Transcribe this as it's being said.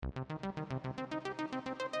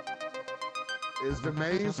is the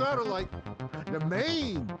main satellite. The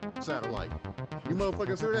main satellite. You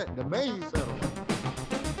motherfuckers hear that? The main satellite.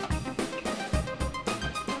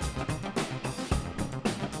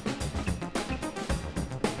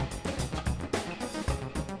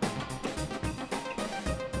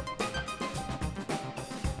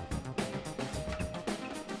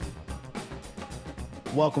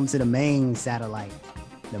 Welcome to the main satellite.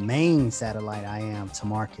 The main satellite. I am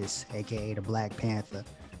Tamarcus, aka the Black Panther,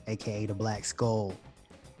 aka the Black Skull.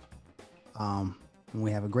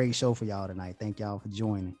 We have a great show for y'all tonight. Thank y'all for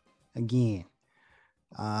joining again.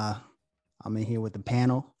 I'm in here with the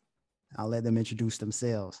panel. I'll let them introduce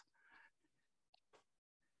themselves.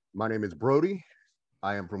 My name is Brody.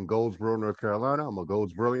 I am from Goldsboro, North Carolina. I'm a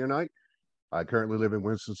Goldsboroughanite. I currently live in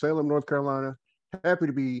Winston-Salem, North Carolina. Happy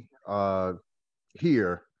to be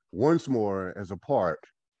here once more as a part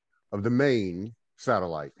of the main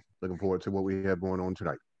satellite. Looking forward to what we have going on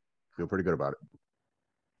tonight. Feel pretty good about it.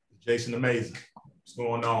 Jason Amazing. What's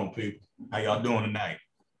going on, people? How y'all doing tonight?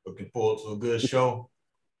 Looking forward to a good show.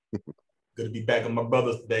 Good to be back with my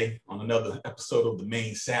brothers today on another episode of the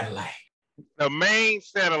main satellite. The main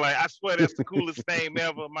satellite. I swear that's the coolest name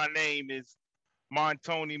ever. My name is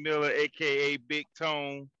Montoni Miller, aka Big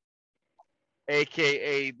Tone,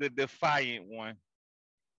 aka the Defiant One.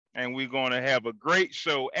 And we're going to have a great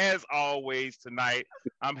show as always tonight.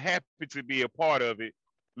 I'm happy to be a part of it.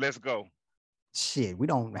 Let's go. Shit, we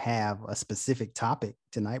don't have a specific topic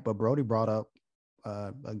tonight, but Brody brought up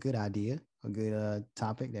a good idea, a good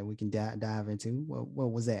topic that we can dive into.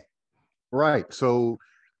 What was that? Right. So,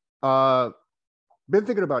 been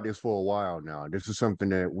thinking about this for a while now. This is something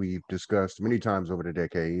that we've discussed many times over the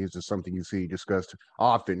decades. It's something you see discussed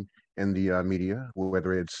often in the media,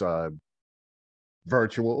 whether it's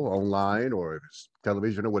virtual, online, or if it's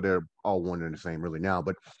television, or whether they're all one and the same really now.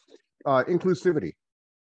 But inclusivity.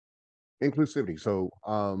 So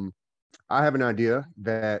I have an idea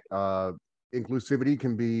that inclusivity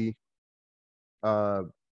can be a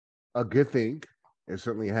good thing. It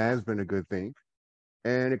certainly has been a good thing.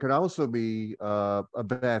 And it could also be a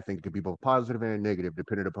bad thing. It could be both positive and negative,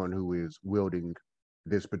 depending upon who is wielding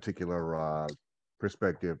this particular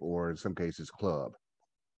perspective, or in some cases, club.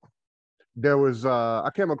 There was, I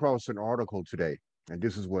came across an article today, and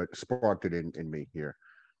this is what sparked it in me here,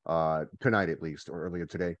 tonight at least, or earlier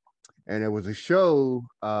today. And it was a show,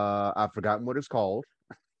 I've forgotten what it's called.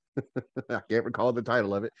 I can't recall the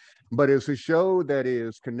title of it, but it's a show that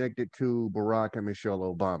is connected to Barack and Michelle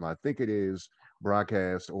Obama. I think it is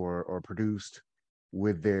broadcast or produced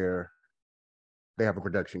with they have a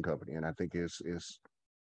production company, and I think is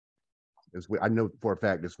I know for a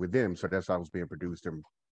fact it's with them, so that's how it's being produced and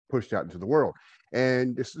pushed out into the world.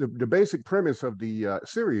 And it's the basic premise of the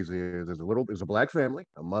series is a black family,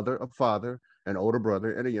 a mother, a father, an older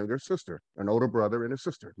brother, and a younger sister, an older brother and a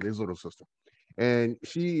sister, his little sister. And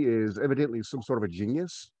she is evidently some sort of a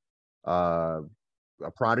genius, a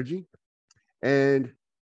prodigy. And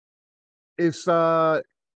it's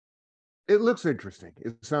it looks interesting.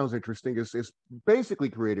 It sounds interesting. It's basically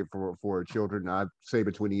created for children, I'd say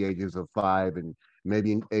between the ages of 5 and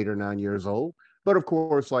maybe 8 or 9 years old. But of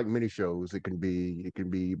course, like many shows, it can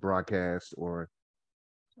be broadcast or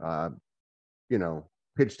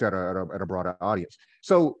pitched at a broader audience.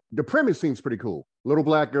 So the premise seems pretty cool. Little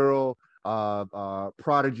black girl,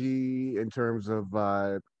 prodigy in terms of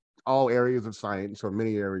all areas of science, or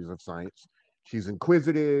many areas of science. She's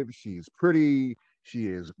inquisitive. She's pretty. She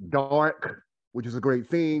is dark, which is a great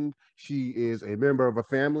thing. She is a member of a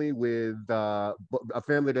family with a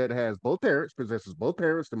family that has possesses both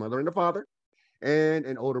parents, the mother and the father, and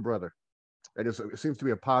an older brother. And it seems to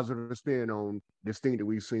be a positive spin on this thing that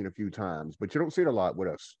we've seen a few times, but you don't see it a lot with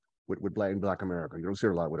us, with Black America. You don't see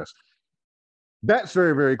it a lot with us. That's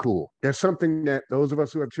very, very cool. That's something that those of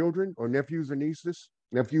us who have children or nephews or nieces,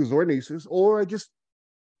 or just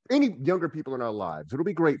any younger people in our lives, it'll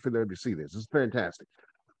be great for them to see this. It's fantastic.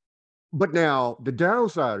 But now the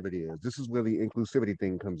downside of it is, this is where the inclusivity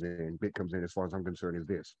thing comes in. Bit comes in, as far as I'm concerned, is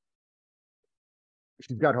this.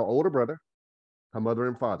 She's got her older brother, her mother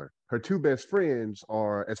and father. Her two best friends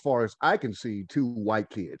are, as far as I can see, two white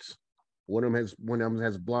kids. One of them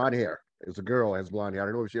has blonde hair. It's a girl has blonde hair. I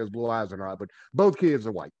don't know if she has blue eyes or not, but both kids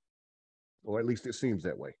are white, or at least it seems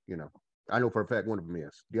that way. I know for a fact one of them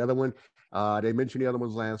is. The other one, they mentioned the other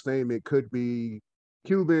one's last name. It could be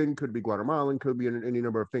Cuban, could be Guatemalan, could be any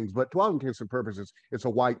number of things. But to all intents and purposes, it's a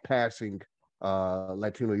white passing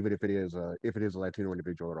Latino, even if it is a Latino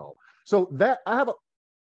individual at all. So that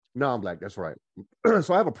no, I'm black. That's right.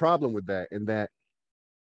 So I have a problem with that. In that,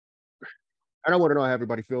 I don't want to know how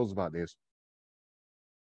everybody feels about this.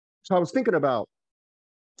 So I was thinking about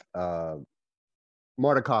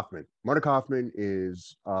Marta Kaufman. Marta Kaufman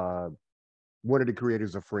is one of the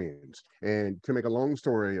creators of Friends. And to make a long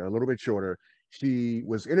story a little bit shorter, she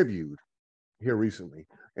was interviewed here recently,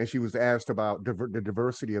 and she was asked about the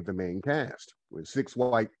diversity of the main cast with 6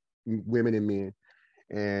 white women and men,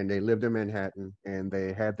 and they lived in Manhattan, and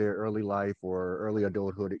they had their early life or early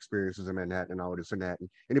adulthood experiences in Manhattan and all this and that. And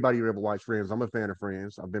anybody who ever watched Friends, I'm a fan of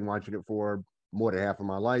Friends. I've been watching it for more than half of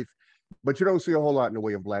my life, but you don't see a whole lot in the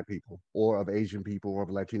way of Black people or of Asian people or of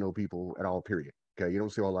Latino people at all, period. Okay, you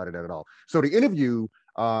don't see a whole lot of that at all. So the interview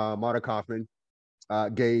Marta Kaufman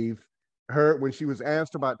gave her when she was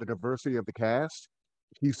asked about the diversity of the cast,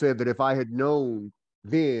 he said that if I had known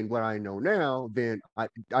then what I know now, then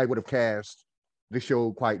I would have cast the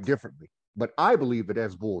show quite differently. But I believe that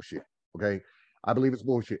that's bullshit. Okay, I believe it's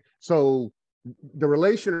bullshit. So the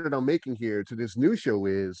relation that I'm making here to this new show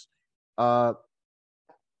is, uh,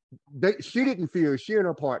 she didn't feel, she and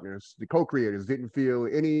her partners, the co-creators, didn't feel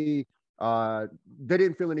any. They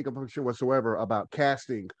didn't feel any compunction whatsoever about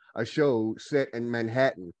casting a show set in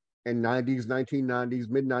Manhattan in 1990s,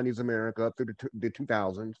 mid 90s America up through the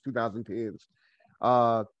 2000s, 2010s.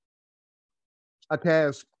 Uh, a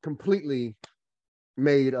cast completely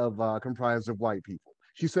made of comprised of white people.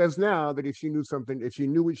 She says now that if she knew something, if she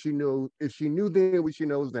knew what she knew, if she knew then what she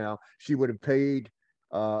knows now, she would have paid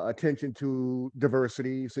attention to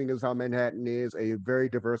diversity, seeing as how Manhattan is a very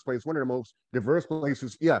diverse place, one of the most diverse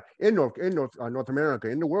places, yeah, in North America,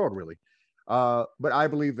 in the world, really. But I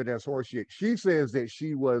believe that that's horseshit. She says that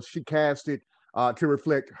she cast it to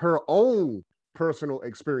reflect her own personal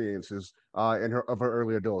experiences in her of her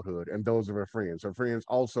early adulthood and those of her friends. Her friends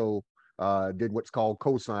also did what's called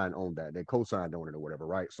co-sign on that. They co-signed on it or whatever,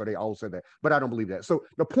 right? So they all said that, but I don't believe that. So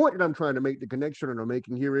the point that I'm trying to make, the connection that I'm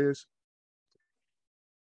making here is,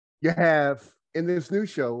 you have in this new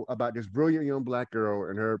show about this brilliant young Black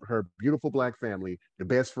girl and her beautiful Black family, the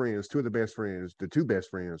best friends, two of the best friends, the two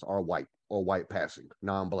best friends are white or white passing,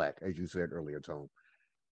 non-Black, as you said earlier, Tone.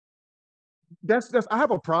 That's I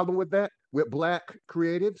have a problem with that, with Black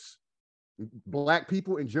creatives, Black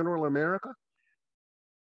people in general in America.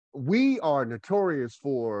 We are notorious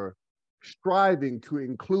for striving to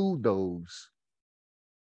include those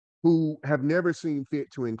who have never seen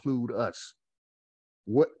fit to include us.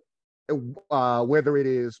 What, whether it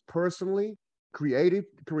is personally,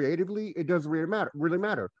 creatively, it doesn't really matter. Really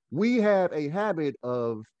matter. We have a habit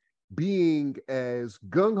of being as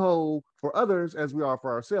gung ho for others as we are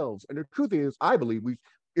for ourselves. And the truth is, I believe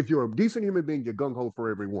if you're a decent human being, you're gung ho for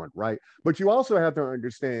everyone, right? But you also have to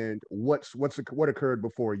understand what occurred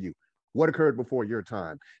before you, what occurred before your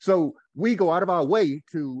time. So we go out of our way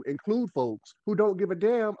to include folks who don't give a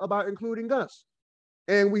damn about including us.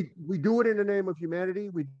 And we do it in the name of humanity.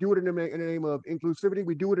 We do it in the name of inclusivity.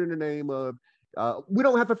 We do it in the name of, we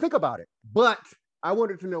don't have to think about it. But I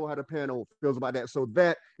wanted to know how the panel feels about that. So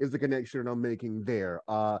that is the connection I'm making there.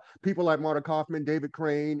 People like Marta Kaufman, David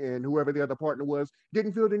Crane, and whoever the other partner was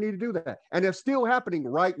didn't feel the need to do that. And it's still happening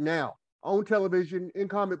right now on television, in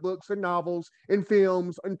comic books, in novels, in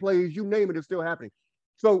films, in plays, you name it, it's still happening.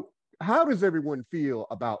 So how does everyone feel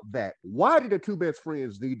about that? Why did the two best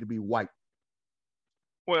friends need to be white?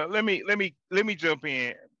 Well, let me jump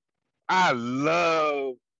in. I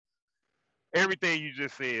love everything you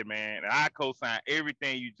just said, man. I co-sign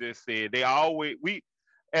everything you just said. We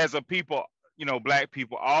as a people, Black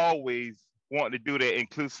people always want to do that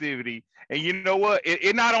inclusivity. And you know what?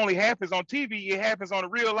 It not only happens on TV, it happens on a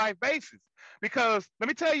real life basis. Because let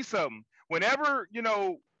me tell you something. Whenever,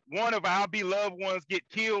 one of our beloved ones get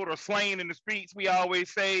killed or slain in the streets, we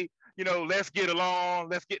always say, let's get along,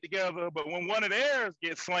 let's get together. But when one of theirs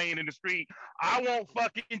gets slain in the street, I want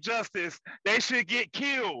fucking justice. They should get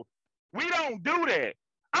killed. We don't do that.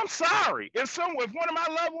 I'm sorry. If one of my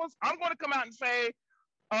loved ones, I'm going to come out and say,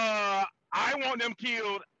 I want them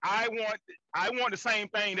killed. I want the same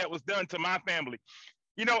thing that was done to my family.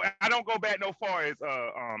 I don't go back no far as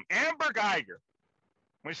Amber Geiger,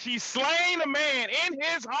 when she slain a man in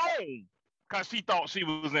his home because she thought she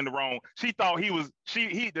was in the wrong. She thought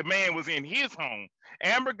the man was in his home.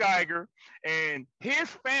 Amber Geiger and his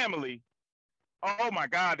family. Oh my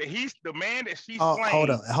God, he's the man that she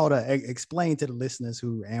slain. Hold on. Explain to the listeners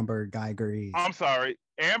who Amber Geiger is. I'm sorry.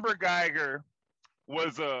 Amber Geiger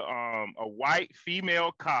was a white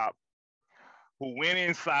female cop who went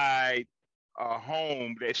inside a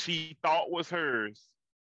home that she thought was hers,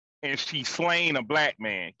 and she slain a Black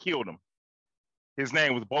man, killed him. His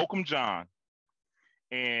name was Bokum John,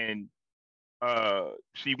 and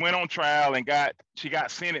she went on trial and she got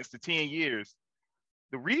sentenced to 10 years.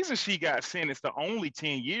 The reason she got sentenced to only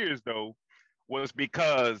 10 years, though, was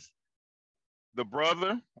because the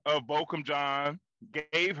brother of Bokum John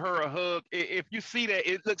gave her a hug. If you see that,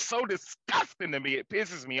 it looks so disgusting to me. It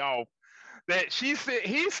pisses me off that he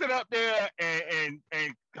sit up there and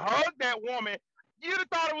hugged that woman. You'd have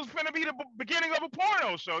thought it was going to be the beginning of a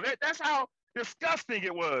porno show. That's how disgusting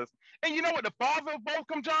it was. And you know what the father of both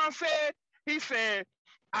them John said? He said,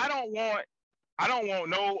 I don't want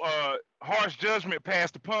no harsh judgment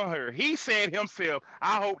passed upon her. He said himself,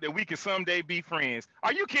 I hope that we can someday be friends.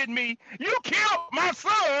 Are you kidding me? You killed my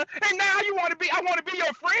son, and now I want to be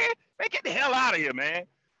your friend? Man, get the hell out of here, man.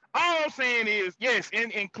 All I'm saying is, yes,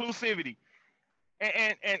 inclusivity.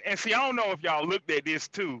 And see, I don't know if y'all looked at this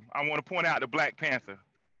too. I want to point out the Black Panther.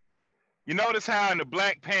 You notice how in the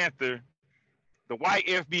Black Panther, the white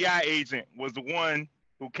FBI agent was the one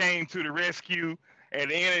who came to the rescue at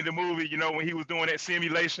the end of the movie, you know, when he was doing that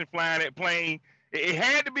simulation flying that plane. It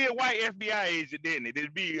had to be a white FBI agent, didn't it?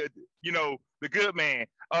 It'd be, the good man.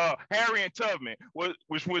 Harriet Tubman, which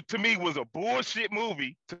to me was a bullshit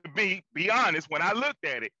movie, to be honest, when I looked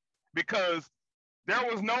at it, because there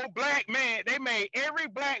was no black man. They made every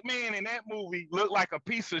black man in that movie look like a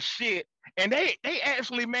piece of shit. And they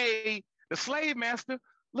actually made the slave master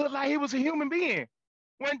look like he was a human being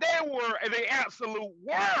when they were the absolute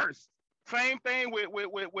worst. Same thing with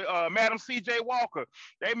Madam C.J. Walker.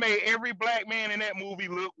 They made every black man in that movie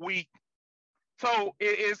look weak. So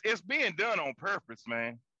it's being done on purpose,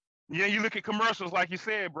 man. Yeah, you look at commercials like you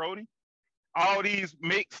said, Brody. All these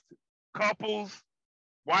mixed couples,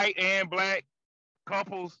 white and black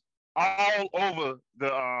couples, all over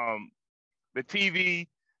the TV,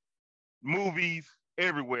 movies,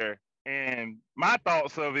 everywhere. And my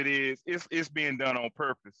thoughts of it is it's being done on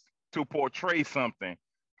purpose to portray something,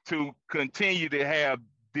 to continue to have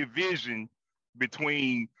division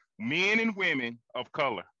between men and women of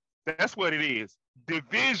color. That's what it is.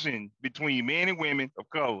 Division between men and women of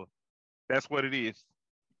color. That's what it is,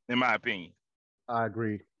 in my opinion. I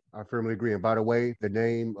agree. I firmly agree. And by the way, the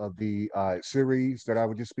name of the series that I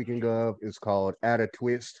was just speaking of is called Ada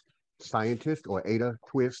Twist Scientist, or Ada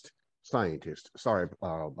Twist Scientist. Sorry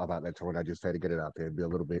about that, Tony. I just had to get it out there.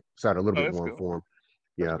 It'd be sound a little Oh, bit that's more cool. informed.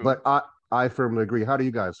 That's Yeah, cool. but I firmly agree. How do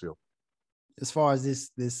you guys feel? As far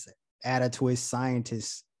as this Ada Twist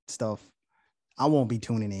scientist stuff, I won't be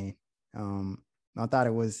tuning in. I thought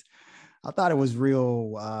it was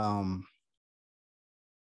real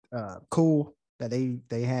cool that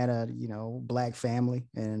they had a black family,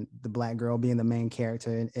 and the black girl being the main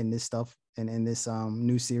character in this stuff, and in this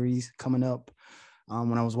new series coming up.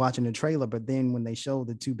 When I was watching the trailer, but then when they showed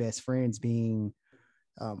the two best friends being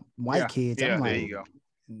white kids, I'm there like, you go.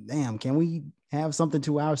 damn, can we have something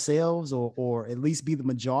to ourselves, or at least be the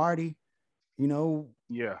majority?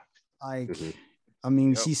 Yeah. Like, Mhm. I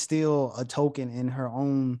mean, Yep. she's still a token in her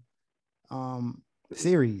own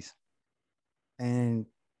series. And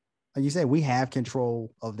like you said, we have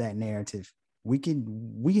control of that narrative. We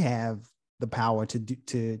have the power to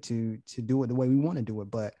do it the way we want to do it,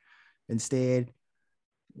 but instead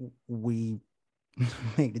we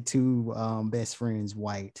make the two best friends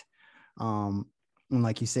white. And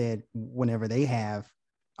like you said, whenever they have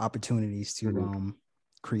opportunities to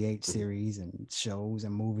create series and shows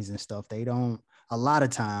and movies and stuff, they don't, a lot of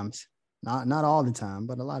times, not all the time,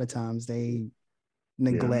 but a lot of times they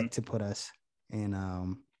neglect to put us in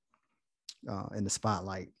the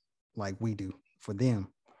spotlight like we do for them.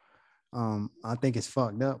 I think it's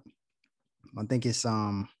fucked up. I think it's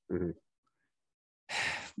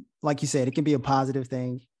like you said, it can be a positive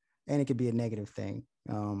thing and it can be a negative thing.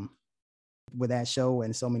 With that show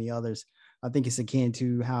and so many others, I think it's akin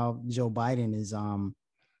to how Joe Biden is and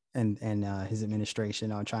his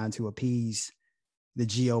administration are trying to appease the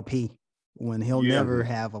GOP when he'll never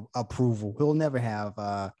have approval. He'll never have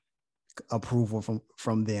approval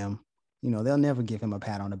from them. They'll never give him a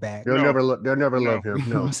pat on the back. They'll never love him. You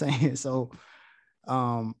know No. what I'm saying? So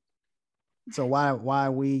why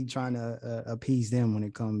are we trying to appease them when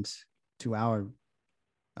it comes to our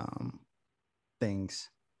things?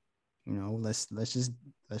 Let's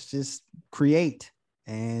just create.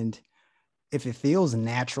 And if it feels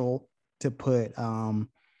natural to put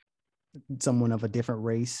someone of a different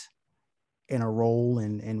race in a role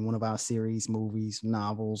in one of our series, movies,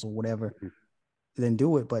 novels, or whatever, then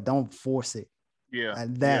do it, but don't force it. Yeah.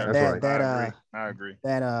 That's right. I agree.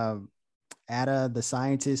 That Ada, the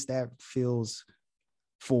scientist, that feels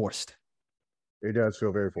forced. It does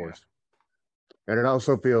feel very forced. And it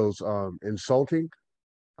also feels insulting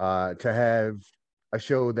to have a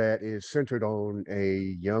show that is centered on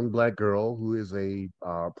a young black girl who is a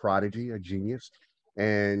prodigy, a genius.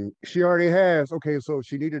 And she already has, so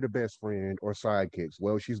she needed a best friend or sidekicks.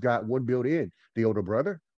 Well, she's got one built in. The older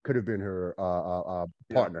brother could have been her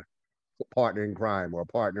partner. partner in crime or a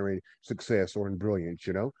partner in success or in brilliance,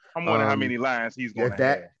 you know. I'm wondering how many lines he's going If to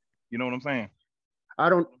that, have. You know what I'm saying? I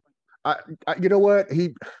don't, you know what,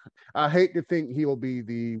 I hate to think he'll be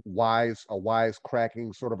a wise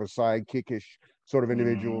cracking sort of a sidekickish sort of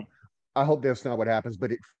individual. Mhm. I hope that's not what happens,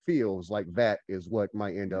 but it feels like that is what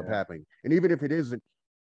might end up Yeah. happening. And even if it isn't,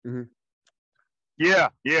 mhm, Yeah.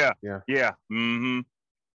 Yeah. yeah, Yeah. Mm-hmm.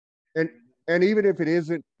 and and even if it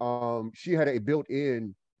isn't, she had a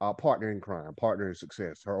built-in partner in crime, partner in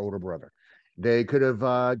success, her older brother. They could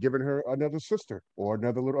have given her another sister or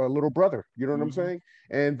another little brother. You know what I'm Mm-hmm. saying?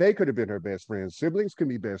 And they could have been her best friends. Siblings can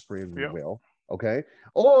be best friends as Yeah. well. Okay.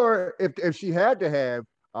 Or if she had to have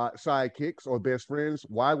sidekicks or best friends,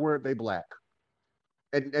 why weren't they black?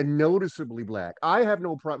 And noticeably black. I have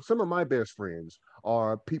no problem. Some of my best friends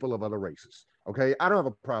are people of other races. Okay. I don't have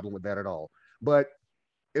a problem with that at all. But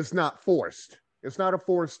it's not forced. It's not a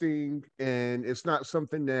forced thing, and it's not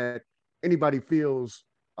something that anybody feels.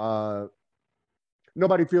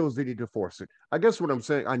 Nobody feels they need to force it. I guess what I'm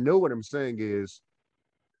saying, I know what I'm saying is,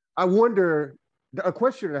 I wonder. A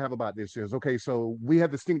question I have about this is, okay, so we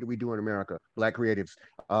have this thing that we do in America, Black creatives.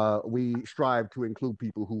 We strive to include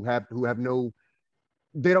people who have no,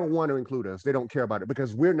 they don't want to include us. They don't care about it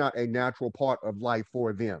because we're not a natural part of life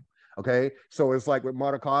for them. Okay, so it's like with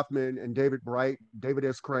Marta Kaufman and David Bright, David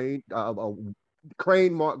S. Crane,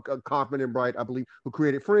 Crane, Mark Kaufman, and Bright, I believe, who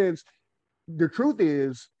created Friends. The truth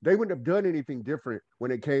is, they wouldn't have done anything different when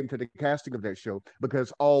it came to the casting of that show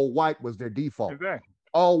because all white was their default. Exactly.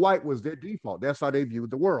 All white was their default. That's how they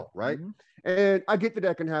viewed the world, right? Mm-hmm. And I get that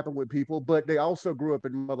that can happen with people, but they also grew up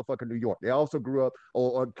in motherfucking New York. They also grew up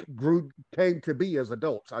came to be as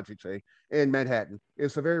adults, I should say, in Manhattan.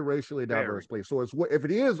 It's a very racially diverse Very. place. So it's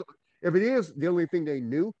if it is the only thing they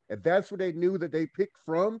knew, if that's what they knew that they picked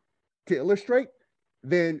from to illustrate,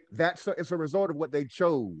 then it's a result of what they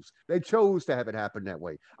chose. They chose to have it happen that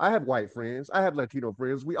way. I have white friends, I have Latino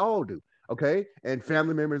friends, we all do, okay, and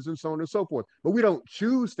family members and so on and so forth. But we don't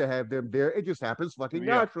choose to have them there. It just happens fucking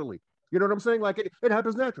Yeah. naturally. You know what I'm saying? Like it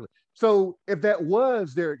happens naturally. So if that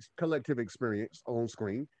was their collective experience on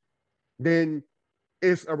screen, then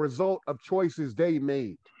it's a result of choices they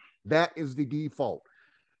made. That is the default.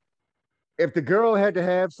 If the girl had to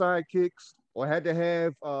have sidekicks or had to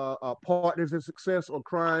have partners in success or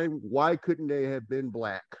crime, why couldn't they have been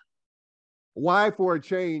black? Why, for a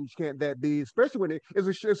change, can't that be? Especially when it's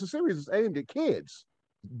a series that's aimed at kids.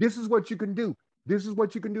 This is what you can do. This is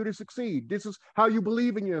what you can do to succeed. This is how you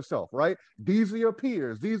believe in yourself, right? These are your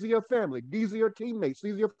peers. These are your family. These are your teammates.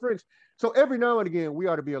 These are your friends. So every now and again, we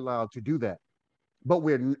ought to be allowed to do that. But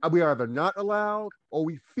we are either not allowed or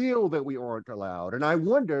we feel that we aren't allowed. And I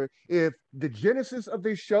wonder if the genesis of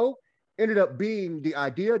this show ended up being the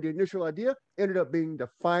initial idea, ended up being the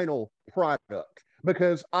final product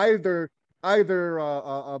because either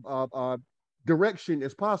direction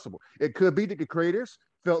is possible. It could be that the creators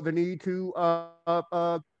felt the need to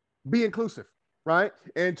be inclusive, right?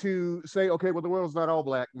 And to say, okay, well, the world's not all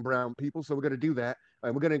black and brown people, so we're going to do that.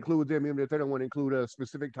 And we're going to include them even if they don't want to include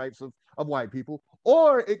specific types of white people.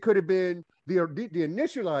 Or it could have been the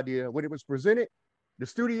initial idea when it was presented, the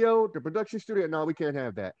studio, the production studio. No, we can't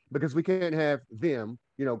have that because we can't have them,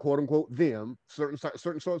 quote unquote, them, certain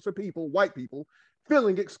sorts of people, white people,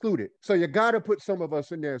 feeling excluded. So you got to put some of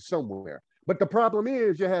us in there somewhere. But the problem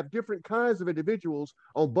is you have different kinds of individuals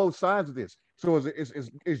on both sides of this. So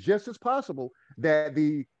it's just as possible that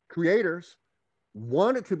the creators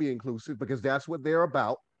wanted to be inclusive because that's what they're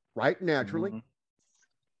about, right? Naturally,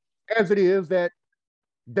 Mm-hmm. as it is that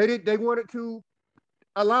they wanted to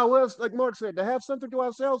allow us, like Mark said, to have something to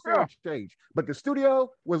ourselves for Yeah. a change. But the studio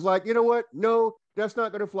was like, you know what? No, that's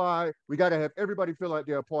not going to fly. We got to have everybody feel like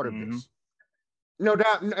they're a part of Mm-hmm. this. No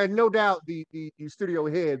doubt, and no doubt, the studio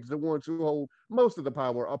heads, the ones who hold most of the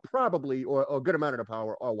power, are probably, or a good amount of the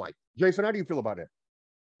power, are white. Jason, how do you feel about it?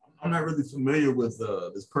 I'm not really familiar with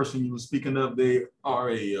this person you were speaking of. They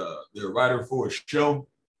are they're a writer for a show.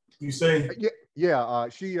 You say? Yeah.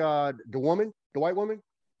 She, the white woman.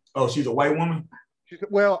 Oh, she's a white woman.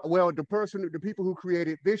 Well, the people who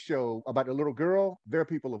created this show about the little girl, they're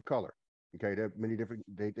people of color. Okay, there are many different.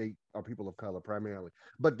 They are people of color primarily.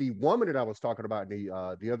 But the woman that I was talking about,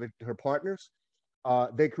 her partners,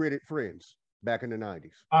 they created Friends back in the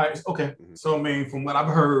 '90s. All right. Okay. Mm-hmm. So I mean, from what I've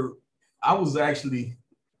heard, I was actually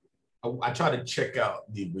I tried to check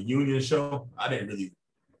out the reunion show. I didn't really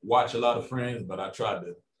watch a lot of Friends, but I tried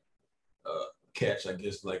to catch, I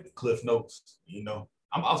guess, like the Cliff Notes.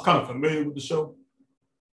 I was kind of familiar with the show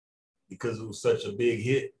because it was such a big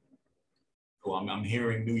hit. So I'm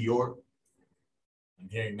hearing New York, I'm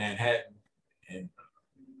hearing Manhattan, and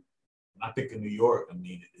I think in New York, I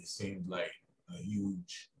mean, it seems like a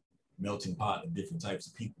huge melting pot of different types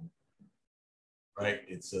of people, right?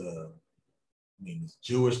 It's it's a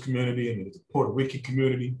Jewish community, I mean, it's a Puerto Rican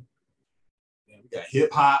community. And we got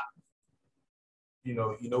hip hop. You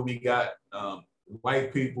know, we got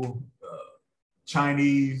white people,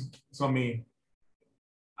 Chinese. So I mean,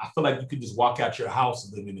 I feel like you could just walk out your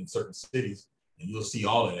house living in certain cities, and you'll see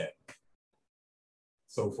all of that.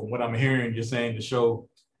 So from what I'm hearing, you're saying the show,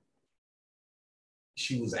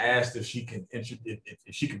 she was asked if she can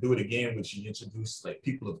if she could do it again, would she introduce like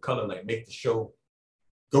people of color, like make the show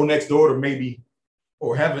go next door to maybe,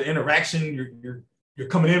 or have an interaction. You're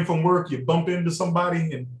coming in from work, you bump into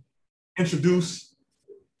somebody and introduce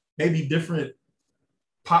maybe different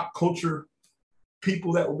pop culture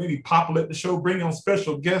people that will maybe populate the show, bring on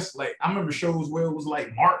special guests. Like I remember shows where it was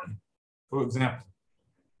like Martin, for example,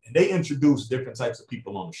 and they introduced different types of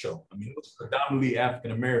people on the show. I mean, it was a predominantly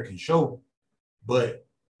African-American show, but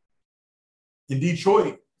in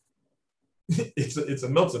Detroit, it's a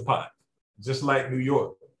melting pot, just like New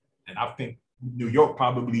York. And I think New York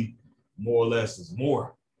probably more or less is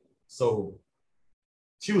more. So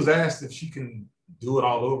she was asked if she can do it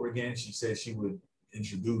all over again. She said she would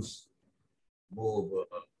introduce more of a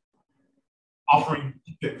offering.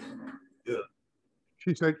 Yeah.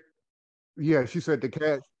 She said, yeah, she said the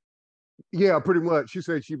cast. Yeah, pretty much. She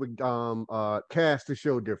said she would cast the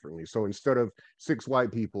show differently. So instead of 6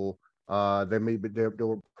 white people, there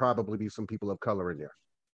will probably be some people of color in there.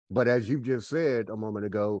 But as you just said a moment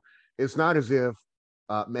ago, it's not as if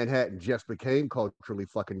Manhattan just became culturally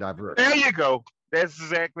fucking diverse. There you go. That's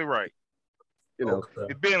exactly right. You know, Okay.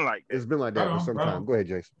 It's been like that. It's been like that for some time. Go ahead,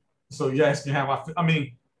 Jason. So you asked me how I feel. I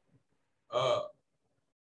mean, I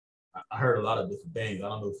heard a lot of different things. I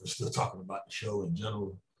don't know if we're still talking about the show in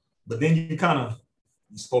general, but then you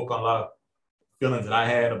spoke on a lot of feelings that I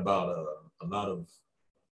had about a lot of,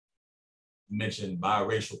 you mentioned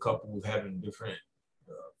biracial couples having different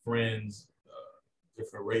friends,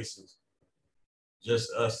 different races.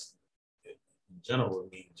 Just us in general, I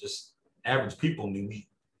mean, just average people. I mean,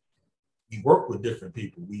 we work with different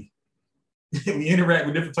people. We we interact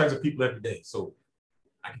with different types of people every day. So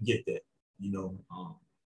I can get that, you know.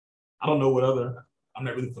 I don't know what other, I'm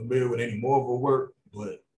not really familiar with any more of her work,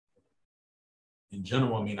 but in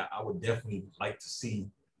general, I mean, I would definitely like to see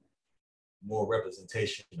more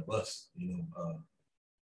representation of us, you know,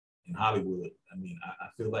 in Hollywood. I mean, I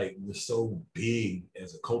feel like we're so big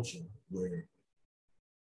as a culture where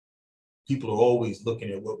people are always looking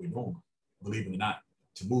at what we're doing, believe it or not,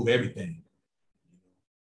 to move everything.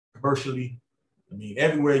 Commercially, I mean,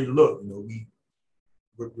 everywhere you look, you know,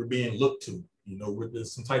 we're being looked to, you know,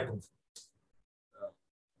 there's some type of,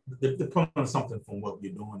 they're pulling something from what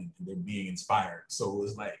we're doing and they're being inspired. So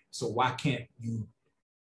it's like, so why can't you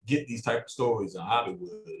get these type of stories in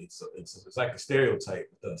Hollywood? It's like a stereotype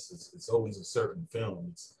with us. It's always a certain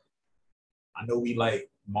film. I know we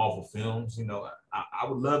like Marvel films, you know, I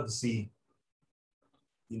would love to see,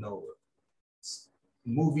 you know,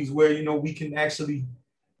 movies where, you know, we can actually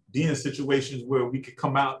be in situations where we could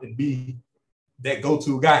come out and be that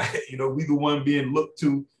go-to guy. You know, we the one being looked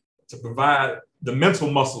to provide the mental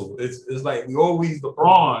muscle. It's like we always the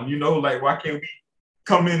brawn, you know, like why can't we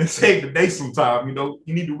come in and save the day sometime? You know,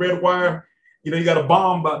 you need the red wire, you know, you got a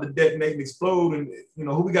bomb about to detonate and explode, and you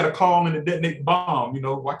know, who we got to call in to detonate the bomb, you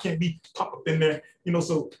know, why can't we pop up in there? You know,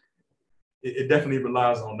 so it definitely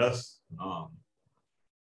relies on us.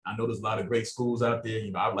 I know there's a lot of great schools out there,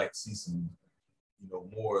 you know, I'd like to see some, you know,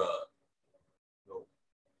 more you know,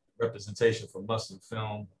 representation from us in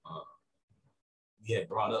film. We had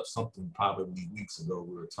brought up something probably weeks ago.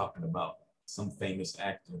 We were talking about some famous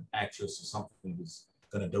actor, actress, or something was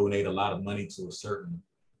going to donate a lot of money to a certain,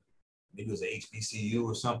 maybe it was a HBCU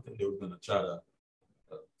or something. They were going to try to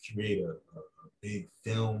create a big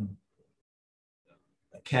film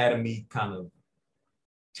academy, kind of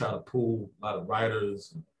try to pull a lot of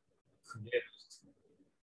writers and creators,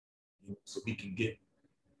 you know, so we can get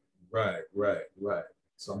right.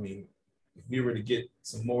 So I mean, if we were to get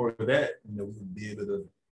some more of that, you know, we would be able to,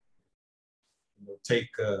 you know, take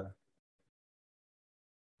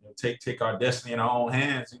our destiny in our own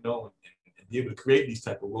hands, you know, and be able to create these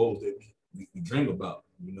type of roles that we dream about,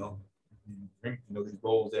 you know. You know, these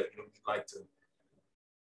roles that, you know, we like to.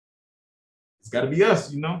 It's got to be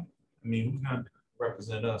us, you know. I mean, who's gonna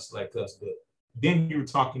represent us like us? But then you were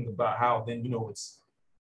talking about how then, you know, it's,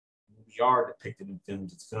 we are depicted in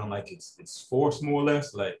films. It's feeling like it's forced more or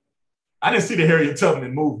less. Like, I didn't see the Harriet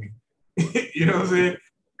Tubman movie. You know what I'm saying?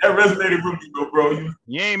 That resonated with me, bro.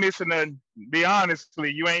 You ain't missing nothing. Be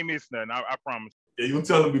honestly, you ain't missing nothing. I promise. Yeah, you were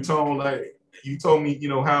telling me, Tone, like, you told me,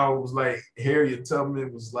 how it was like Harriet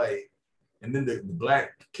Tubman was like, and then the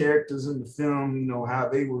black characters in the film, how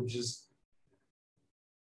they were just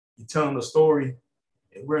telling the story.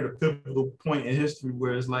 And we're at a pivotal point in history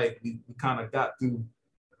where it's like we kind of got through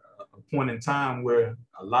a point in time where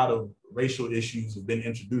a lot of racial issues have been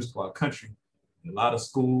introduced to our country. In a lot of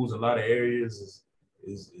schools, a lot of areas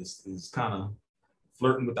is kind of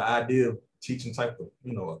flirting with the idea of teaching type of,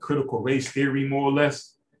 a critical race theory, more or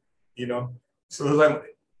less, So it's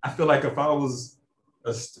like, I feel like if I was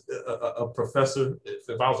a professor,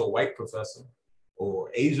 if I was a white professor or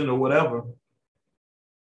Asian or whatever,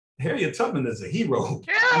 Harriet Tubman is a hero.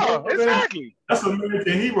 Yeah, exactly. That's an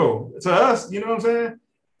American hero to us, you know what I'm saying?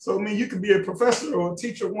 So, I mean, you could be a professor or a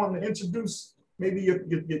teacher wanting to introduce maybe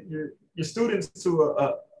your students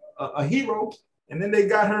to a hero, and then they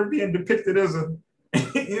got her being depicted as a,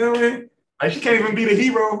 you know what I mean? Like, she can't even be the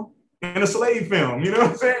hero in a slave film, you know what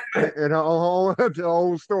I'm saying? And her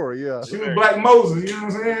whole story, yeah. She was Black Moses, you know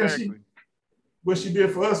what I'm saying? Exactly. What she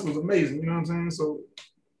did for us was amazing, you know what I'm saying? So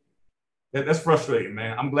that's frustrating,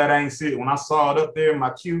 man. I'm glad I ain't see it. When I saw it up there in my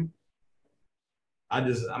queue,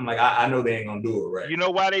 I'm like, I know they ain't gonna do it right. You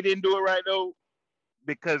know why they didn't do it right though?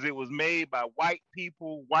 Because it was made by white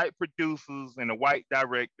people, white producers, and a white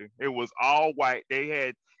director. It was all white. They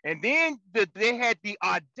had the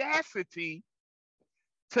audacity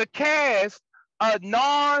to cast a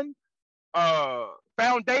non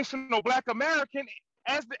foundational Black American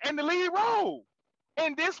in the lead role.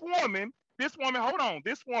 And this woman, hold on,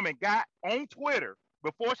 this woman got on Twitter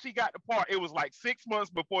before she got the part. It was like 6 months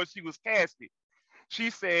before she was casted. She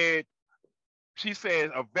said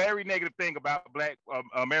a very negative thing about Black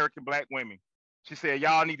American Black women. She said,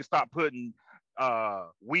 y'all need to stop putting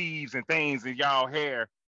weaves and things in y'all hair.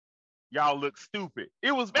 Y'all look stupid.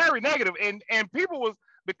 It was very negative, and people was,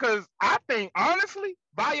 because I think honestly,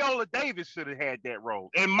 Viola Davis should have had that role,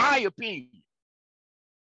 in my opinion,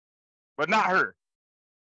 but not her.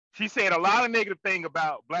 She said a lot of negative thing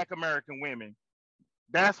about Black American women.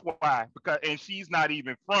 That's why, and she's not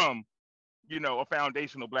even from, a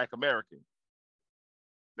foundational Black American.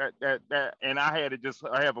 And I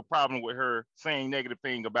have a problem with her saying negative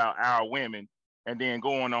thing about our women and then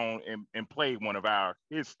going on and play one of our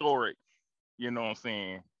historic,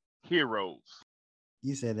 heroes.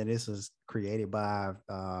 You said that this was created by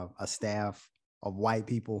a staff of white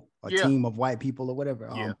people, a Yeah. team of white people or whatever.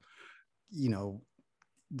 Yeah.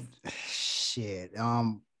 Shit.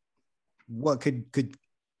 What could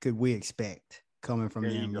we expect coming from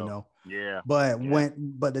There them, you go. Yeah. But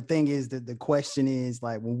the thing is that the question is,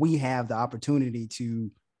 like, when we have the opportunity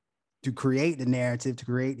to create the narrative, to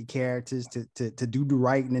create the characters, to do the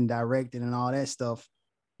writing and directing and all that stuff,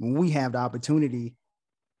 when we have the opportunity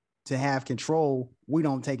to have control, we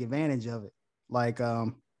don't take advantage of it. Like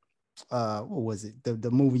what was it? The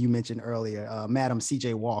movie you mentioned earlier, Madam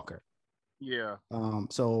C.J. Walker. Yeah.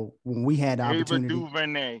 So when we had the opportunity, Ava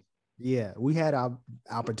DuVernay. yeah, we had our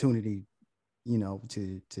opportunity,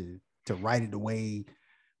 to write it the way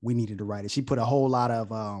we needed to write it. She put a whole lot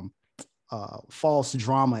of false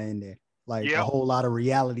drama in there, like a whole lot of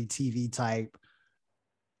reality TV type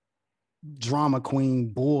drama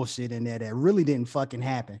queen bullshit in there that really didn't fucking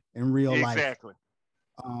happen in real life. Exactly.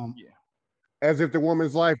 As if the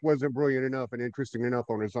woman's life wasn't brilliant enough and interesting enough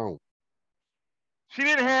on its own. She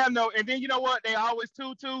didn't have no, and then you know what? They always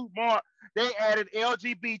more. They added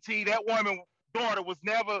LGBT. That woman's daughter was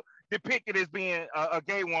never depicted as being a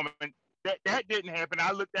gay woman. That didn't happen.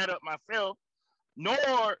 I looked that up myself.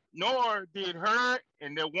 Nor did her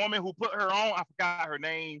and the woman who put her on. I forgot her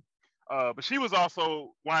name, but she was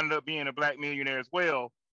also wound up being a Black millionaire as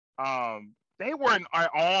well. They weren't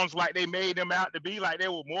arms like they made them out to be, like they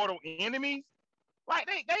were mortal enemies. Like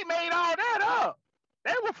they made all that up.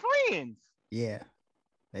 They were friends. Yeah.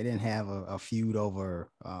 They didn't have a feud over,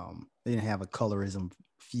 they didn't have a colorism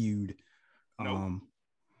feud. Nope.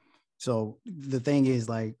 So the thing is,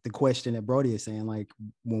 like, the question that Brody is saying, like,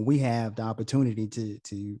 when we have the opportunity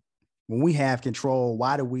when we have control,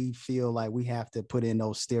 why do we feel like we have to put in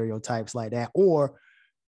those stereotypes like that, or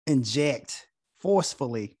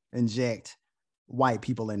forcefully inject white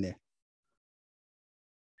people in there?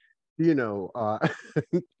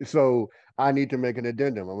 So I need to make an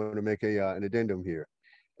addendum. I'm going to make an addendum here.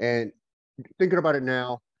 And thinking about it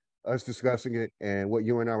now, us discussing it and what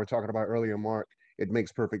you and I were talking about earlier, Mark, it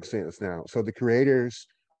makes perfect sense now. So the creators,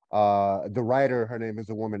 the writer, her name is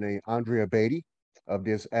a woman named Andrea Beatty of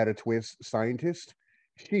this At a Twist Scientist.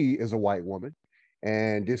 She is a white woman.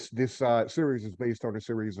 And this series is based on a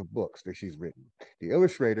series of books that she's written. The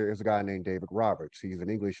illustrator is a guy named David Roberts. He's an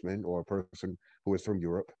Englishman, or a person who is from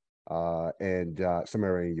Europe. and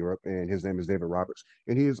somewhere in Europe, and his name is David Roberts,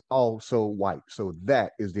 and he is also white. So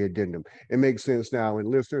that is the addendum. It makes sense now. And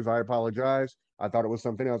listeners, I apologize. I thought it was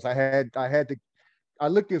something else. I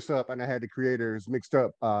looked this up and I had the creators mixed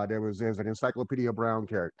up. There's an Encyclopedia Brown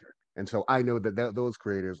character, and so I know that those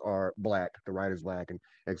creators are black. The writer's black and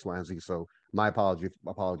X, Y, and Z. So my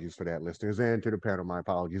apologies for that, listeners, and to the panel, my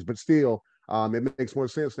apologies. But still, it makes more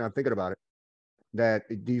sense now thinking about it that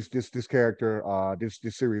this character, this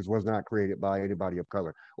series was not created by anybody of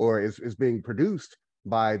color, or is being produced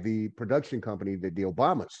by the production company that the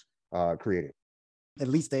Obamas created. At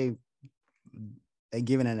least they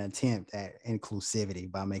given an attempt at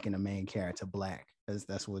inclusivity by making the main character black.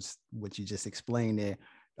 That's what you just explained there.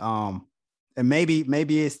 And maybe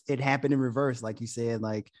it happened in reverse, like you said,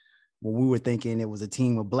 like when we were thinking it was a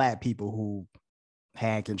team of black people who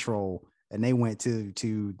had control, and they went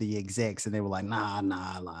to the execs and they were like, nah,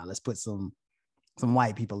 let's put some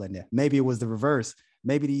white people in there. Maybe it was the reverse.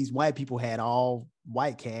 Maybe these white people had all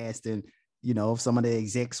white cast, and if some of the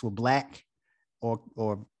execs were black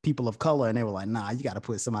or people of color, and they were like, nah, you got to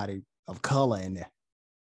put somebody of color in there.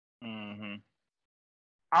 Mm-hmm.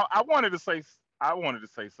 I wanted to say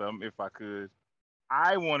something if I could.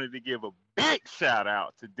 I wanted to give a big shout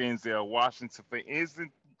out to Denzel Washington for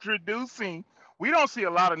introducing. We don't see a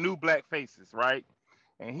lot of new black faces, right?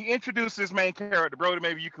 And he introduced this main character, Brody.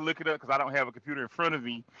 Maybe you can look it up because I don't have a computer in front of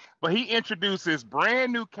me. But he introduced this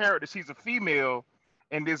brand new character. She's a female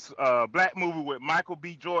in this black movie with Michael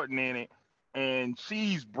B. Jordan in it, and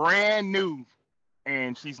she's brand new,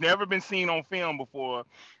 and she's never been seen on film before.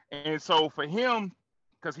 And so for him,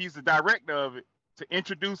 because he's the director of it, to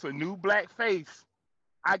introduce a new black face,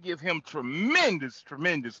 I give him tremendous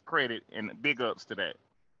credit and big ups to that.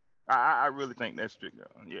 I really think that's true.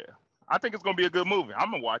 Yeah. I think it's gonna be a good movie.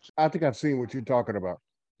 I'm gonna watch it. I think I've seen what you're talking about.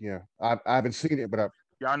 Yeah, I haven't seen it, but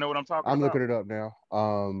Y'all know what I'm talking I'm about? looking it up now.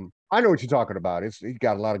 I know what you're talking about. He's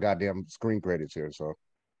got a lot of goddamn screen credits here, so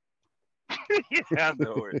Yeah, I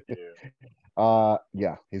know it. Yeah.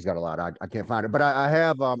 yeah, he's got a lot. I can't find it, but I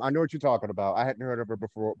have I know what you're talking about. I hadn't heard of her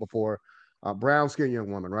before. Brown skinned young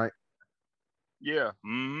woman, right? Yeah.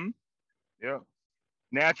 Mm-hmm. Yeah.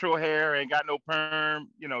 Natural hair, ain't got no perm.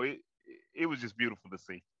 It was just beautiful to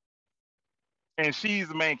see. And she's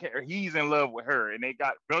the main character. He's in love with her, and they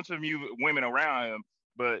got a bunch of women around him.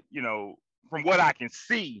 But from what I can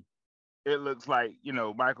see, it looks like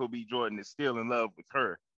Michael B. Jordan is still in love with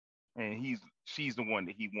her, and she's the one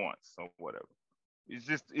that he wants. So whatever.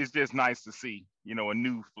 It's just nice to see a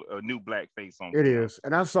new black face on It film. is,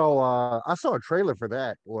 and I saw a trailer for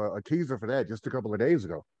that or a teaser for that just a couple of days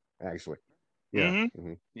ago, actually. Yeah, Mm-hmm.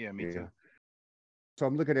 mhm, Yeah, me yeah. too. So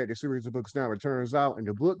I'm looking at the series of books now. It turns out in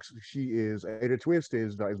the books, she is Ada Twist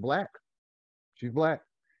is black. She's black.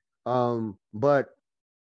 But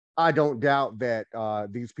I don't doubt that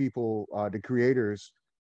these people, the creators,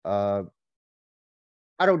 uh,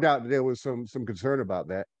 I don't doubt that there was some concern about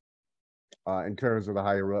that in terms of the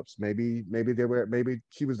higher ups. Maybe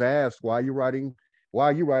she was asked, why are you writing,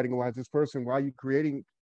 why is this person, why are you creating,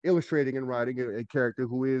 illustrating and writing a character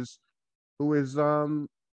who is who isn't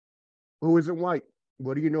white?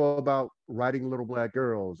 What do you know about writing little black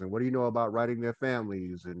girls, and what do you know about writing their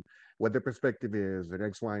families, and what their perspective is, and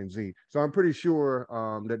X, Y, and Z? So I'm pretty sure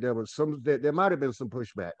that there might have been some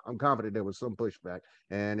pushback. I'm confident there was some pushback,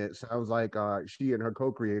 and it sounds like she and her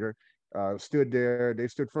co-creator stood there. They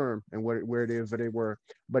stood firm and where it is that they were.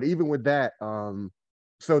 But even with that,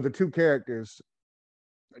 so the two characters,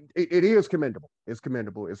 it is commendable. It's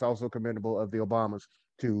commendable. It's also commendable of the Obamas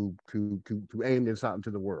to aim this out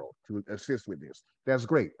into the world, to assist with this. That's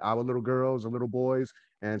great. Our little girls and little boys,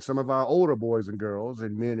 and some of our older boys and girls,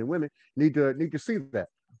 and men and women need to see that.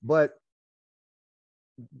 But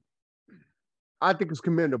I think it's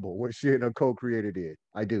commendable what she and her co-creator did.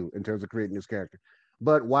 I do, in terms of creating this character.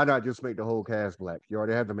 But why not just make the whole cast black? You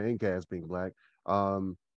already have the main cast being black.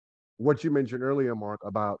 Um, what you mentioned earlier, Mark,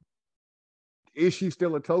 about is she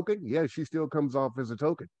still a token? Yes, she still comes off as a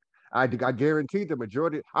token. I guarantee the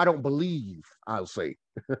majority, I don't believe, I'll say,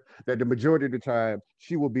 that the majority of the time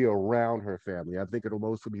she will be around her family. I think it'll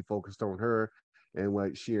mostly be focused on her and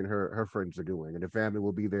what she and her friends are doing. And the family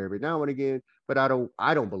will be there every now and again. But I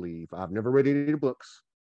don't believe, I've never read any of the books,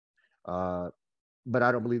 uh, but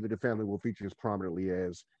I don't believe that the family will feature as prominently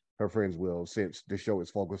as her friends will, since the show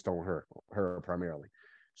is focused on her primarily.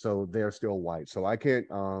 So they're still white. So I can't,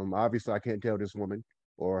 obviously, I can't tell this woman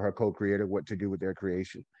or her co-creator what to do with their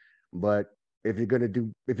creation. But if you're gonna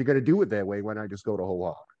do it that way, why not just go the whole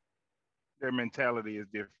hog? Their mentality is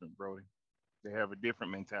different, Brody. They have a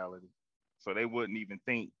different mentality, so they wouldn't even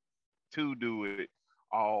think to do it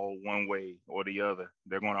all one way or the other.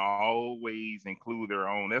 They're going to always include their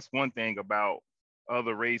own. That's one thing about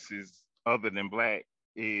other races other than black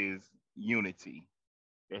is unity.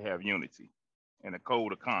 They have unity and a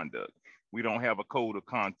code of conduct. We don't have a code of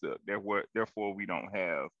conduct. Therefore, we don't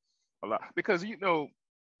have a lot because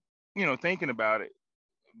thinking about it,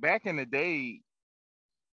 back in the day,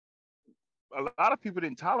 a lot of people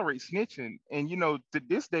didn't tolerate snitching, and to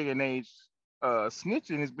this day and age,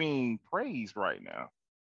 snitching is being praised right now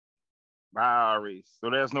by our race. So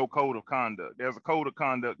there's no code of conduct. There's a code of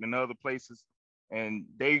conduct in other places, and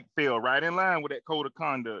they fell right in line with that code of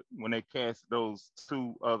conduct when they cast those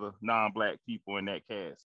two other non-black people in that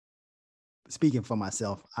cast. Speaking for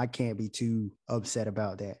myself, I can't be too upset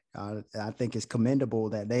about that. I think it's commendable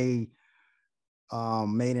that they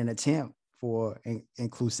made an attempt for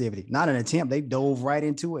inclusivity. Not an attempt, they dove right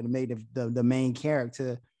into it and made the main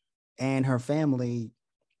character and her family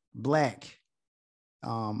black.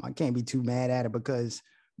 I can't be too mad at it because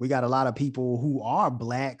we got a lot of people who are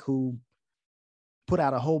black who put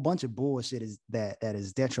out a whole bunch of bullshit that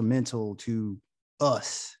is detrimental to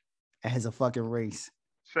us as a fucking race.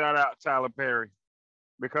 Shout out Tyler Perry,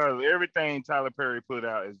 because everything Tyler Perry put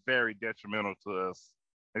out is very detrimental to us.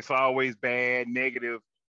 It's always bad, negative.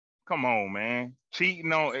 Come on, man.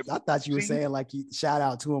 Cheating on it. I thought you were saying like you shout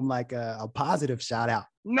out to him like a positive shout out.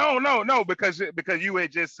 No, because you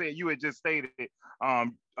had just stated a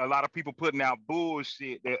lot of people putting out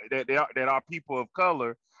bullshit that are people of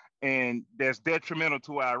color and that's detrimental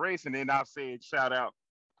to our race. And then I said shout out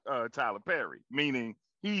Tyler Perry, meaning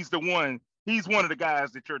he's one of the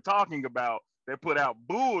guys that you're talking about that put out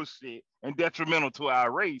bullshit and detrimental to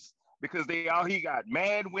our race because he got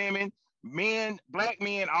mad women, black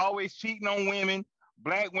men always cheating on women,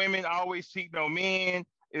 black women always cheating on men.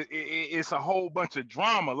 It's a whole bunch of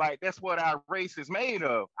drama. Like that's what our race is made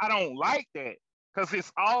of. I don't like that because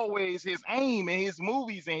it's always his aim in his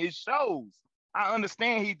movies and his shows. I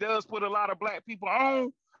understand he does put a lot of black people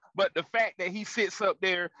on, but the fact that he sits up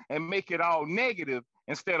there and make it all negative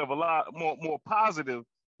instead of a lot more positive,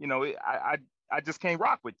 I just can't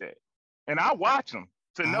rock with that. And I watch him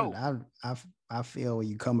to know. I feel where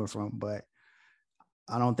you're coming from, but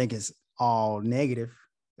I don't think it's all negative.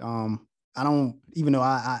 I don't, even though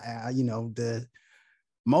I the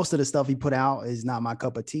most of the stuff he put out is not my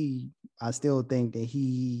cup of tea. I still think that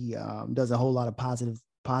he does a whole lot of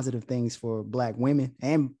positive things for black women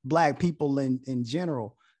and black people in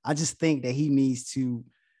general. I just think that he needs to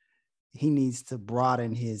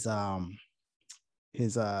broaden his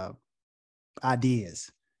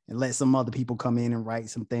ideas and let some other people come in and write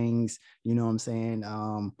some things. You know what I'm saying?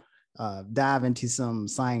 Dive into some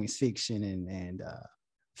science fiction and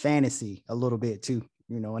fantasy a little bit too.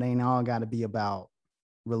 It ain't all got to be about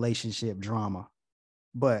relationship drama.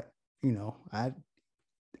 But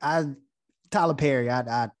Tyler Perry,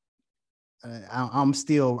 I'm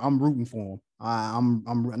rooting for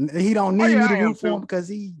him. He don't need me to root for him because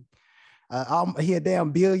he a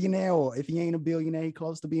damn billionaire, or if he ain't a billionaire, he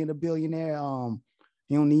close to being a billionaire.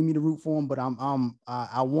 He don't need me to root for him, but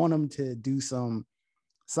I want him to do some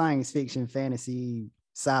science fiction, fantasy,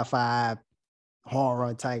 sci-fi,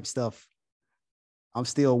 horror type stuff. I'm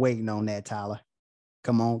still waiting on that, Tyler.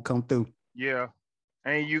 Come through. Yeah.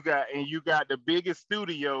 And you got the biggest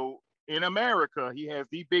studio in America. He has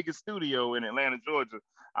the biggest studio in Atlanta, Georgia.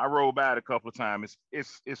 I rode by it a couple of times.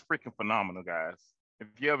 It's freaking phenomenal, guys. If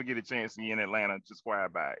you ever get a chance to be in Atlanta, just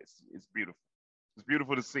ride by. It's beautiful. It's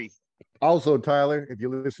beautiful to see. Also, Tyler, if you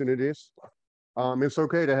listen to this, it's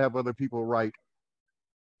okay to have other people write.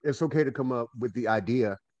 It's okay to come up with the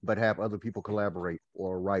idea, but have other people collaborate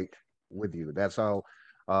or write with you. That's how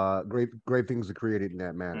great things are created in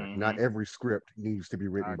that manner. Mm-hmm. Not every script needs to be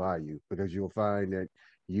written by you, because you'll find that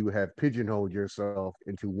you have pigeonholed yourself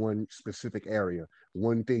into one specific area,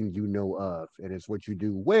 one thing you know of, and it's what you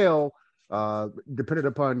do well, depending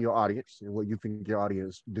upon your audience and what you think your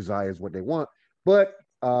audience desires, what they want. But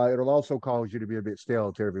it'll also cause you to be a bit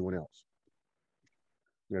stale to everyone else.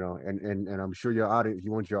 And I'm sure your audience,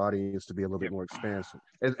 you want your audience to be a little bit more expansive,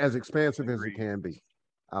 as expansive as it can be.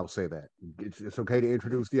 I'll say that it's okay to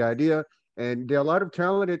introduce the idea, and there are a lot of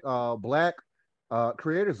talented Black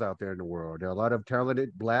creators out there in the world. There are a lot of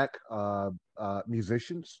talented Black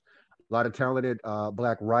musicians, a lot of talented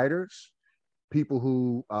Black writers, people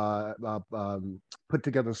who put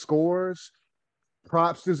together scores,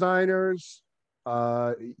 props designers,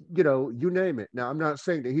 you name it. Now, I'm not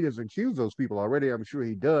saying that he doesn't choose those people already. I'm sure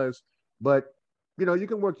he does, but you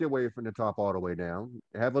can work your way from the top all the way down.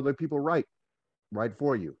 Have other people write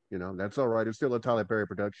for you. That's all right. It's still a Tyler Perry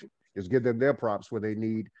production. Just give them their props where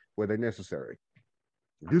they're necessary.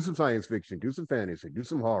 Do some science fiction, do some fantasy, do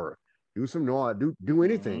some horror, do some noir, do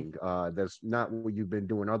anything that's not what you've been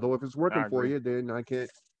doing. Although if it's working I for agree. you, then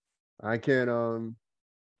I can't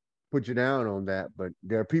put you down on that. But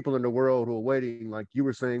there are people in the world who are waiting, like you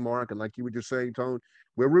were saying, Mark, and like you were just saying, Tone.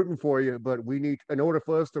 We're rooting for you, but we need, in order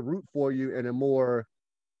for us to root for you in a more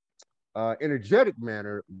energetic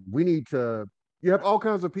manner, we need to. You have all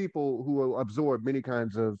kinds of people who will absorb many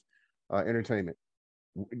kinds of entertainment.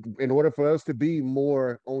 In order for us to be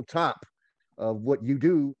more on top of what you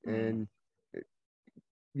do, and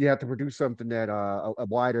you have to produce something that a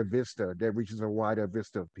wider vista that reaches a wider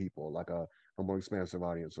vista of people, like a more expansive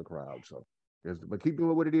audience or crowd. So, but keep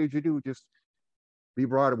doing what it is you do. Just be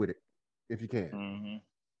broader with it if you can, Mm-hmm.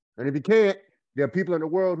 and if you can't, there are people in the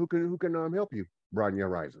world who can help you broaden your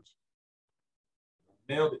horizons.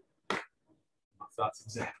 Nailed it. My thoughts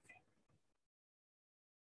exactly.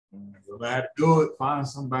 You don't have to do it. Find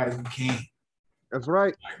somebody who can. That's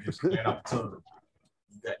right. Like it's an opportunity.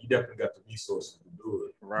 You definitely got the resources to do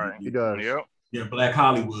it. Right. He does. Yep. Yeah, Black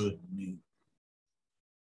Hollywood. I mean,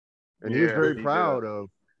 And he's Yeah, very he proud does. of.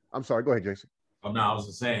 I'm sorry. Go ahead, Jason. oh no, I was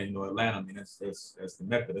just saying, Atlanta. I mean, that's the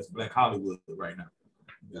mecca. That's Black Hollywood right now.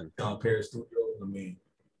 You got Don Perry Studios. I mean,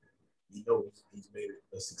 he's made it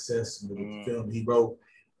a success with the film he wrote.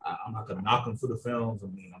 I'm not gonna knock him for the films. I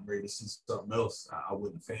mean, I'm ready to see something else. I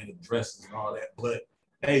wasn't a fan of the dresses and all that, but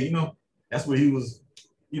hey, that's what he was.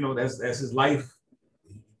 That's his life.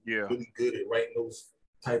 He's Yeah. really good at writing those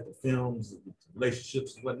type of films,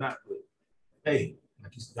 relationships and whatnot. But hey,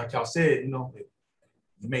 like y'all said, you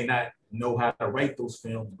may not know how to write those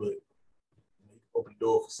films, but open the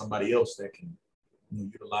door for somebody else that can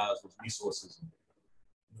utilize those resources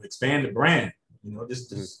and expand the brand.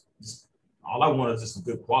 Just all I want is just some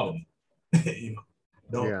good quality.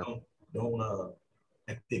 Don't Yeah. don't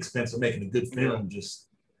at the expense of making a good film, just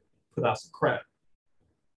put out some crap.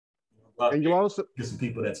 And you also Get some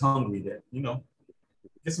people that's hungry that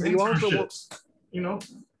get some and you also want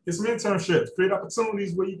internships. Get some internships, create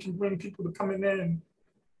opportunities where you can bring people to come in there and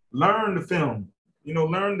learn the film.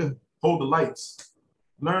 Learn to hold the lights,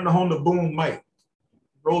 learn to hold the boom mic,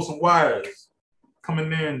 roll some wires, come in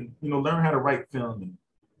there and learn how to write film. And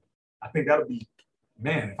I think that'll be,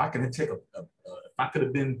 man. If I could take if I could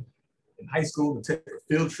have been in high school and take a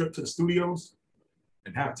field trip to the studios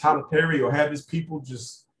and have Tyler Perry or have his people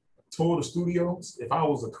just tour the studios. If I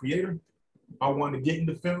was a creator, if I wanted to get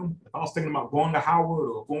into film, if I was thinking about going to Howard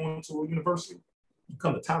or going to a university, you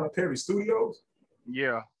come to Tyler Perry Studios.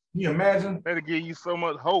 Yeah. Can you imagine? That'll give you so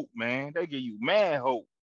much hope, man. They give you mad hope.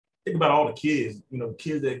 Think about all the kids,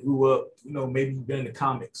 kids that grew up, maybe been in the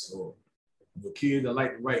comics, or the kids that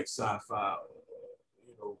like to write sci-fi,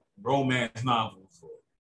 or, romance novels, or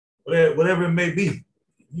whatever it may be,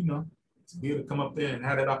 to be able to come up there and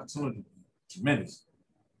have that opportunity, tremendous.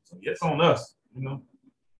 So yeah, it's on us,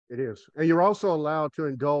 It is. And you're also allowed to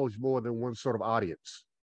indulge more than one sort of audience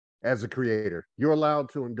as a creator. You're allowed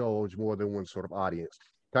to indulge more than one sort of audience.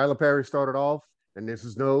 Tyler Perry started off, and this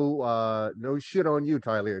is no shit on you,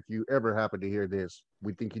 Tyler, if you ever happen to hear this.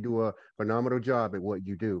 We think you do a phenomenal job at what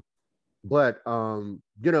you do. But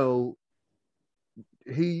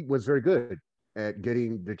he was very good at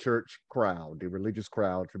getting the church crowd, the religious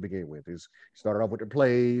crowd to begin with. He started off with the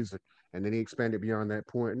plays, and then he expanded beyond that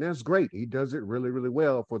point, and that's great. He does it really, really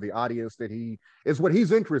well for the audience that it's what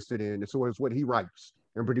he's interested in, so it's what he writes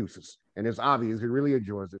and produces, and it's obvious he really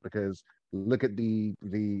enjoys it because look at the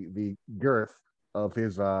girth of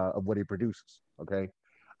his of what he produces. Okay,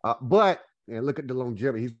 but and look at the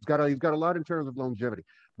longevity. He's got a lot in terms of longevity,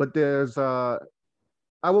 but there's I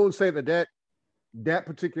won't say that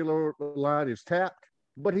particular line is tapped,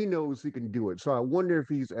 but he knows he can do it. So I wonder if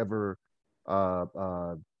he's ever uh,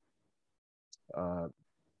 uh, uh,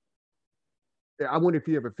 I wonder if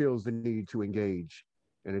he ever feels the need to engage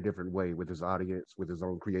in a different way with his audience, with his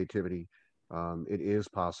own creativity. It is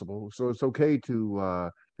possible, so it's okay to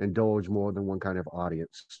indulge more than one kind of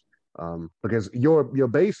audience, because your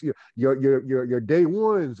base, your day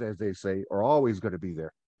ones, as they say, are always going to be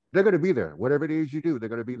there. They're going to be there. Whatever it is you do, they're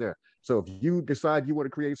going to be there. So if you decide you want to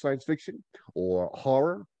create science fiction or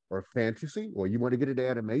horror or fantasy, or you want to get into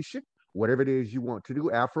animation, whatever it is you want to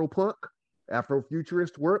do, Afropunk,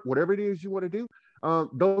 Afrofuturist work, whatever it is you want to do,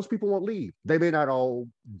 those people won't leave. They may not all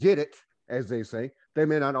get it, as they say. They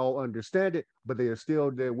may not all understand it, but they are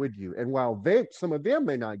still there with you. And while some of them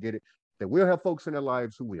may not get it, they will have folks in their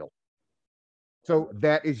lives who will. So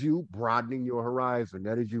that is you broadening your horizon.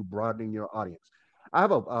 That is you broadening your audience. I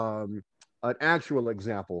have an actual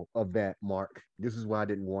example of that, Mark. This is why I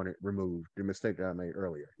didn't want it removed, the mistake that I made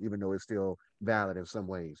earlier, even though it's still valid in some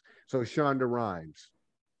ways. So Shonda Rhimes,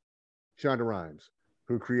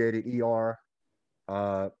 who created ER.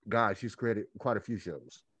 God, she's created quite a few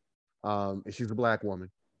shows. And she's a black woman,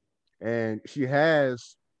 and she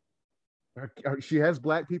has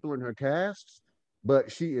black people in her cast,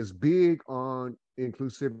 but she is big on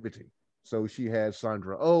inclusivity. So she had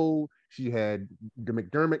Sandra Oh, she had the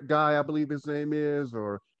McDermott guy, I believe his name is,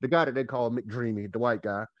 or the guy that they call McDreamy, the white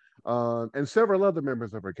guy, and several other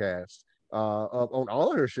members of her cast on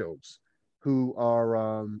all of her shows who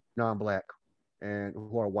are non-black and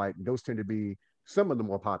who are white. And those tend to be some of the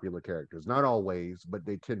more popular characters, not always, but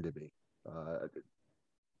they tend to be uh,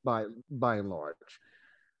 by and large.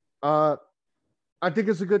 Uh, I think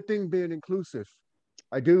it's a good thing being inclusive.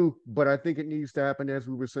 I do, but I think it needs to happen, as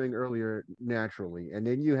we were saying earlier, naturally. And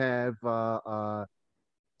then you have on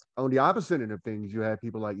the opposite end of things, you have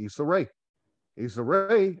people like Issa Rae. Issa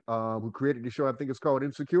Rae, who created the show, I think it's called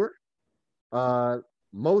Insecure. Uh,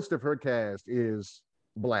 Most of her cast is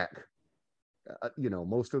black.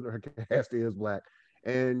 Most of her cast is black,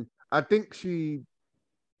 and I think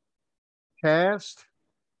cast.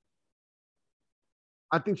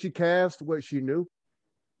 I think she cast what she knew.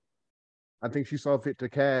 I think she saw fit to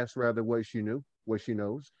cast rather what she knew, what she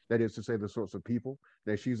knows. That is to say, the sorts of people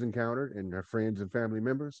that she's encountered and her friends and family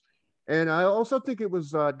members. And I also think it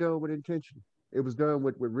was done with intention. It was done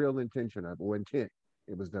with real intention or intent.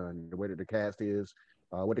 It was done the way that the cast is,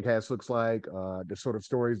 what the cast looks like, the sort of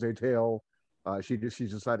stories they tell. She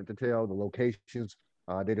decided to tell the locations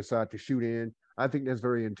they decide to shoot in. I think that's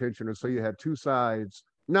very intentional. So you have two sides,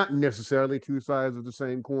 not necessarily two sides of the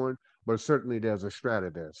same coin, but certainly there's a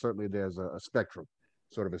strata there. Certainly there's a spectrum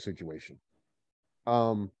sort of a situation.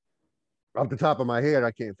 Um, Off the top of my head,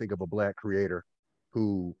 I can't think of a black creator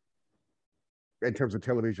who, in terms of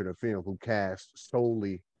television or film, who cast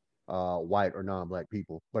solely white or non-black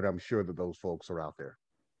people, but I'm sure that those folks are out there.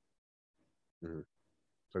 Mhm.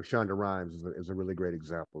 So Shonda Rhimes is a really great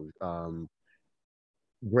example.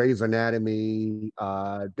 Grey's Anatomy,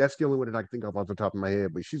 that's the only one that I can think of off the top of my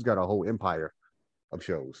head, but she's got a whole empire of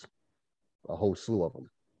shows, a whole slew of them,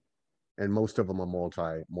 and most of them are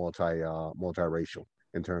multiracial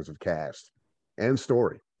in terms of cast and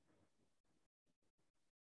story.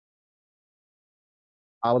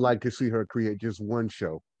 I would like to see her create just one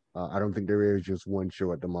show. I don't think there is just one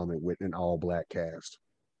show at the moment with an all black cast,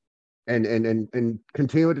 and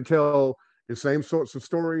continue to tell the same sorts of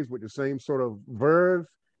stories with the same sort of verve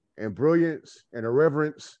and brilliance and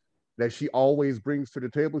irreverence that she always brings to the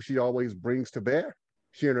table. She always brings to bear.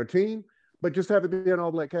 She and her team, but just have it be an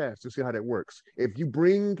all black cast to see how that works. If you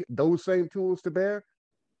bring those same tools to bear,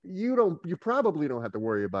 you probably don't have to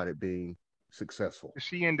worry about it being successful. Is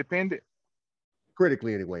she independent?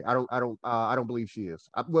 Critically anyway. I don't believe she is.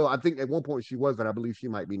 Well, I think at one point she was, but I believe she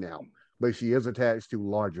might be now. But she is attached to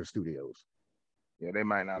larger studios. Yeah, they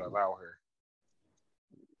might not allow her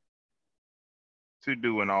to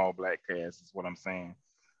do an all black cast, is what I'm saying.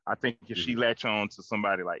 I think if she latch on to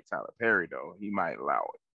somebody like Tyler Perry, though, he might allow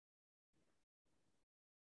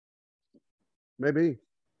it. Maybe.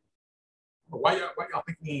 Why y'all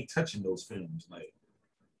think we ain't touching those films? Like,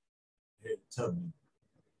 tell me.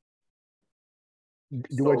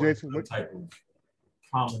 Do what, Jason? What type of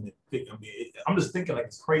prominent pick? I mean, I'm just thinking like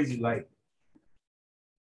it's crazy. Like,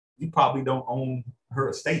 you probably don't own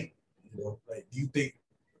her estate. You know, like, do you think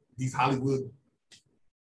these Hollywood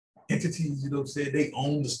entities, said they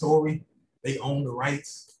own the story, they own the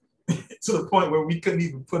rights to the point where we couldn't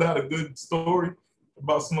even put out a good story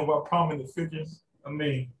about some of our prominent figures? I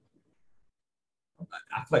mean,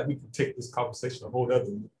 I feel like we could take this conversation a whole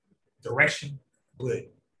other direction, but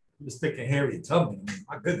I'm just thinking Harriet Tubman. I mean,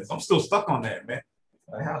 my goodness, I'm still stuck on that, man.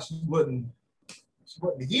 Like how she wasn't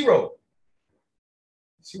the hero.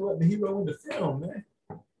 She wasn't the hero in the film, man.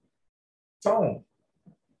 Tone.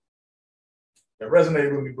 That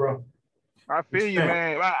resonated with me, bro. I feel you,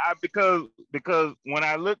 man. Because when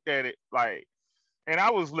I looked at it, like, and I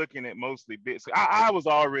was looking at mostly bits. I was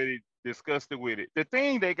already disgusted with it. The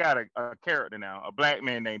thing, they got a character now, a black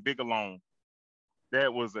man named Big Alone,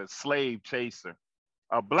 that was a slave chaser.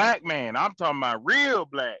 A black man, I'm talking about real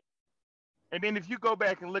black. And then if you go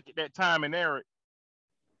back and look at that time and era,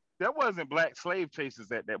 there wasn't black slave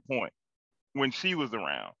chasers at that point when she was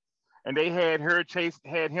around. And they had him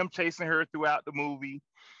chasing her throughout the movie.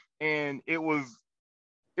 And it was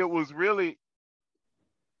really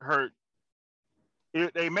her.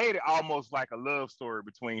 They made it almost like a love story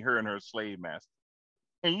between her and her slave master.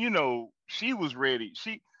 And she was ready.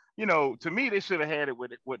 To me, they should have had it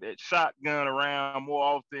with that shotgun around more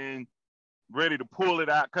often, ready to pull it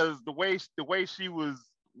out. Because the way she was,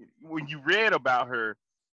 when you read about her,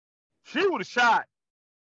 she would have shot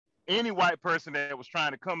any white person that was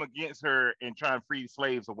trying to come against her and try and free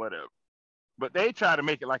slaves or whatever. But they tried to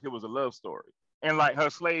make it like it was a love story, and like her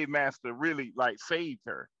slave master really like saved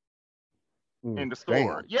her in the story.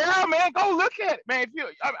 Damn. Yeah, man, go look at it, man. If you,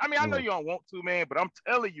 I mean, I know Mm. you don't want to, man, but I'm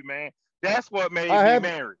telling you, man, that's what made I me have,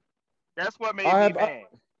 married. That's what made I me have, mad I mean,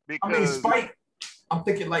 because Spike. I'm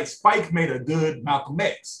thinking like Spike made a good Malcolm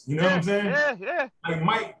X. You know what I'm saying? yeah.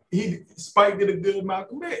 Like Spike did a good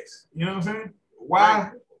Malcolm X. You know what I'm saying? Why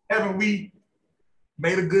Right. haven't we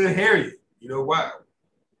made a good Harriet? You know, why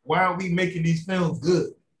aren't we making these films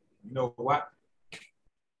good? You know, why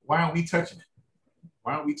aren't we touching it?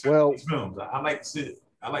 Why aren't we touching well, these films? I like to see it.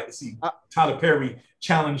 I like to see I, Tyler Perry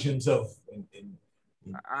challenge himself and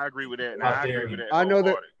I agree with that. go Now out I there agree with and that I know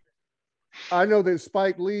that wholeheartedly. I know that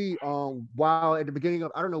Spike Lee, while at the beginning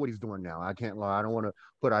of, I don't know what he's doing now. I can't lie. I don't want to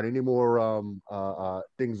put out any more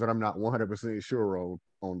things that I'm not 100% sure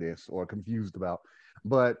on this or confused about.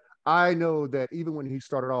 But I know that even when he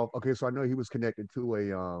started off, okay, so I know he was connected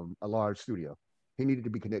to a large studio. He needed to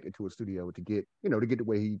be connected to a studio to get, to get the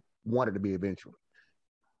way he wanted to be eventually.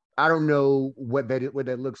 I don't know what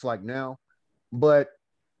that looks like now, but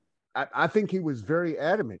I think he was very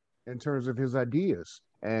adamant in terms of his ideas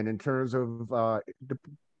and in terms of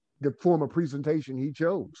the form of presentation he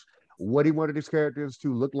chose, what he wanted his characters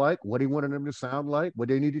to look like, what he wanted them to sound like, what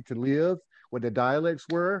they needed to live, what their dialects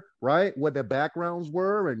were, right? What their backgrounds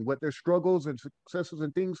were, and what their struggles and successes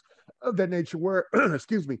and things of that nature were.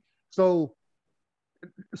 Excuse me. So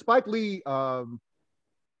Spike Lee, I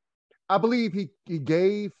believe he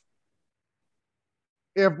gave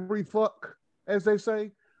every fuck, as they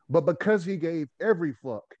say, but because he gave every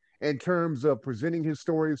fuck in terms of presenting his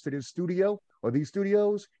stories to this studio or these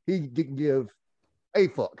studios, he didn't give a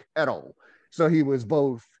fuck at all. So he was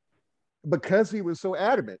both, because he was so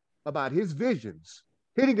adamant about his visions,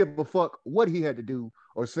 he didn't give a fuck what he had to do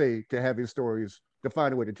or say to have his stories, to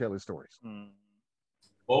find a way to tell his stories.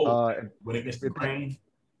 bold Uh, when it gets to it, rain.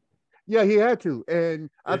 yeah, he had to. And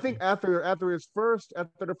I think It, after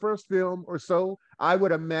the first film or so, I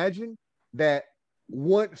would imagine that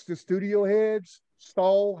once the studio heads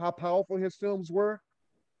saw how powerful his films were,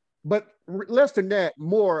 but less than that,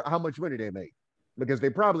 more how much money they made. Because they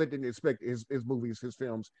probably didn't expect his movies, his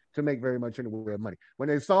films, to make very much in the way of money. When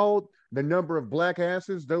they saw the number of black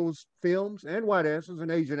asses, those films, and white asses,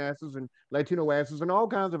 and Asian asses, and Latino asses, and all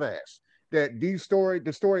kinds of ass that the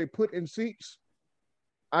story put in seats,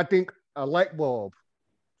 I think a light bulb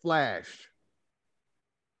flashed.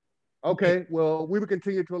 Okay, well, we would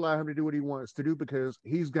continue to allow him to do what he wants to do because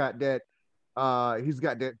he's got that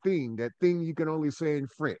thing you can only say in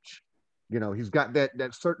French. He's got that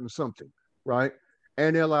certain something, right?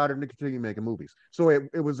 And they allowed him to continue making movies. So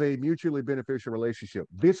it was a mutually beneficial relationship.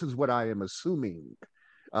 This is what I am assuming.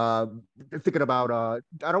 Uh, Thinking about,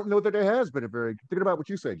 I don't know that there has been thinking about what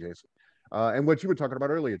you said, Jason, and what you were talking about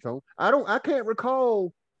earlier, Tone. I can't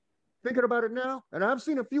recall thinking about it now, and I've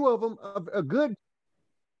seen a few of them, a good,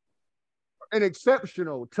 an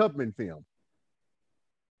exceptional Tubman film.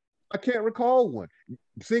 I can't recall one.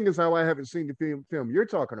 Seeing as how I haven't seen the film you're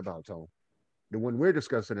talking about, Tone, the one we're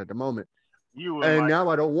discussing at the moment, You wouldn't and like now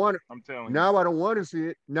it. I don't want it. I'm telling you. Now I don't want to see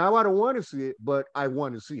it. Now I don't want to see it, but I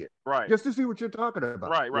want to see it Right. just to see what you're talking about.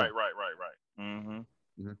 Right. Yeah. Mm-hmm.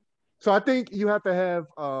 Mhm. So I think you have to have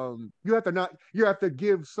you have to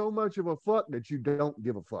give so much of a fuck that you don't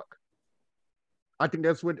give a fuck. I think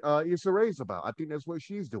that's what Issa Rae's about. I think that's what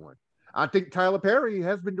she's doing. I think Tyler Perry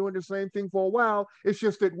has been doing the same thing for a while. It's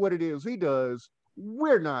just that what it is he does,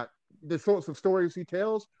 we're not the sorts of stories he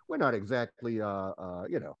tells. We're not exactly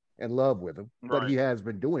in love with him, but Right. he has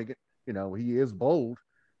been doing it. He is bold,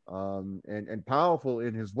 and powerful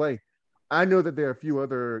in his way. I know that there are a few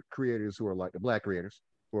other creators who are like the black creators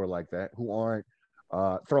who are like that, who aren't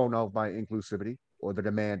thrown off by inclusivity or the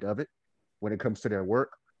demand of it when it comes to their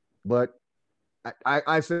work. But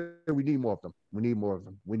I say we need more of them. We need more of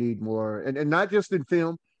them. We need more, and not just in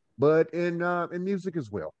film, but in music as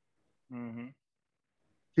well. Mm-hmm.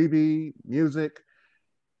 TV, music.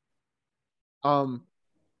 Um.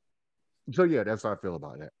 So yeah, that's how I feel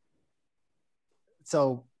about that.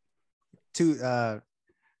 So, two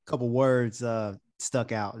couple words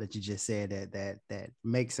stuck out that you just said that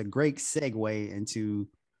makes a great segue into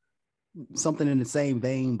something in the same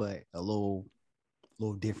vein, but a little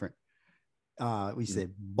different. We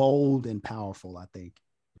said bold and powerful, I think.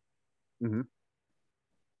 Mm-hmm.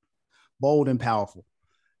 Bold and powerful.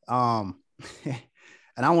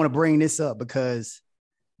 And I want to bring this up because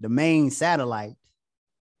the main satellite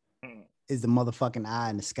is the motherfucking eye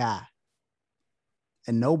in the sky.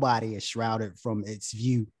 And nobody is shrouded from its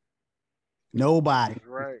view. Nobody. That's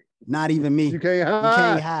right. Not even me. You can't You hide.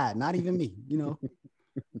 can't hide. Not even me. You know,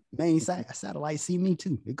 main satellite see me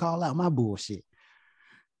too. They call out my bullshit.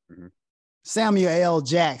 Mhm. Samuel L.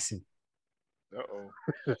 Jackson. Uh-oh.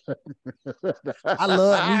 I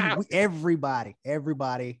love everybody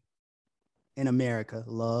in America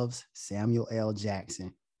loves Samuel L.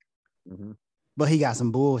 Jackson, Mhm. but he got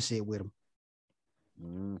some bullshit with him.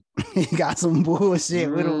 Mhm. He got some bullshit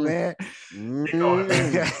with him, man. Mhm.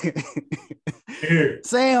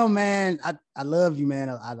 Sam, man, I love you, man.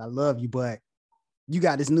 I love you, but you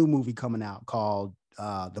got this new movie coming out called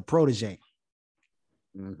The Protege.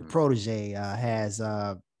 The Mhm. Protege has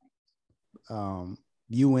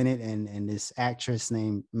you in it and this actress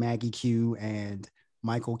named Maggie Q and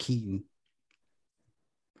Michael Keaton.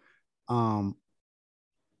 Let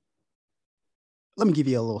me give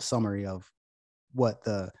you a little summary of what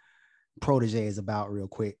The Protege is about real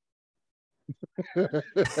quick.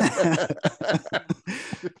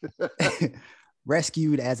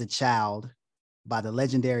 Rescued as a child by the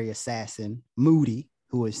legendary assassin Moody,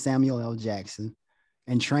 who is Samuel L. Jackson,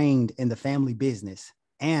 and trained in the family business,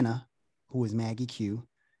 Anna, who is Maggie Q,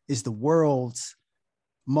 is the world's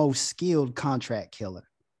most skilled contract killer.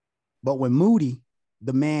 But when Moody,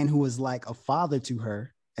 the man who is like a father to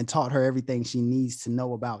her and taught her everything she needs to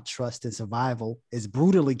know about trust and survival, is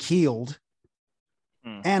brutally killed,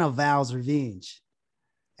 Anna vows revenge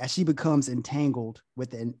as she becomes entangled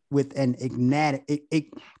with an enigmatic.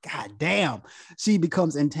 God damn, she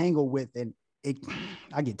becomes entangled with an.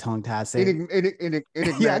 I get tongue tied saying.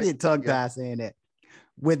 Yeah, I get tongue tied saying that.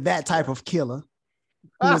 With that type of killer,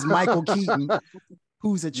 who is Michael Keaton,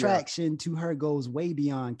 whose attraction to her goes way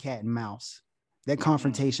beyond cat and mouse. That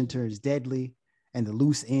confrontation turns deadly, and the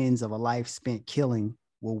loose ends of a life spent killing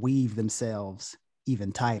will weave themselves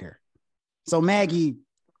even tighter. So Maggie,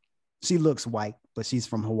 she looks white, but she's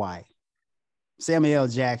from Hawaii. Samuel L.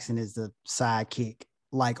 Jackson is the sidekick,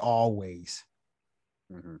 like always.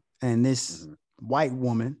 Mm-hmm. And this white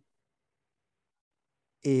woman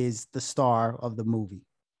is the star of the movie.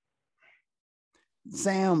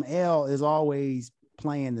 Sam L. is always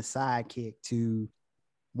playing the sidekick to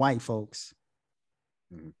white folks.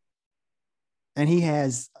 Mm-hmm. And he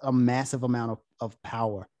has a massive amount of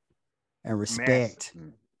power and respect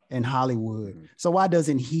in Hollywood. Mm-hmm. So why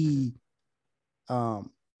doesn't he why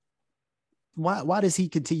does he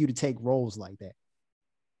continue to take roles like that?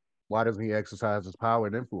 Why doesn't he exercise his power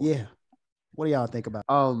and influence? Yeah. What do y'all think about?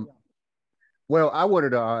 Well, I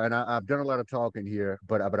wanted to, and I've done a lot of talking here,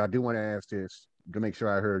 but I do want to ask this to make sure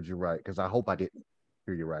I heard you right, because I hope I didn't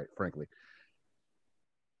hear you right, frankly.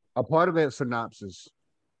 A part of that synopsis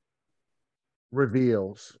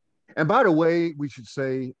reveals, and by the way, we should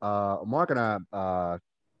say, Mark and I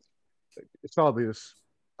saw this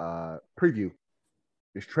preview,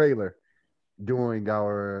 this trailer during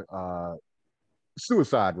our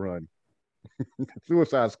Suicide Run,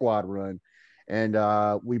 Suicide Squad run, and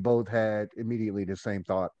we both had immediately the same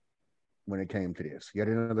thought when it came to this. Yet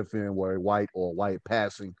another film where a white or white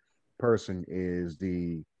passing person is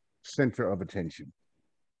the center of attention.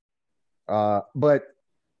 But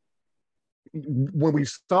when we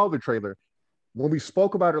saw the trailer, when we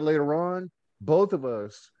spoke about it later on, both of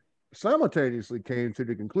us simultaneously came to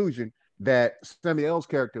the conclusion that Samuel's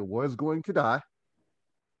character was going to die.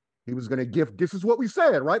 He was going to give, this is what we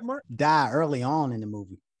said, right, Mark? Die early on in the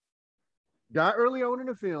movie. Die early on in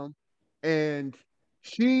the film. And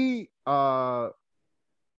she would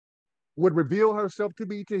reveal herself to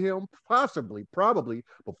be to him, possibly, probably,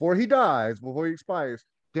 before he dies, before he expires.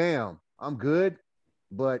 Damn, I'm good,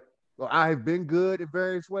 but I have been good in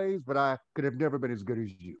various ways, but I could have never been as good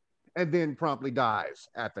as you. And then promptly dies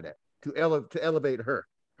after that to elevate her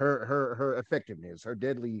effectiveness, her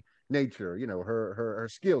deadly nature, you know, her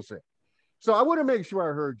skill set. So I want to make sure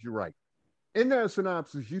I heard you right. In that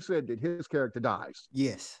synopsis, you said that his character dies.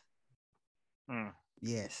 Yes.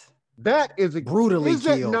 Yes. That is brutally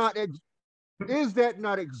killed. Is that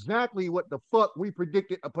not exactly what the fuck we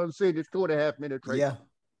predicted upon seeing this 2.5-minute trailer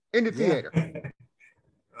in the theater?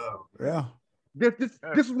 Oh, yeah. This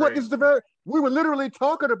is what this is the very. We were literally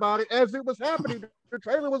talking about it as it was happening. The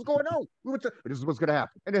trailer was going on. This is what's going to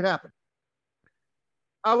happen, and it happened.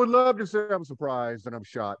 I would love to say I'm surprised and I'm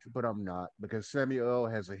shocked, but I'm not, because Samuel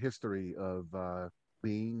has a history of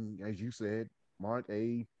being, as you said, Mark,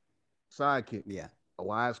 a sidekick. Yeah. A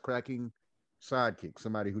wisecracking sidekick,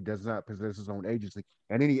 somebody who does not possess his own agency.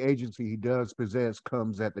 And any agency he does possess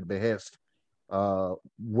comes at the behest,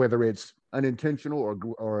 whether it's unintentional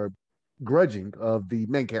or grudging of the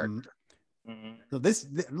main character. Mm-hmm. So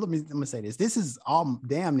let me say this. This is all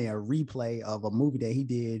damn near a replay of a movie that he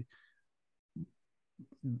did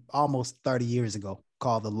almost 30 years ago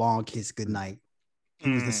called The Long Kiss Goodnight.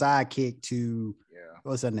 He was the sidekick to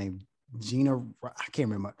what's her name? Gina, I can't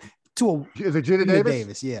remember. Is it Gina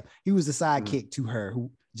Davis? Yeah, he was the sidekick to her.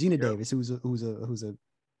 Gina Davis, who's a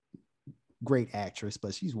great actress,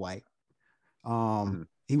 but she's white.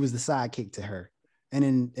 He was the sidekick to her,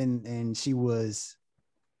 and she was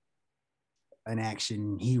an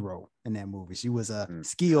action hero in that movie. She was a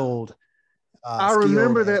skilled. I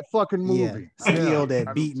remember that fucking movie. Skilled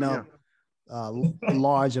at beating up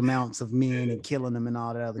large amounts of men and killing them and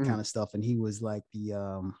all that other kind of stuff. And he was like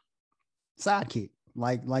the sidekick,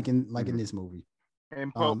 like in this movie.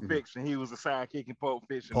 In Pulp Fiction, he was the sidekick in Pulp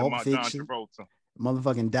Fiction. Pulp Fiction. John Travolta.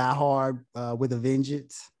 Motherfucking Die Hard with a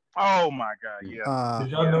Vengeance. Oh my God! Yeah.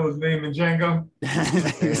 Did y'all know his name in Django?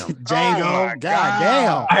 Django. God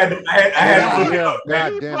damn. I had to look it up.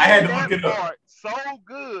 I had to look it up. So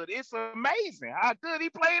good. It's amazing how good he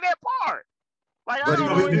played that part. Like, but I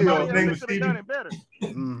don't know anybody else could have done it better.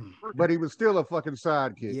 But he was still a fucking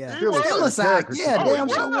sidekick. Yeah, still a sidekick. Yeah, damn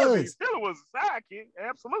sure was. He still was a sidekick,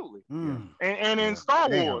 absolutely. And in Star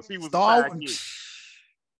Wars, he was a sidekick.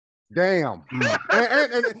 Damn.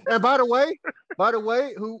 And by the way,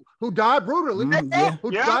 who died brutally?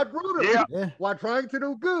 Who died brutally while trying to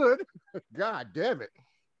do good? God damn it.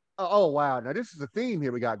 Oh wow. Now this is a theme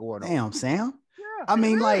here we got going on. Damn, Sam. Yeah, I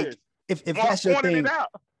mean, like, if that's your thing,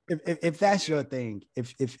 if that's your thing,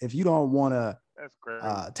 if you don't want to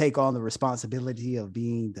take on the responsibility of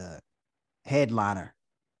being the headliner,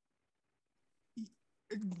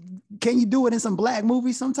 can you do it in some black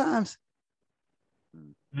movies sometimes?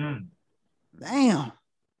 Damn.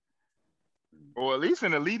 Or at least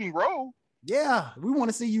in a leading role. Yeah, we want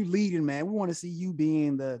to see you leading, man. We want to see you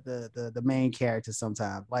being the main character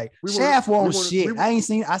sometime. Like Shaft won't shit. I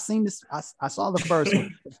seen this. I saw the first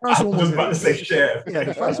one. The first one was about to say Shaft. Yeah,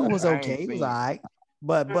 the first one was okay. It was all right.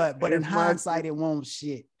 But in hindsight, it won't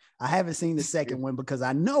shit. I haven't seen the second one because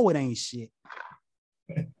I know it ain't shit.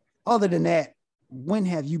 Other than that, when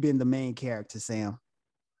have you been the main character, Sam?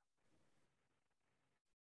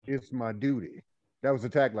 It's my duty. That was the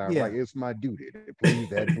tagline. Like, it's my duty to please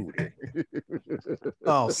that booty.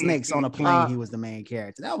 Oh, Snakes on a Plane. He was the main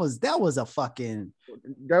character. That was a fucking.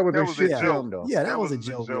 That was a shit film, though. Yeah, that was a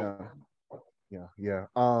joke. Yeah.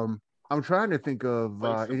 I'm trying to think of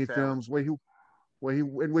any films where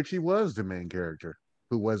in which he was the main character,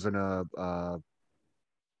 who wasn't a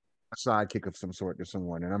sidekick of some sort to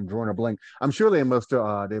someone. And I'm drawing a blank. I'm sure there must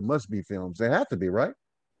be films. They have to be, right?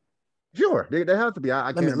 Sure, they have to be.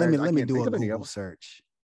 I can't. Let me do a Google search.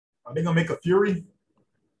 Are they gonna make a Fury?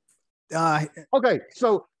 Okay,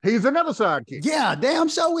 so he's another sidekick. Yeah, damn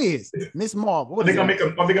show is Miss Marvel. Are they gonna make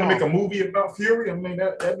a movie about Fury? I mean,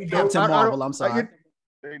 that'd be dope. Captain Marvel. I'm sorry.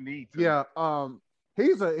 They need to. Yeah.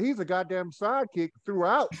 He's a goddamn sidekick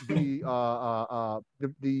throughout this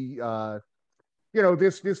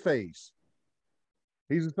phase.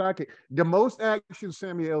 He's a sidekick. The most action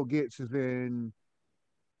Samuel L. gets is in.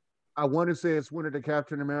 I want to say it's one of the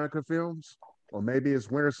Captain America films, or maybe it's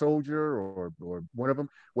Winter Soldier, or one of them,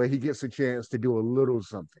 where he gets a chance to do a little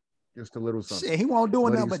something, just a little something. Shit, he won't do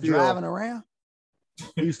nothing but driving around.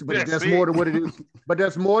 But that's more than what it is. But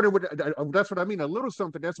that's more than what. That's what I mean. A little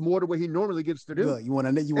something. That's more than what he normally gets to do. Look, you want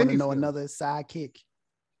to know another sidekick?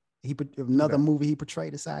 Another movie he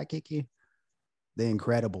portrayed a sidekick in. The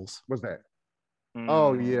Incredibles. What's that?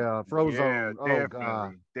 Oh yeah, Frozone. Yeah, oh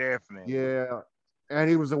god, definitely. Yeah. And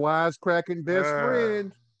he was a wisecracking best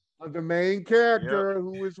friend of the main character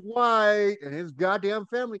who was white, and his goddamn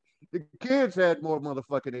family. The kids had more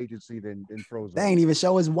motherfucking agency than Frozen. They ain't even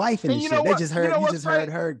show his wife in the shit. They just heard heard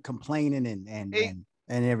her complaining and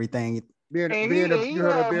everything. He had more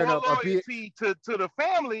loyalty to the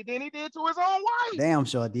family than he did to his own wife. Damn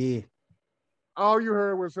sure did. All you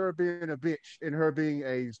heard was her being a bitch and her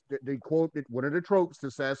being they quoted one of the tropes, the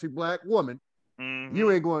sassy black woman. You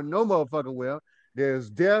ain't going no motherfucking well. There's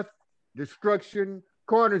death, destruction,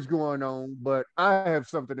 carnage going on, but I have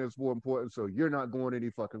something that's more important, so you're not going any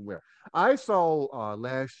fucking where. I saw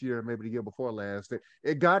last year, maybe the year before last, that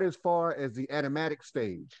it got as far as the animatic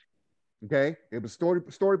stage. Okay? It was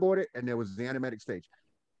storyboarded, and there was the animatic stage.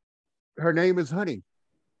 Her name is Honey.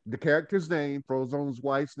 The character's name, Frozone's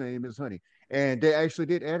wife's name is Honey. And they actually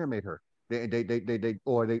did animate her. It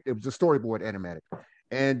was a storyboard animatic.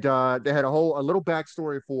 And they had a little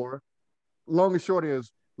backstory for her. Long and short of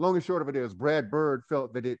it is, Brad Bird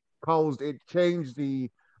felt that it changed the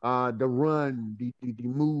run, the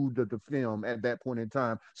mood of the film at that point in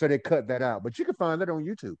time. So they cut that out. But you can find that on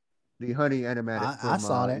YouTube. The Honey animatic. I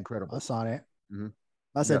saw that. Incredible. I saw that.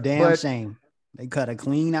 That's a damn shame. They cut a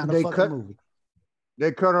clean out the fucking movie.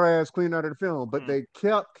 They cut her ass clean out of the film, but they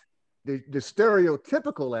kept the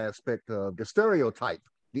stereotypical aspect of the stereotype,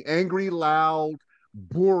 the angry, loud,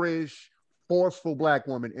 boorish, forceful black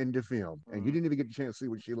woman in the film, and you didn't even get the chance to see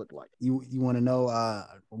what she looked like. You want to know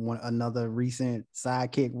another recent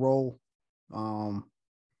sidekick role? The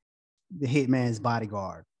Hitman's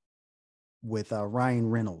Bodyguard with Ryan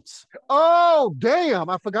Reynolds. Oh damn,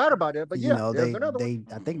 I forgot about that. But you yeah, know, there's another they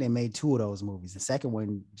one. I think they made 2 of those movies. The second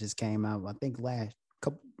one just came out, I think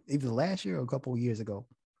either last year or a couple of years ago.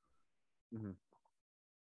 Mm-hmm.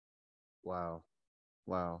 Wow.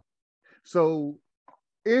 So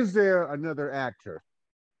is there another actor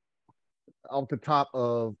off the top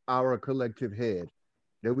of our collective head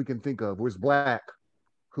that we can think of who's black,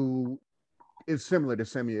 who is similar to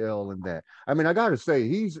Samuel in that? I mean, I gotta say,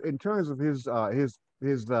 he's in terms of his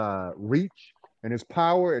reach and his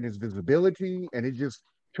power and his visibility and his just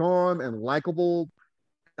charm and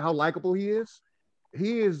how likable he is.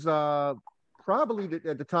 He is probably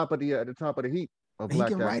at the top of the heap of He black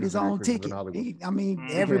can write actors his and own actresses in ticket.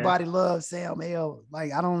 Hollywood. Everybody loves Sam L.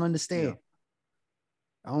 Like, I don't understand.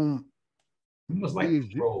 He must like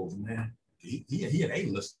these roles, man. He an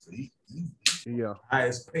A-lister. He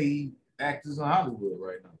highest paid actors in Hollywood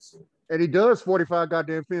right now. So. And he does 45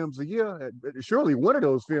 goddamn films a year. Surely one of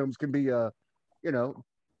those films can be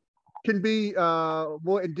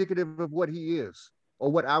more indicative of what he is or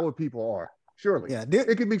what our people are. Surely. Yeah,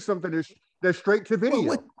 it could be something that's straight to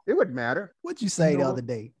video. It wouldn't matter. What'd you say the other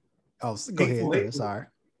day? Oh, go ahead. Sorry.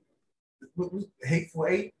 Hateful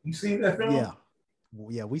Eight. You seen that film?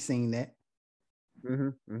 Yeah, we seen that.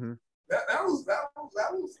 That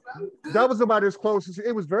was about as close as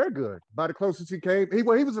it was. Very good. About the closest he came. He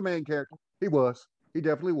was a main character. He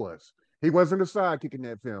definitely was. He wasn't a sidekick in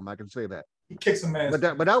that film. I can say that. He kicked some ass. But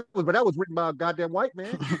that was written by a goddamn white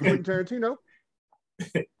man, Quentin Tarantino.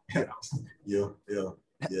 Yeah.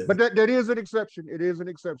 But that is an exception. It is an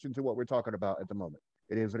exception to what we're talking about at the moment.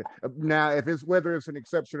 It is now, whether it's an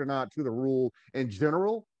exception or not to the rule in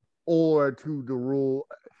general or to the rule.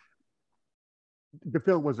 The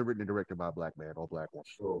film wasn't written and directed by a black man or black woman.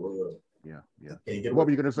 Yeah. What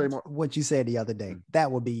were you gonna say, Mark? What you said the other day?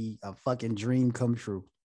 That would be a fucking dream come true.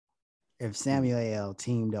 If Samuel L.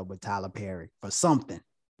 teamed up with Tyler Perry for something.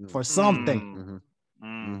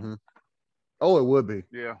 Oh, it would be.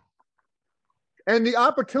 Yeah. And the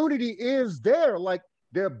opportunity is there. Like,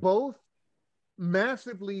 they're both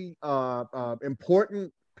massively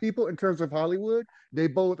important people in terms of Hollywood. They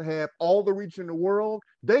both have all the reach in the world.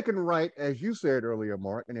 They can write, as you said earlier,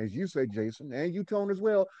 Mark, and as you said, Jason, and you, Tone, as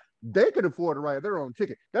well. They can afford to write their own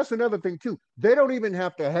ticket. That's another thing too. They don't even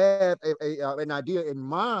have to have an idea in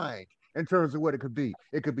mind in terms of what it could be.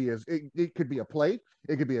 It could be it could be a play.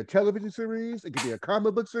 It could be a television series. It could be a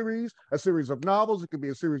comic book series, a series of novels. It could be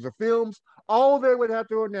a series of films. All they would have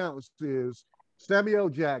to announce is Samuel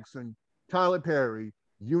Jackson, Tyler Perry,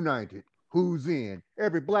 united. Who's in?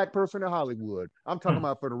 Every black person in Hollywood. I'm talking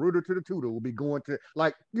about from the rooter to the tutor will be going to,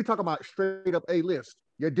 like, you're talking about straight up A-list.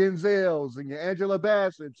 Your Denzels and your Angela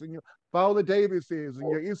Bassett's and your Viola Davises and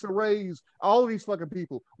your Issa Rae's. All of these fucking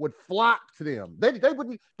people would flock to them. They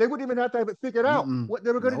wouldn't even have to have it figured out what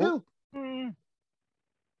they were going to do.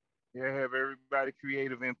 Yeah, have everybody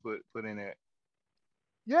creative input put in that.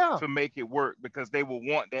 Yeah. To make it work, because they will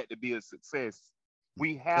want that to be a success.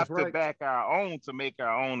 We have to back our own to make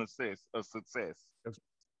our own a success.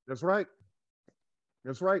 That's right.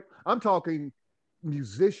 I'm talking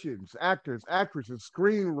musicians, actors, actresses,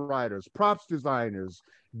 screenwriters, props designers,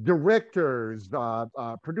 directors,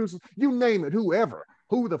 producers, you name it,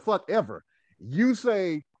 who the fuck ever. You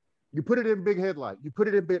say, you put it in big headlight, you put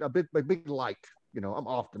it in a big light. I'm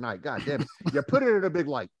off tonight. God damn it. You put it in a big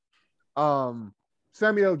light.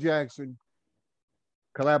 Samuel Jackson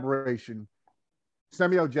collaboration.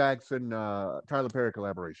 Samuel Jackson, Tyler Perry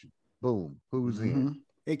collaboration. Boom. Who's in?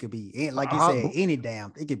 It could be, like you said, any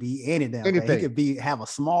damn. It could be any damn. Anything. It could have a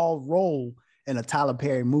small role in a Tyler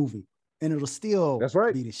Perry movie, and it'll still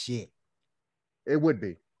be the shit. It would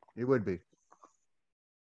be.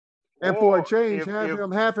 And for a change,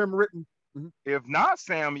 have him written. If not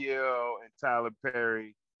Samuel and Tyler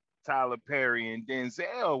Perry and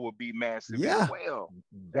Denzel would be massive as well.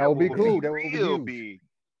 That would be cool. That would be huge.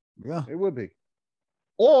 Yeah, it would be.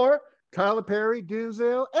 Or Tyler Perry,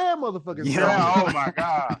 Denzel, and motherfucking Oh my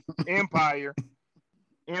God. Empire.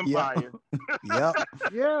 Yep.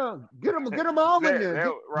 Yeah. Get them all in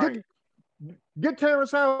there. Get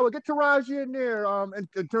Terrence Howard, get Taraji in there.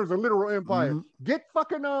 In terms of literal empire. Get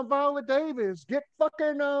fucking Viola Davis. Get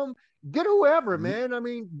fucking get whoever, man. I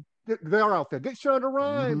mean, they're out there. Get Shonda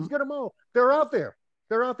Rhimes. Get them all. They're out there.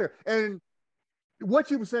 And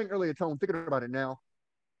what you were saying earlier, Tone, thinking about it now,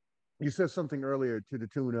 you said something earlier to the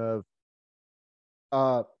tune of,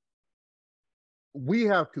 uh, we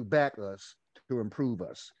have to back us to improve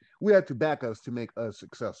us. We have to back us to make us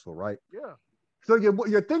successful, right? Yeah. So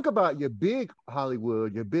you think about your big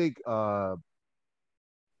Hollywood, your big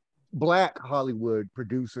black Hollywood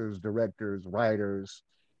producers, directors, writers,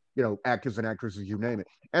 actors and actresses, you name it.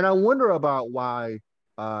 And I wonder about why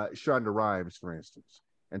Shonda Rhimes, for instance,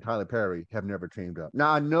 and Tyler Perry have never teamed up.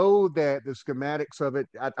 Now I know that the schematics of it,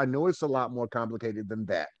 I know it's a lot more complicated than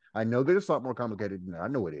that. I know that it's a lot more complicated than that. I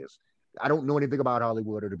know it is. I don't know anything about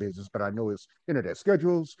Hollywood or the business, but I know it's their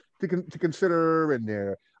schedules to consider, and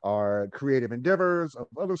there are creative endeavors of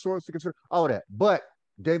other sorts to consider, all of that. But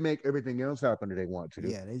they make everything else happen that they want to do.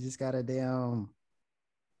 Yeah, they just gotta damn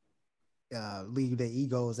leave their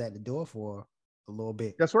egos at the door for a little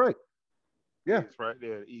bit. That's right. Yeah, it's right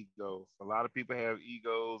there. Egos. A lot of people have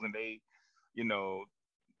egos, and you know,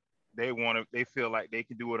 they feel like they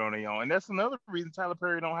can do it on their own. And that's another reason Tyler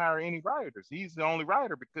Perry don't hire any writers. He's the only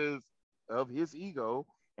writer because of his ego,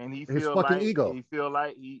 and his fucking ego. he feel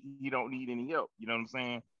like he don't need any help. You know what I'm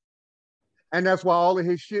saying? And that's why all of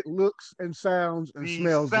his shit looks and sounds and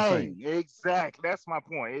smells the same. Exactly. That's my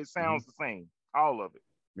point. It sounds the same. All of it.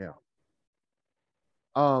 Yeah.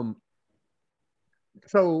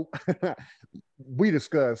 So we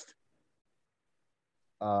discussed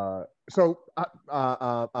Mark, what's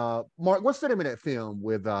the name of that film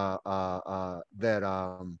with that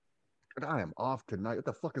I am off tonight. What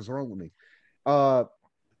the fuck is wrong with me?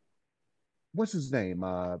 What's his name?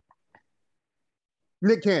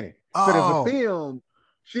 Nick Cannon. So there's a film,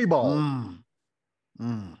 She Ball.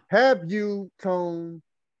 Have you, Tone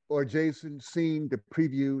or Jason, seen the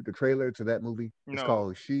preview, the trailer to that movie? It's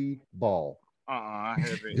called She Ball. I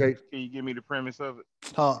haven't. Can you give me the premise of it?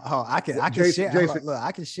 I can Jason, share. Jason. Look,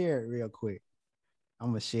 I can share it real quick.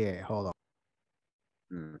 I'm gonna share it. Hold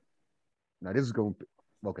on. Now this is going.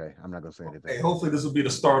 Okay, I'm not gonna say anything. Hey, hopefully this will be the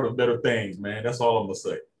start of better things, man. That's all I'm gonna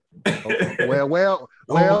say. Okay. Well.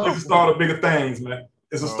 It's the start of bigger things, man.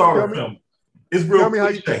 It's a start of film. It's real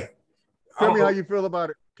cliche. Tell me how you feel about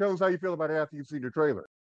it. Tell us how you feel about it after you see the trailer.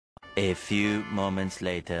 A few moments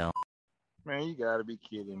later. Man, you gotta be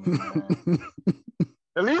kidding me, man.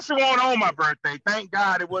 At least it wasn't on my birthday. Thank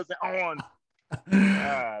God it wasn't on.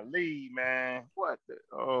 Lee, man. What the?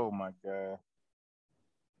 Oh my God.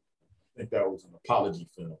 I think that was an apology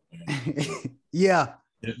film, man. Yeah.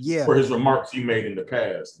 For his remarks he made in the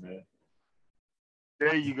past, man.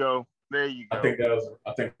 There you go. I think that was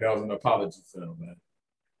an apology film, man.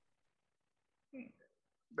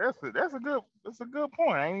 That's a good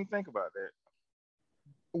point. I didn't even think about that.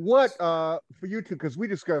 What for you two, because we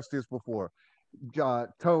discussed this before,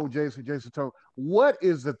 Tone, Jason, Tone, what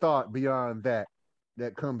is the thought beyond that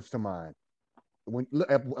comes to mind when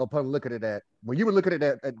upon looking at that, when you were looking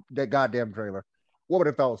at that goddamn trailer? What were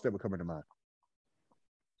the thoughts that were coming to mind?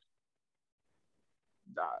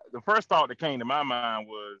 The first thought that came to my mind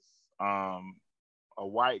was a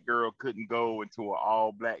white girl couldn't go into an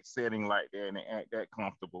all black setting like that and act that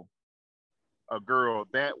comfortable. A girl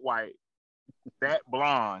that white, that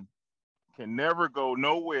blonde, can never go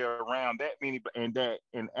nowhere around that many and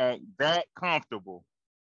act that comfortable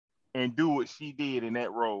and do what she did in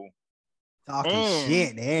that role. Talking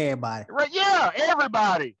shit to everybody. Right? Yeah,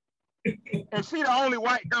 everybody. And she the only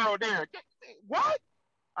white girl there. What?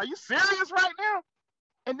 Are you serious right now?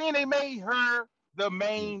 And then they made her the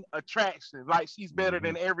main attraction, like she's better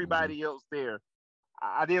than everybody else there.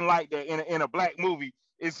 I didn't like that in a black movie.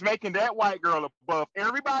 It's making that white girl above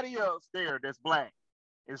everybody else there that's black.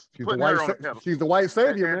 It's putting her on the pedestal. She's the white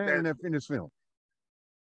savior, man, in this film.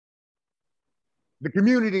 The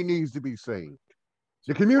community needs to be saved.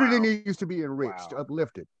 The community needs to be enriched,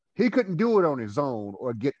 uplifted. He couldn't do it on his own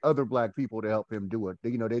or get other black people to help him do it.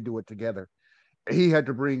 They do it together. He had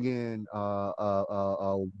to bring in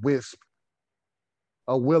a wisp,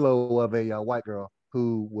 a willow of a white girl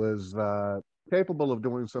who was capable of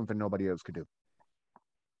doing something nobody else could do.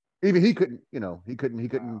 Even he couldn't, he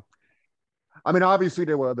couldn't. I mean, obviously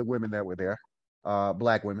there were other women that were there,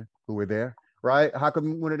 black women who were there, right? How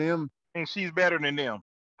come one of them? And she's better than them.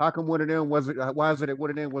 How come one of them wasn't? Why is it that one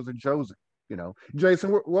of them wasn't chosen?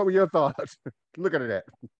 Jason, what were your thoughts? Looking at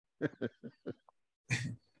that.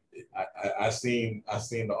 I seen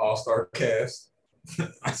the all-star cast.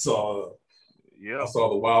 I saw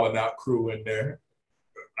the Wild 'N Out crew in there.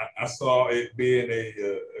 I saw it being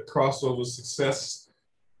a crossover success.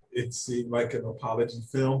 It seemed like an apology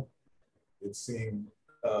film. It seemed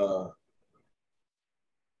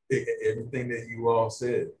everything that you all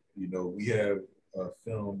said. We have a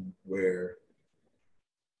film where,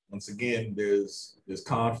 once again, there's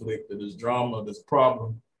conflict, there's drama, there's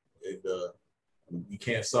problem, We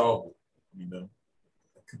can't solve it. You know,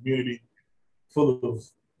 a community full of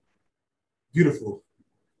beautiful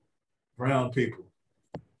brown people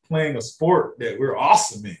playing a sport that we're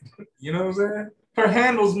awesome in. You know what I'm saying? Her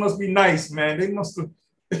handles must be nice, man. They must have.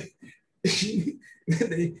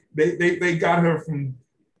 they got her from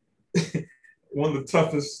one of the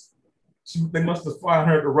toughest. They must have found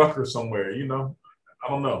her at the Rucker somewhere. You know, I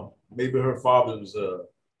don't know. Maybe her father's.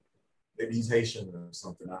 Maybe he's Haitian or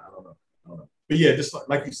something. I don't know. But yeah, just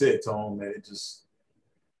like you said, Tone, man,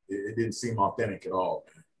 it didn't seem authentic at all.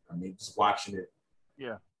 Man. I mean, just watching it.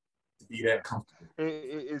 Yeah. To be that comfortable.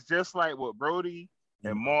 It's just like what Brody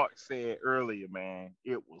and Mark said earlier, man.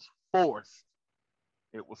 It was forced.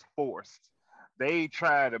 It was forced. They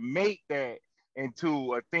tried to make that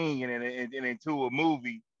into a thing and into a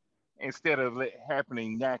movie instead of it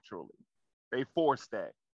happening naturally. They forced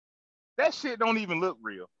that. That shit don't even look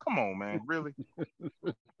real. Come on, man. Really?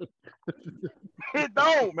 It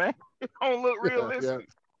don't, man. It don't look realistic.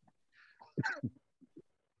 Yeah.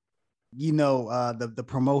 You know, the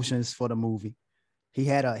promotions for the movie. He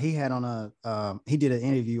did an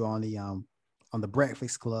interview on the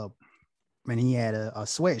Breakfast Club, and he had a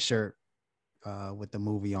sweatshirt with the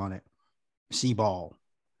movie on it, She-Ball,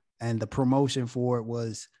 and the promotion for it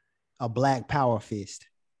was a black power fist,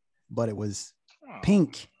 but it was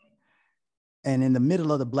pink, and in the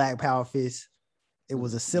middle of the black power fist, it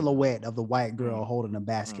was a silhouette of the white girl holding a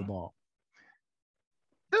basketball.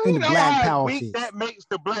 Do you know how weak that makes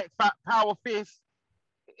the black power fist?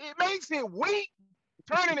 It makes it weak,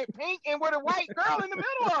 turning it pink and with a white girl in the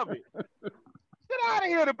middle of it. Get out of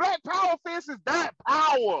here. The black power fist is that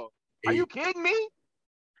power. Are you kidding me?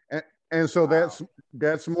 And so that's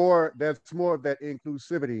more of that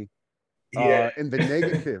inclusivity in the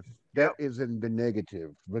negative. That is in the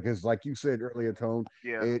negative, because like you said earlier, Tone,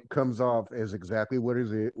 it comes off as exactly what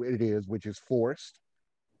it is, which is forced.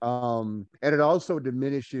 And it also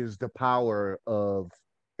diminishes our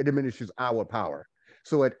power.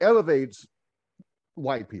 So it elevates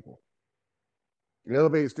white people. It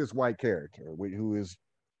elevates this white character who is,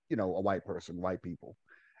 a white person, white people,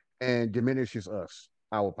 and diminishes us,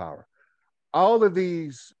 our power. All of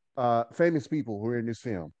these famous people who are in this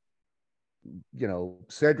film,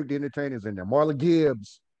 Cedric the Entertainer is in there, Marla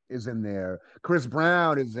Gibbs is in there, Chris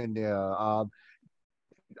Brown is in there. All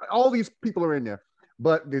these people are in there,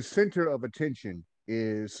 but the center of attention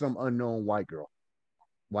is some unknown white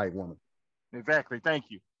woman. Exactly. Thank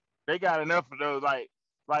you. They got enough of those. Like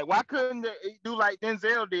why couldn't they do like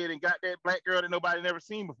Denzel did and got that black girl that nobody never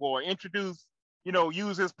seen before? Introduce,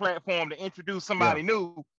 use his platform to introduce somebody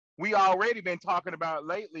new. We already been talking about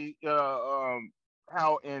lately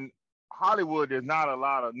how in Hollywood there's not a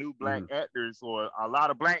lot of new black actors, or a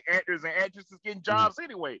lot of black actors and actresses getting jobs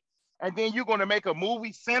anyway. And then you're going to make a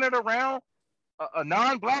movie centered around a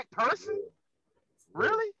non-black person?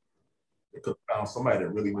 Really? They could have found somebody that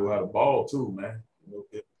really knew how to ball too, man.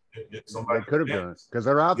 Somebody could have done, because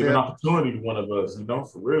they're out give there. An opportunity to one of us,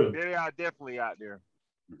 for real. They are definitely out there.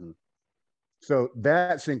 Mm-hmm. So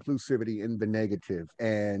that's inclusivity in the negative,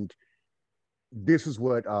 and this is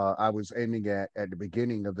what I was aiming at the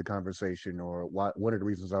beginning of the conversation, or one of the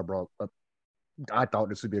reasons I brought up. I thought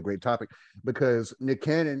this would be a great topic because Nick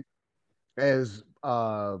Cannon, as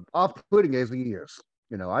off-putting as he is,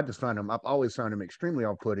 I've always found him extremely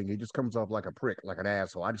off-putting. He just comes off like a prick, like an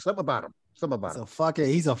asshole. Something about him.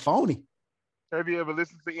 He's a phony. Have you ever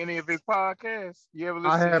listened to any of his podcasts?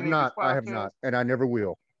 I have not, and I never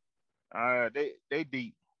will. They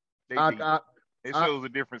deep. It shows a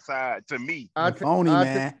different side to me. Phony,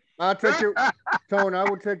 man. I'll take your Tone. I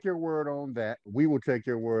will take your word on that. We will take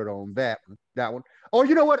your word on that one. Oh,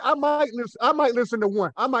 you know what? I might listen to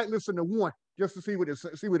one. Just to see what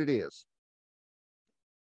it is.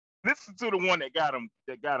 Listen to the one that got him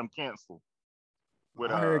canceled.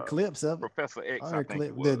 I heard clips of Professor X. I think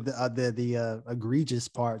it was. The egregious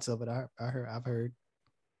parts of it. I've heard,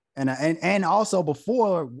 and also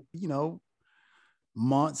before,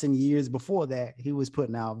 months and years before that, he was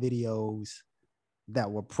putting out videos that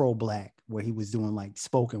were pro-black, where he was doing like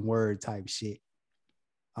spoken word type shit.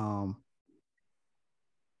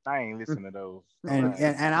 I ain't listen to those.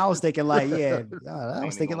 And I was thinking like,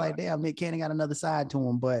 damn, Nick Cannon got another side to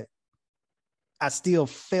him, but I still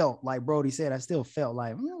felt like Brody said,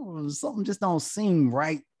 something just don't seem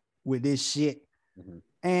right with this shit. Mm-hmm.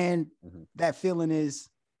 And that feeling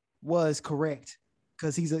was correct,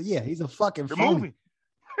 because he's a fucking phony.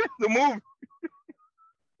 The movie.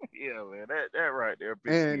 Yeah, man, that right there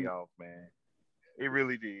pissed me off, man. It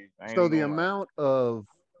really did. So the amount of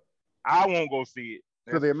I won't go see it.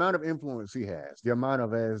 So the amount of influence he has, the amount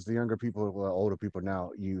of, as the younger people, older people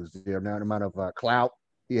now use, the amount of clout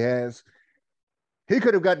he has, he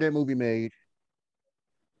could have gotten that movie made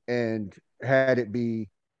and had it be,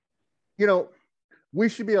 you know, we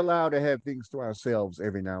should be allowed to have things to ourselves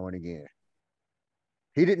every now and again.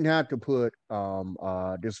 He didn't have to put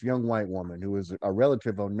this young white woman who is a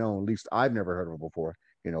relative unknown, at least I've never heard of her before,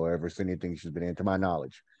 ever seen anything she's been in, to my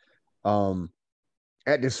knowledge,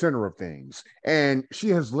 at the center of things. And she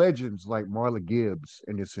has legends like Marla Gibbs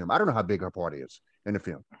in this film. I don't know how big her part is in the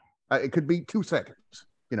film. It could be 2 seconds,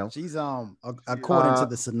 She's according to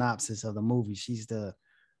the synopsis of the movie, she's the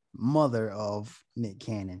mother of Nick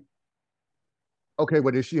Cannon. Okay,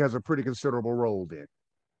 well, she has a pretty considerable role then.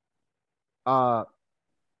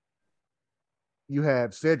 You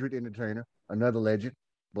have Cedric Entertainer, another legend,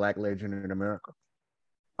 Black legend in America.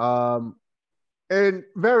 And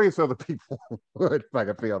various other people if I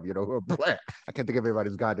can film, who are Black. I can't think of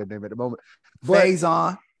everybody's goddamn name at the moment.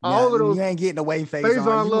 Faison. All of those, you ain't getting away, Faison. You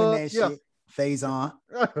Love, in that shit. Faison.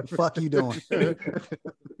 Fuck you doing?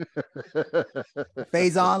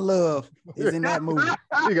 Faison Love is in that movie.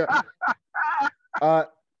 So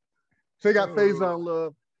you got Faison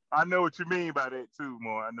Love. I know what you mean by that too,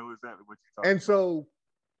 More. I know exactly what you're talking about. And so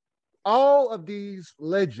all of these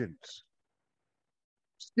legends,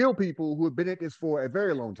 still people who have been at this for a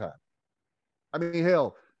very long time. I mean,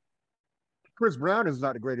 hell, Chris Brown is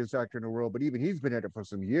not the greatest actor in the world, but even he's been at it for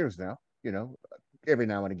some years now, every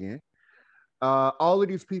now and again. All of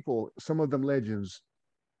these people, some of them legends,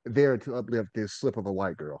 there to uplift this slip of a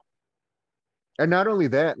white girl. And not only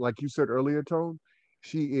that, like you said earlier, Tone,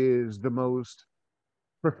 she is the most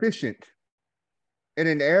proficient in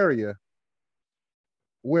an area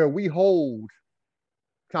where we hold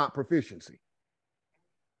top proficiency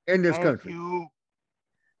in this country.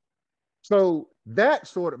 So that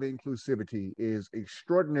sort of inclusivity is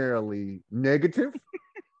extraordinarily negative.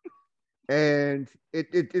 And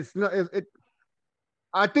it's not it.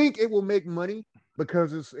 I think it will make money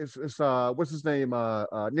because it's what's his name,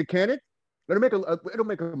 Nick Cannon. It'll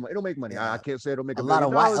make money. Yeah. I can't say it'll make a lot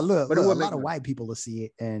of white. But a lot of white people will see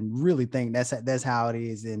it and really think that's how it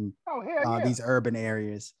is in these urban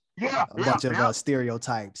areas. Yeah, a bunch of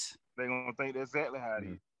stereotypes. They're gonna think that's exactly how it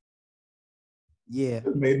is. Yeah,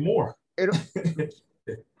 it made more. Put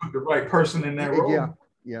the right person in that role.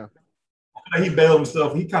 Yeah. He bailed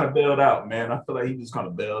himself. He kind of bailed out, man. I feel like he just kind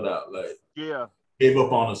of bailed out. Like, gave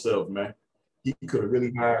up on himself, man. He could have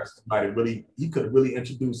really hired somebody. He could have really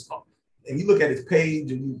introduced. And you look at his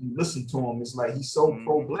page and you listen to him, it's like he's so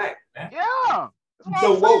pro-Black, man. Yeah. He's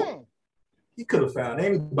so woke. He could have found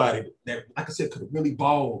anybody that, like I said, could have really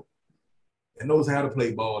balled and knows how to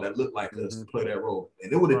play ball that looked like us to play that role.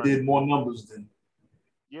 And it would have did more numbers than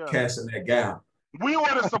casting that guy. We would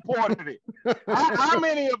have supported it. How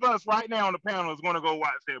many of us right now on the panel is going to go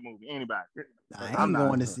watch that movie? Anybody? I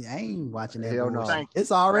ain't watching that. No.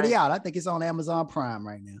 It's already out. I think it's on Amazon Prime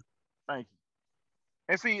right now. Thank you.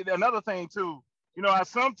 And see, another thing too,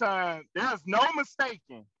 sometimes there is no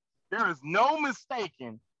mistaking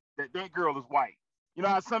that girl is white.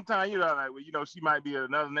 Sometimes, she might be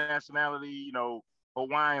another nationality,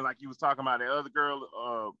 Hawaiian, like you was talking about, the other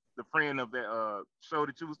girl, the friend of that show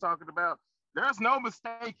that you was talking about. There's no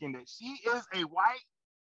mistaking that she is a white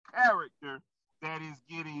character that is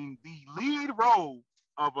getting the lead role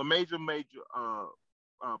of a major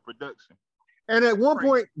production. And at one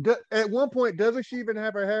point, doesn't she even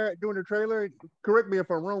have her hair during the trailer? Correct me if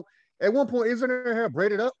I'm wrong. At one point, isn't her hair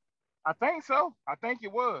braided up? I think so. I think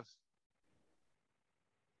it was.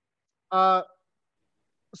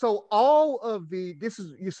 So all of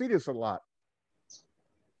you see this a lot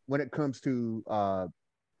when it comes to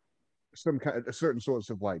certain sorts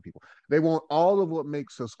of white people. They want all of what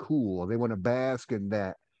makes us cool. They want to bask in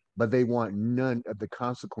that, but they want none of the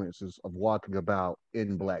consequences of walking about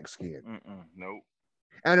in Black skin. Nope.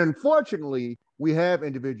 And unfortunately, we have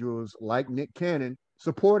individuals like Nick Cannon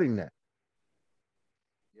supporting that.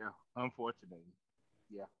 Yeah, unfortunately.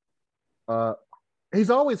 Yeah. He's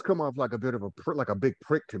always come off like a bit of a big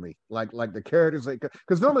prick to me. Like the characters,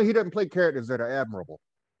 because normally he doesn't play characters that are admirable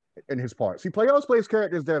in his parts. He always plays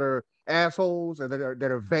characters that are assholes and that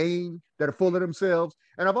are vain, that are full of themselves.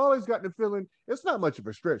 And I've always gotten the feeling it's not much of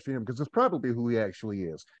a stretch for him because it's probably who he actually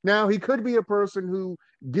is. Now, he could be a person who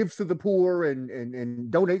gives to the poor and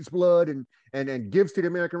donates blood and gives to the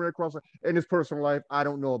American Red Cross in his personal life. I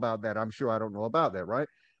don't know about that. I'm sure I don't know about that, right?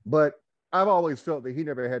 But I've always felt that he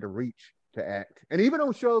never had to reach to act. And even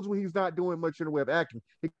on shows where he's not doing much in the way of acting,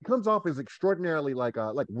 he comes off as extraordinarily like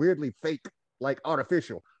weirdly fake, like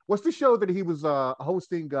artificial. What's the show that he was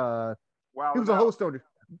hosting? He was a host on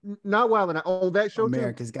not Wild and Out, on that show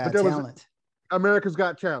America's too. But Got there was Talent. America's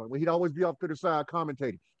Got Talent, where he'd always be off to the side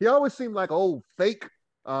commentating. He always seemed like old fake.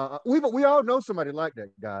 We all know somebody like that,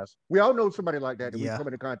 guys. We all know somebody like that we Yeah. come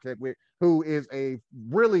into contact with, who is a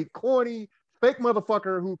really corny, fake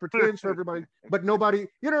motherfucker who pretends for everybody, but nobody.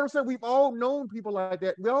 You know what I'm saying? We've all known people like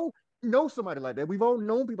that. We all know somebody like that. We've all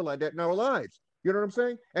known people like that in our lives. You know what I'm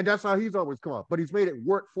saying? And that's how he's always come off. But he's made it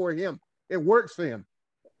work for him. It works for him.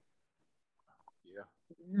 Yeah.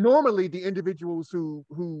 Normally, the individuals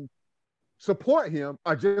who support him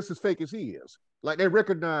are just as fake as he is. Like they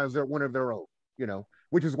recognize they're one of their own, you know,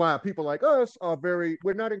 which is why people like us are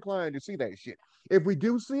we're not inclined to see that shit. If we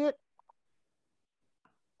do see it,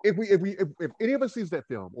 if any of us sees that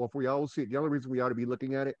film, or if we all see it, the only reason we ought to be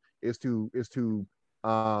looking at it is to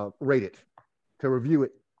rate it, to review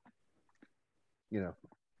it, you know,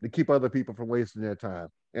 to keep other people from wasting their time.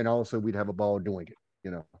 And also we'd have a ball doing it, you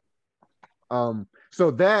know. So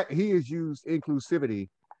that he has used inclusivity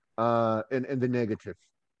in the negative.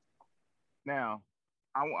 Now,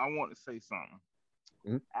 I want to say something.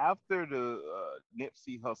 Mhm. After the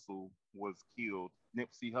Nipsey Hussle was killed,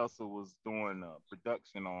 Nipsey Hussle was doing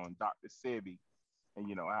production on Dr. Sebi, and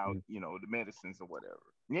you know how the medicines or whatever.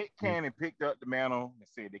 Nick Cannon picked up the mantle and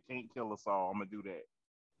said, "They can't kill us all. I'm gonna do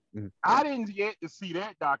that." I didn't get to see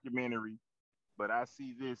that documentary, but I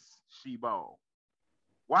see this She-Ball.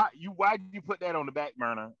 Why did you put that on the back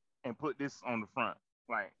burner and put this on the front?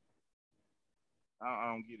 Like, I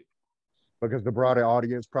don't get it. Because the broader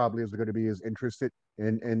audience probably is going to be as interested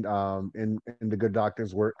in the good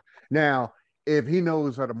doctor's work. Now, if he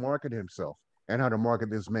knows how to market himself and how to market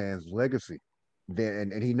this man's legacy,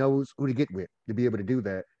 then and he knows who to get with to be able to do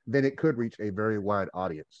that, then it could reach a very wide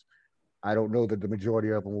audience. I don't know that the majority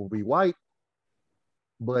of them will be white,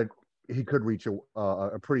 but he could reach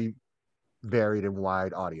a pretty varied and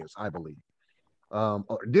wide audience, I believe.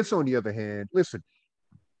 This, on the other hand, listen,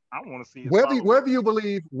 I want to see his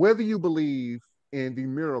whether you believe in the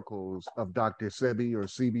miracles of Dr. Sebi or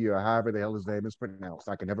Sebi or however the hell his name is pronounced,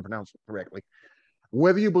 I can never pronounce it correctly.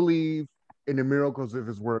 Whether you believe in the miracles of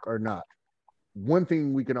his work or not, one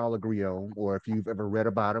thing we can all agree on, or if you've ever read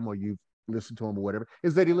about him or you've listened to him or whatever,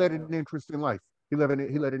 is that he led an interesting life. He led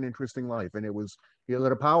an interesting life, and he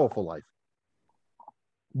led a powerful life.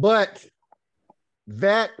 But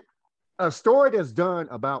that a story that's done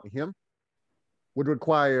about him would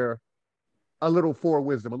require a little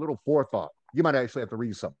wisdom, a little forethought. You might actually have to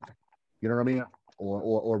read something, you know what I mean,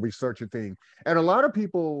 or research a thing. And a lot of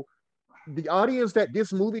people, the audience that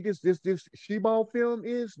this movie, this She-Ball film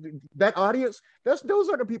is, that audience, those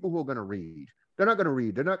are the people who are going to read. They're not going to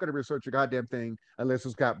read. They're not going to research a goddamn thing unless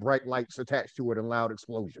it's got bright lights attached to it and loud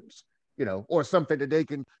explosions, you know, or something that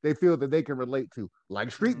they feel that they can relate to,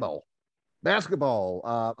 like street ball,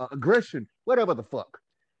 basketball, aggression, whatever the fuck.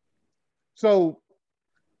 So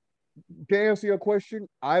to answer your question,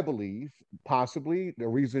 I believe possibly the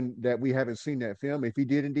reason that we haven't seen that film, if he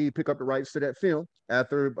did indeed pick up the rights to that film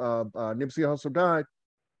after Nipsey Hussle died,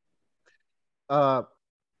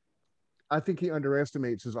 I think he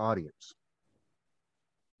underestimates his audience,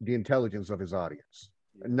 the intelligence of his audience.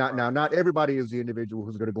 Not everybody is the individual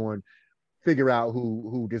who's going to go and figure out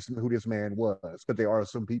who this man was, but there are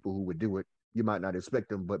some people who would do it. You might not expect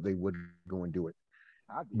them, but they would go and do it.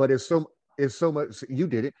 But it's so much, you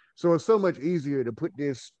did it, so it's so much easier to put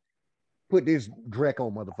this Drek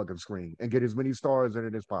on motherfucking screen and get as many stars in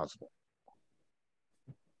it as possible.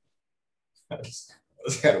 I just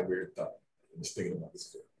had a weird thought. I was thinking about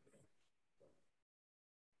this.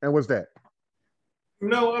 And what's that?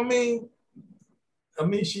 No, I mean,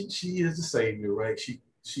 she is the savior, right? She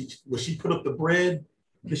put up the bread?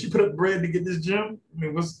 Did she put up bread to get this gym? I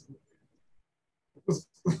mean, what's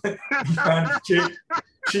chick?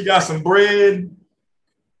 She got some bread.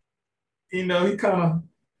 You know, he kind of,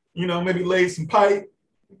 maybe laid some pipe.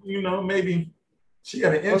 Maybe she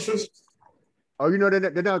had an interest. Oh, they're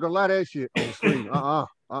not gonna allow that shit on the screen. They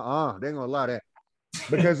ain't gonna allow that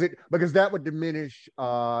because that would diminish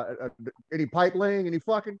any pipe laying, any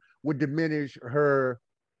fucking would diminish her.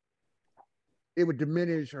 It would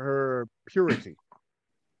diminish her purity.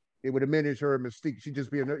 It would diminish her mystique.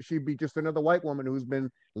 She'd be just another white woman who's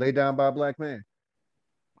been laid down by a black man.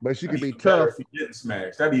 But she could be tough. If he didn't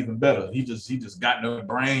smash, that'd be even better. He just got no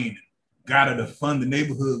brain and got her to fund the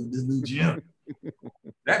neighborhood with this new gym.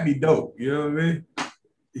 That'd be dope. You know what I mean?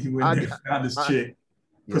 He went there, found this chick,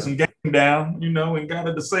 put some game down, and got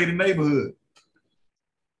her to say the neighborhood.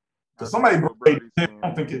 So somebody I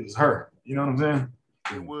don't think it was her. You know what I'm saying?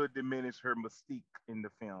 It would diminish her mystique in the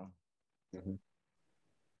film.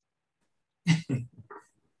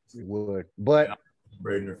 It would, but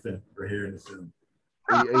right here in the film.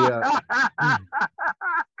 Yeah.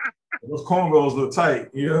 Those cornrows look tight.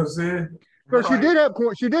 You know what I'm saying? Because she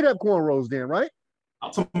did have cornrows then, right?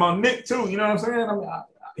 I'm talking about Nick too. You know what I'm saying? I mean,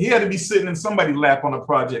 he had to be sitting in somebody's lap on a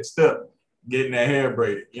project step, getting that hair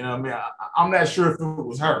braided. You know what I mean? I'm not sure if it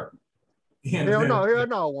was her. Hell no, I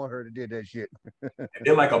want her to do that shit.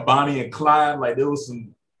 They're like a Bonnie and Clyde. Like there was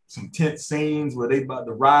some tense scenes where they about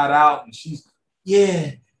to ride out, and she's,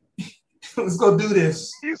 yeah, let's go do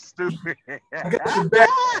this. You stupid. I got your back.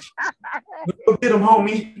 Let's go get him,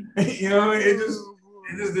 homie. You know, it just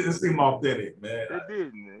didn't seem authentic, man. It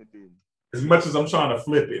didn't. As much as I'm trying to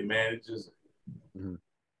flip it, man, it just. Mm-hmm.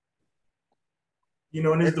 You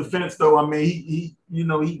know, in his defense, though, I mean,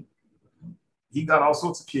 he got all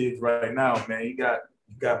sorts of kids right now, man. He got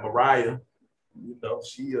Mariah. You know,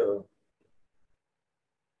 she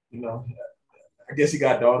I guess he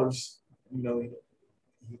got daughters. You know,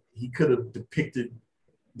 he could have depicted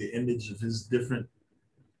the image of his different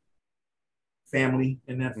family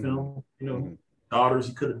in that film. You know, daughters,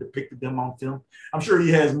 he could have depicted them on film. I'm sure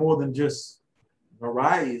he has more than just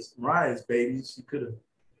Mariah's babies. He could have.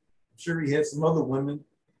 I'm sure he had some other women,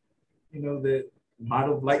 you know, that might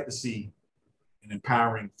have liked to see an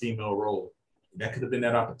empowering female role. That could have been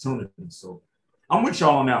that opportunity. So I'm with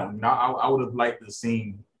y'all on that one. I would have liked to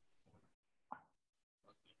see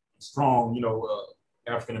strong,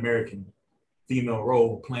 African American female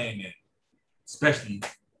role playing it, especially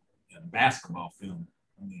in a basketball film.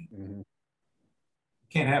 I mean, you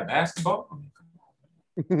can't have basketball. I mean, come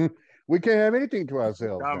on. We can't have anything to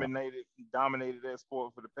ourselves. Dominated that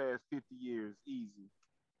sport for the past 50 years, easy.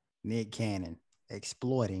 Nick Cannon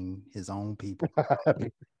exploiting his own people.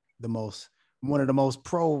 One of the most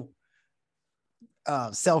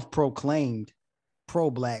self-proclaimed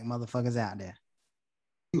pro-black motherfuckers out there.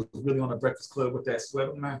 He was really on the Breakfast Club with that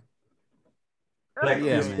sweater, man. Man.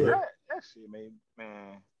 That shit,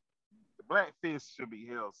 man. The black fist should be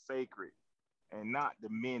held sacred and not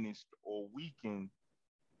diminished or weakened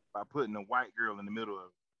by putting a white girl in the middle of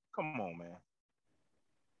it. Come on, man.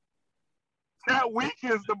 That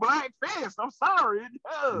weakens the black fist. I'm sorry, it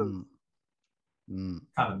does. Kind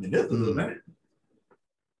of manipulative, man.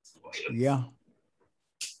 Yeah.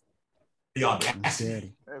 The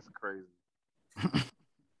audacity. That's crazy.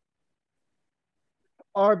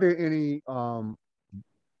 Are there any off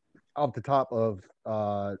the top of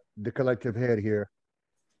the collective head here?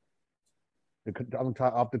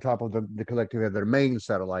 Off the top of the collective head, the main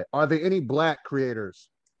satellite. Are there any black creators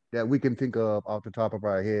that we can think of off the top of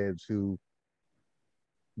our heads who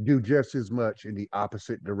do just as much in the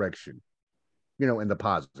opposite direction? You know, in the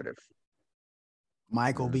positive.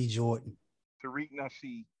 Michael B. Jordan. Tariq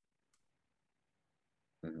Nasheed.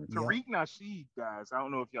 Tariq Nasheed, guys, I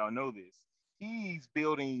don't know if y'all know this. He's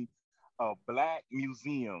building a black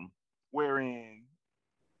museum wherein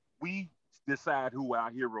we decide who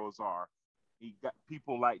our heroes are. He got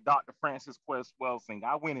people like Dr. Frances Quest Welsing.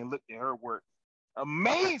 I went and looked at her work.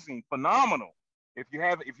 Amazing, phenomenal. If you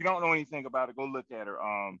don't know anything about it, go look at her.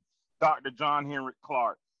 Dr. John Henrik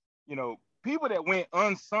Clark. You know, people that went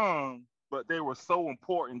unsung, but they were so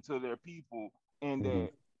important to their people, and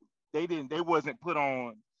that they wasn't put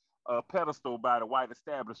on a pedestal by the white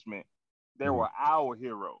establishment. They were our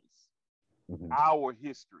heroes, our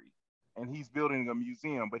history. And he's building a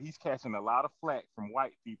museum, but he's catching a lot of flack from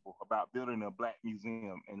white people about building a black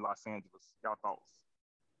museum in Los Angeles. Y'all thoughts?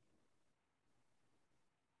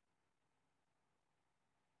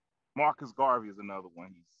 Marcus Garvey is another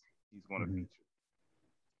one he's going to feature.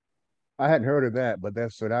 I hadn't heard of that, but I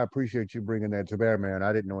appreciate you bringing that to bear, man.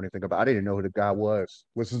 I didn't know anything about. I didn't know who the guy was.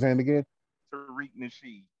 What's his name again? Tariq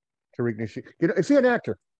Nasheed. Tariq Nasheed. Is he an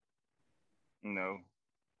actor? No.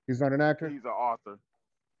 He's not an actor? He's an author.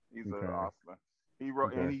 He's an author. He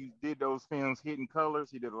wrote and he did those films, Hidden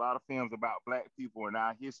Colors. He did a lot of films about black people and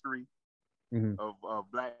our history of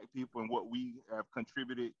black people and what we have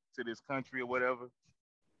contributed to this country or whatever.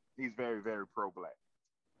 He's very, very pro-black.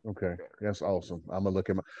 Okay, that's awesome. I'm gonna look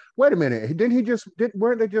him up. Wait a minute,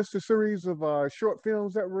 weren't they just a series of short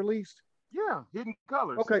films that were released? Yeah, Hidden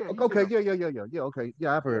Colors. Okay, yeah, yeah. Okay,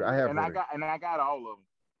 yeah, I've heard. I have. I got all of them.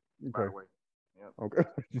 By the way. Okay.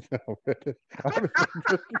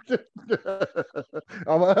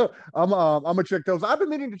 I'm gonna check those. I've been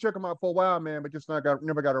meaning to check them out for a while, man, but just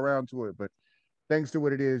never got around to it. But thanks to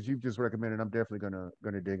what it is you've just recommended, I'm definitely gonna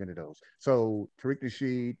dig into those. So Tariq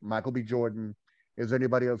Nasheed, Michael B. Jordan. Is there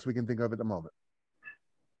anybody else we can think of at the moment?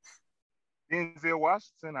 Denzel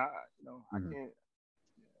Washington. I can't.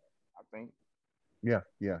 I think. Yeah.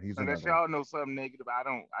 He's unless y'all know something negative. I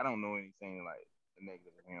don't know anything like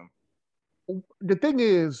negative of him. The thing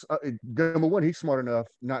is, number one, he's smart enough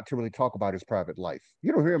not to really talk about his private life.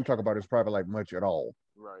 You don't hear him talk about his private life much at all.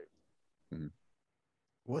 Right. Mhm.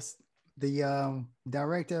 What's the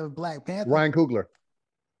director of Black Panther? Ryan Coogler.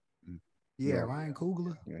 Yeah, Yeah. Ryan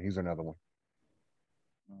Coogler. Yeah, he's another one.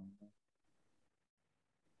 Mhm.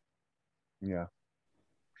 Yeah.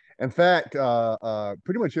 In fact,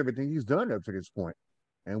 pretty much everything he's done up to this point,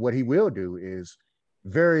 and what he will do is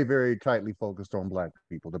very, very tightly focused on Black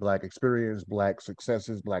people, the Black experience, Black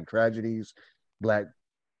successes, Black tragedies, Black,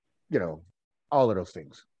 you know, all of those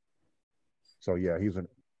things. So yeah, he's a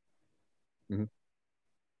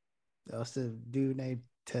That's the dude named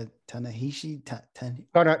Tanahishi.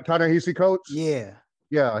 Ta-Nehisi Coates. Yeah.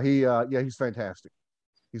 Yeah, he's fantastic.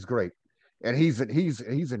 He's great, and he's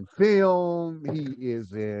in film. He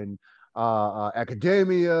is in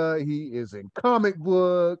academia. He is in comic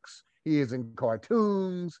books. He is in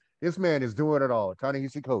cartoons. This man is doing it all.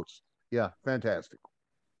 Ta-Nehisi Coates. Yeah, fantastic.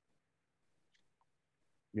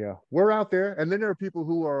 Yeah, we're out there, and then there are people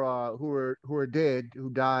who are dead, who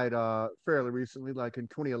died fairly recently, like in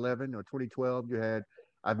 2011 or 2012. You had,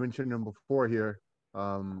 I've mentioned them before here.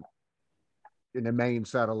 Um, in the main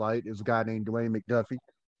satellite is a guy named Dwayne McDuffie,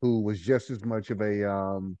 who was just as much of a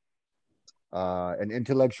an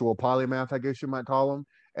intellectual polymath, I guess you might call him,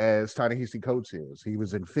 as Ta-Nehisi Coates is. He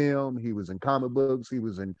was in film, he was in comic books, he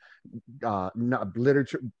was in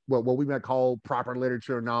literature, what we might call proper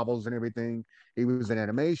literature, novels, and everything. He was in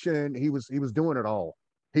animation. He was doing it all.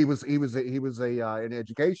 He was in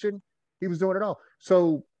education. He was doing it all.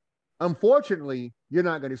 So unfortunately, you're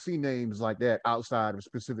not going to see names like that outside of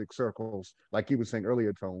specific circles, like you were saying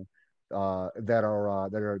earlier, Tone, that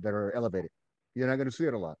are elevated. You're not going to see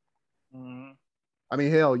it a lot. Mhm. I mean,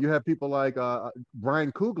 hell, you have people like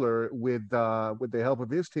Brian Coogler with the help of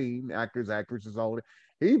his team, actors, actresses, all of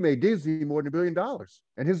it. He made Disney more than $1 billion,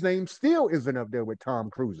 and his name still isn't up there with Tom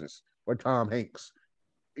Cruise's or Tom Hanks.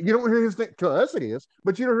 You don't hear his name. To us, it is,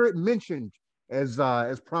 but you don't hear it mentioned as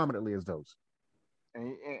prominently as those.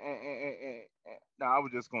 No, I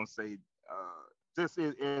was just gonna say, just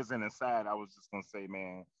as an aside, I was just gonna say,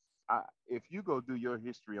 man, if you go do your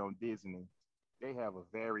history on Disney, they have a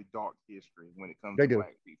very dark history when it comes They to do.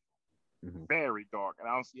 Black people. Mhm. Very dark, and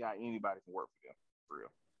I don't see how anybody can work for them, for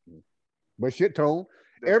real. But shit, Tone,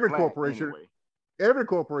 That's every Black corporation, anyway. every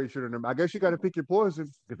corporation in America, I guess you got to pick your poison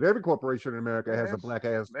because every corporation in America has a Yes, black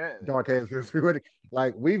ass, man, dark ass history.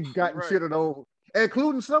 Like we've you're gotten right. shit on,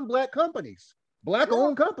 including some black companies, black Yeah,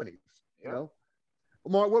 owned companies. You yeah. know,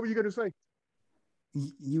 Mark, what were you going to say?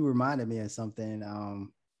 You reminded me of something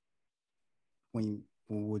when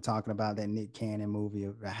we were talking about that Nick Cannon movie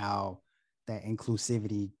of how that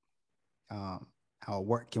inclusivity, how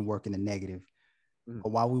work can work in the negative. Mhm. But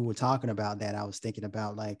while we were talking about that, I was thinking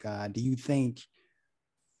about like, do you think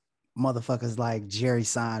motherfuckers like Jerry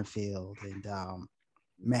Seinfeld and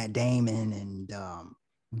Matt Damon and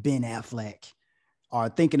Ben Affleck are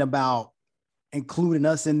thinking about including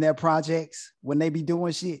us in their projects when they be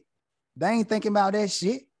doing shit? They ain't thinking about that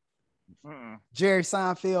shit. Mm-mm. Jerry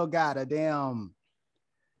Seinfeld got a damn,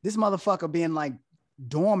 this motherfucker been like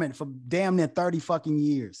dormant for damn near 30 fucking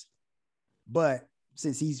years. But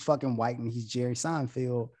since he's fucking white and he's Jerry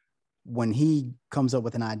Seinfeld, when he comes up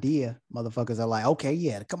with an idea, motherfuckers are like, okay,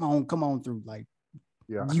 yeah, come on through. Like,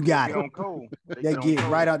 Yeah. you They got get it. on cold. They get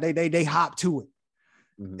on right cold. out, they hop to it.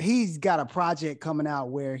 Mhm. He's got a project coming out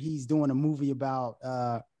where he's doing a movie about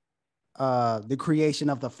the creation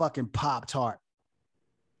of the fucking Pop-Tart.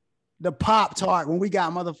 The Pop-Tart, when we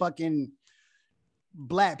got motherfucking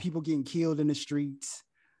black people getting killed in the streets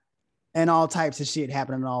and all types of shit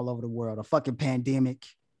happening all over the world. A fucking pandemic,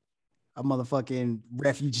 a motherfucking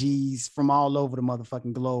refugees from all over the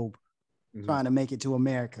motherfucking globe Mhm. trying to make it to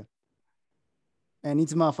America. And each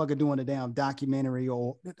motherfucker doing a damn documentary,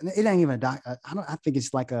 or it ain't even a doc. I think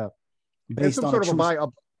it's like a It's based some on sort a of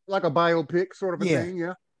true, like a biopic sort of a yeah, thing.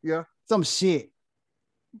 Yeah. Yeah. some shit,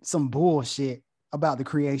 some bullshit about the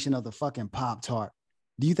creation of the fucking Pop-Tart.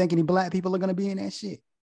 Do you think any black people are gonna be in that shit?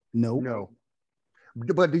 Nope. No.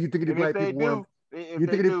 But do you think any And if black they people were? do, if You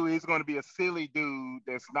they think do, it's going to be a silly dude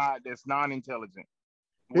that's non-intelligent,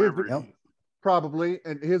 Here's whoever the, it Yep. is. probably,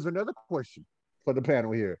 and here's another question for the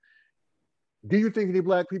panel here. Do you think any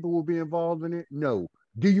black people will be involved in it? No.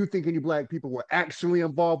 Do you think any black people were actually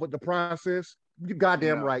involved with the process? You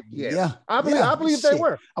goddamn No. right. Yes. Yeah. I believe they Shit.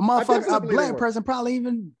 were. A I motherfucker, definitely a believe they black were. person probably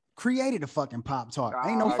even created a fucking Pop-Tart.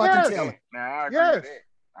 Ain't no I fucking agree with telling. that. Nah, I agree Yes. with that.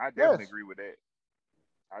 I definitely Yes. agree with that.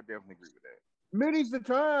 I definitely agree with that. Many's the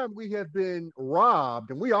time we have been robbed,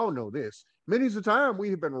 and we all know this. Many's the time we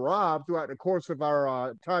have been robbed throughout the course of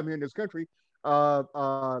our time here in this country uh,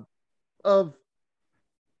 of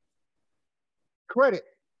credit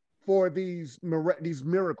for these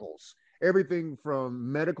miracles. Everything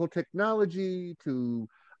from medical technology to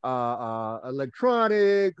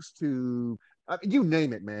electronics to you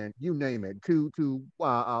name it, man. You name it. To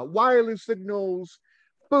wireless signals,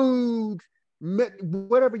 food,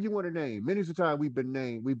 whatever you want to name. Many of the time we've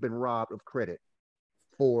been robbed of credit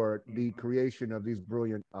for the creation of these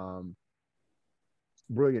brilliant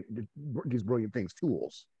things,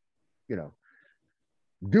 tools. You know,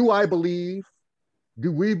 do I believe? Do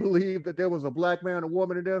we believe that there was a black man or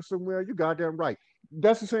woman in there somewhere? You goddamn right.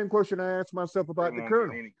 That's the same question I asked myself about the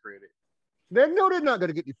colonel. Any credit. They know they're not going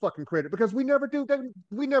to get any fucking credit because we never do.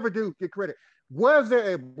 We never do get credit. Was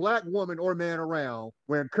there a black woman or man around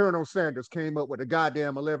when Colonel Sanders came up with the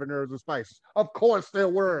goddamn 11 herbs and spices? Of course there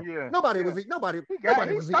were. Yeah. Nobody was eating. Nobody He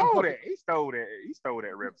was eating. stole that. He stole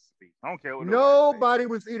that recipe. I don't care what nobody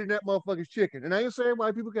was eating that motherfucker's chicken. And I ain't saying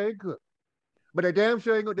white people can't cook, but they damn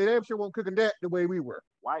sure won't cooking that the way we were.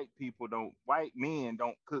 White men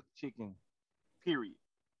don't cook chicken. Period.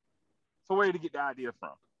 So where did he get the idea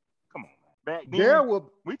from? Come on. Back then,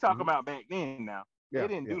 we talk about back then now. They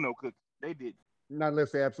didn't do no cooking. They did. Not unless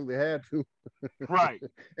they absolutely had to. Right.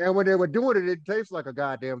 And when they were doing it, it tastes like a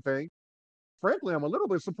goddamn thing. Frankly, I'm a little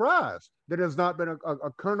bit surprised that there's not been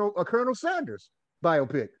a Colonel Sanders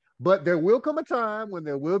biopic. But there will come a time when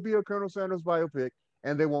there will be a Colonel Sanders biopic,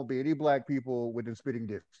 and there won't be any black people within spitting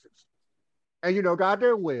distance. And you know,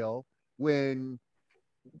 goddamn well, when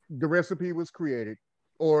the recipe was created,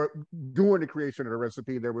 or during the creation of the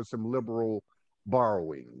recipe, there was some liberal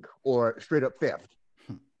borrowing or straight up theft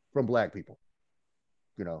from black people.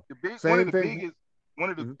 You know, one of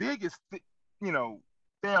the biggest, you know,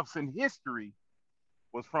 thefts in history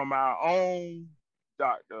was from our own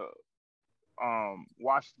Dr.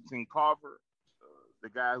 Washington Carver, the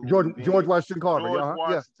guy who George Washington Carver.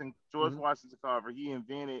 George Washington Carver. He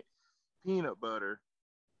invented peanut butter,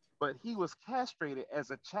 but he was castrated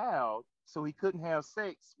as a child, so he couldn't have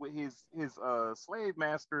sex with his slave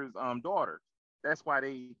master's daughter. That's why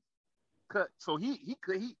they cut. So his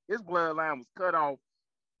bloodline was cut off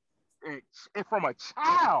and from a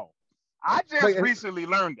child. I just recently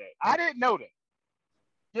learned that. I didn't know that.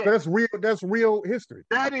 Yeah. That's real history.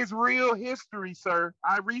 That is real history, sir.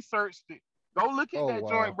 I researched it. Go look at that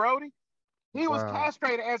joint, Brody. He was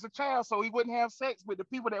castrated as a child so he wouldn't have sex with the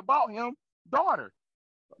people that bought him daughter.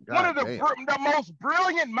 One of the most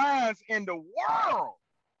brilliant minds in the world.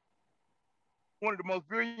 One of the most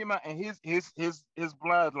brilliant minds, and his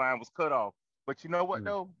bloodline was cut off. But you know what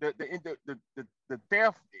though? The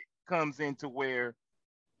theft comes into where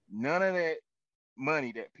none of that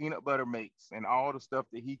money that peanut butter makes and all the stuff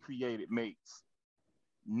that he created makes,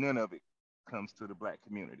 none of it comes to the black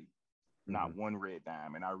community. Not one red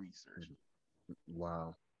dime in our research.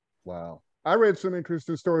 Wow. I read some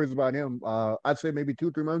interesting stories about him. I'd say maybe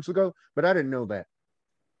 2-3 months ago, but I didn't know that.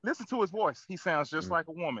 Listen to his voice. He sounds just like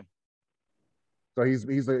a woman. So he's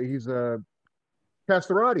a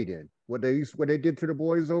castrati then. What they did to the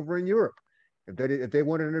boys over in Europe. If they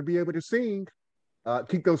wanted them to be able to sing,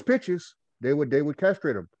 keep those pitches, they would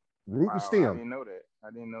castrate them, root and stem. I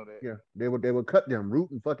didn't know that. Yeah, they would cut them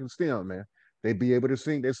root and fucking stem, man. They'd be able to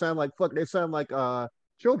sing. They sound like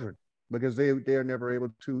children because they are never able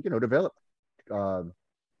to develop.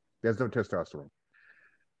 There's no testosterone.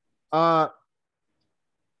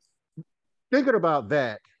 Thinking about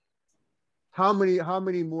that, how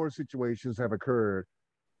many more situations have occurred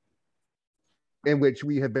in which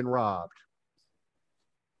we have been robbed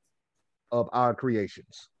of our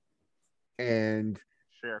creations? And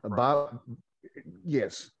robbed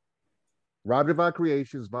of our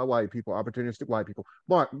creations by white people, opportunistic white people.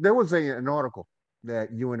 Mark, there was an article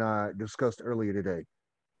that you and I discussed earlier today.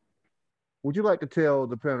 Would you like to tell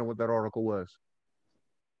the panel what that article was?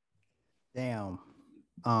 Damn.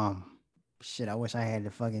 Shit, I wish I had the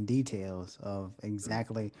fucking details of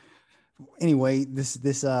exactly. Anyway,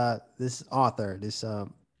 this author, it's a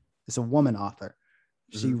woman author.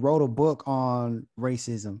 She wrote a book on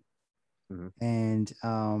racism. And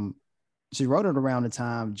she wrote it around the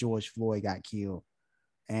time George Floyd got killed.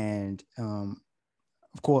 And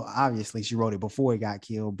of course, obviously she wrote it before he got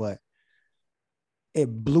killed, but it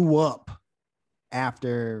blew up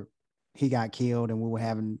after he got killed and we were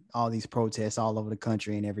having all these protests all over the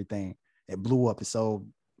country and everything. It blew up. It sold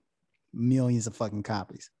millions of fucking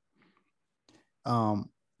copies.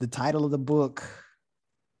 The title of the book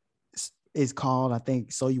is called, I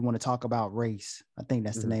think, So You Want to Talk About Race. I think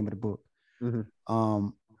that's the name of the book.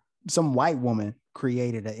 Some white woman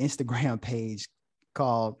created an Instagram page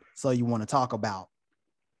called So You Want to Talk About.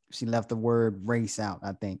 She left the word race out,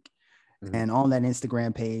 I think. And on that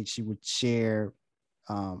Instagram page, she would share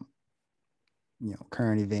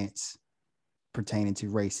current events pertaining to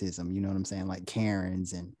racism. You know what I'm saying? Like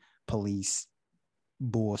Karens and police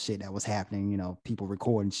bullshit that was happening. People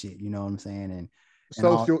recording shit. You know what I'm saying? And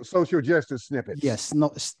all, social justice snippets. yes,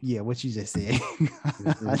 no, yeah, what you just said.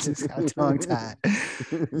 I just got tongue tied.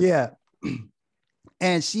 Yeah,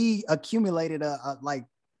 and she accumulated like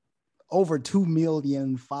over 2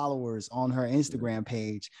 million followers on her Instagram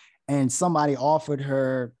page, and somebody offered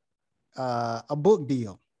her a book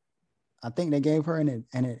deal. I think they gave her an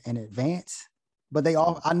advance, but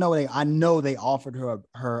I know they offered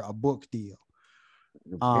her a book deal.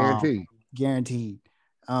 Guaranteed.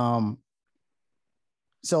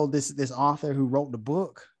 So this author who wrote the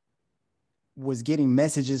book was getting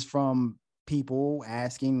messages from people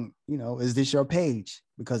asking, is this your page?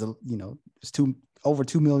 Because there's over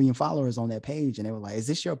 2 million followers on that page, and they were like, is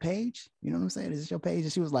this your page? You know what I'm saying? Is this your page?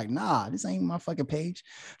 And she was like, nah, this ain't my fucking page.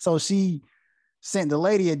 So she sent the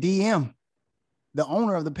lady a DM, the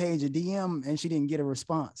owner of the page, a DM, and she didn't get a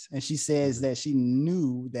response. And she says that she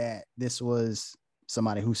knew that this was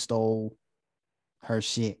somebody who stole her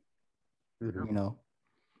shit,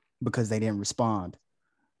 because they didn't respond.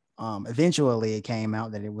 Eventually it came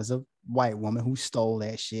out that it was a white woman who stole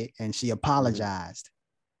that shit, and she apologized.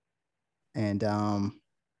 And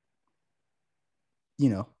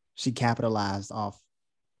she capitalized off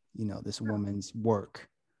this woman's work.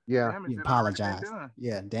 Yeah, she apologized.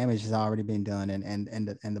 Yeah, damage has already been done.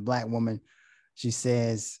 And the black woman, she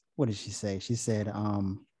says, what did she say? She said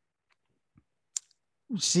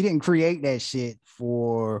she didn't create that shit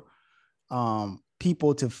for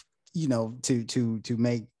people to to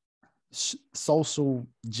make social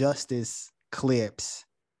justice clips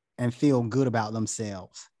and feel good about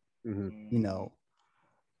themselves.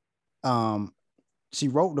 She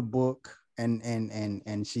wrote the book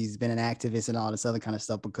and she's been an activist and all this other kind of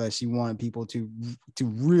stuff because she wanted people to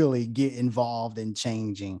really get involved in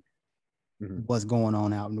changing what's going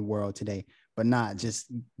on out in the world today, but not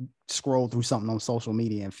just scroll through something on social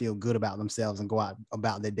media and feel good about themselves and go out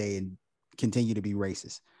about their day and continue to be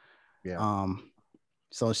racist.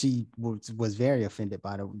 So she was very offended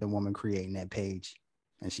by the woman creating that page,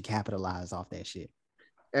 and she capitalized off that shit.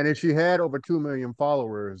 And if she had over 2 million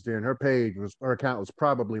followers, then her account was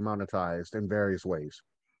probably monetized in various ways.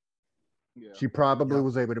 Yeah. She probably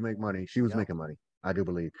was able to make money. She was making money, I do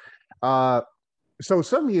believe. So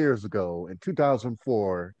some years ago in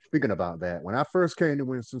 2004, speaking about that, when I first came to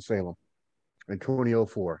Winston-Salem in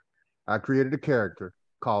 2004, I created a character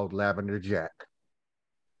called Lavender Jack.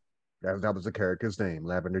 That was the character's name,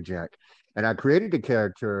 Lavender Jack. And I created the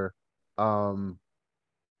character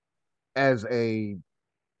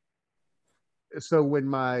so when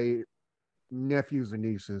my nephews and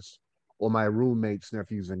nieces, or my roommates'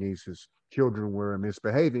 nephews and nieces, children were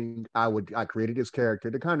misbehaving, I created this character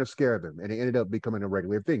to kind of scare them, and it ended up becoming a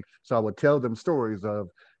regular thing. So I would tell them stories of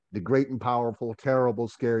the great and powerful, terrible,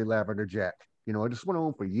 scary Lavender Jack. It just went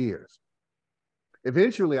on for years.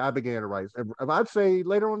 Eventually, I began to write. I'd say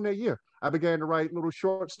later on that year, I began to write little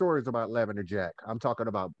short stories about Lavender Jack. I'm talking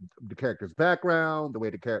about the character's background, the way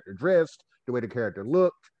the character dressed, the way the character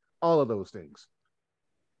looked, all of those things.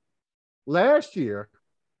 Last year,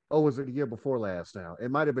 was it the year before last now?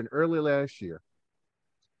 It might have been early last year.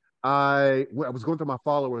 I was going through my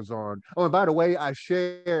followers on, and by the way, I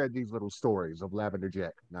shared these little stories of Lavender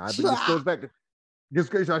Jack. Now, this goes back to,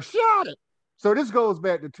 I shot it. So this goes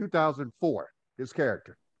back to 2004, this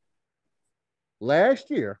character.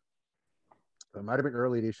 Last year, it might have been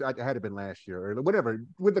early this year, it had to been last year, or whatever,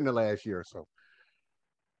 within the last year or so.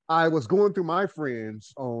 I was going through my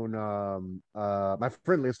friends on my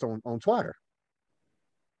friend list on Twitter,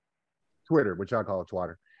 which I call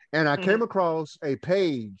Twitter, and I came across a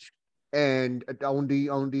page, and on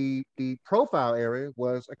the profile area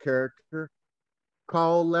was a character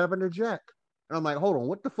called Lavender Jack, and I'm like, hold on,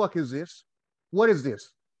 what the fuck is this? What is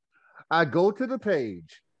this? I go to the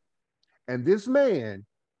page, and this man,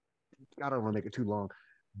 I don't want to make it too long.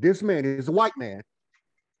 This man is a white man.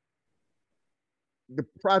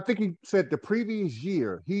 I think he said the previous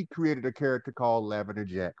year he created a character called Lavender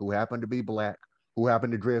Jack, who happened to be black, who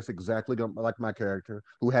happened to dress exactly like my character,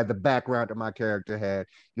 who had the background that my character had.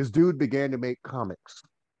 This dude began to make comics,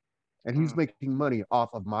 and he's making money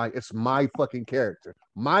off of it's my fucking character,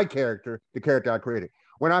 the character I created.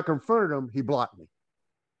 When I confronted him, he blocked me.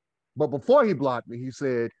 But before he blocked me, he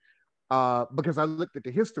said, because I looked at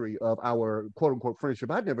the history of our quote unquote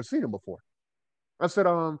friendship, I'd never seen him before. I said,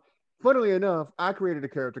 funnily enough, I created a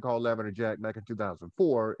character called Lavender Jack back in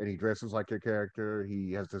 2004, and he dresses like your character.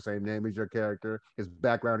 He has the same name as your character. His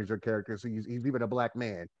background is your character. So he's even a black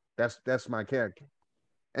man. That's my character.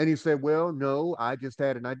 And he said, well, no, I just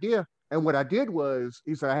had an idea. And what I did was,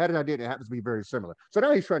 he said, I had an idea and it happens to be very similar. So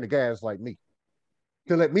now he's trying to gaslight me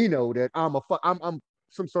to let me know that I'm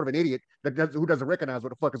some sort of an idiot who doesn't recognize what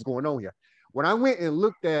the fuck is going on here. When I went and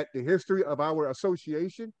looked at the history of our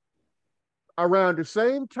association, around the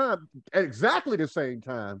same time, at exactly the same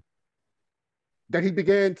time that he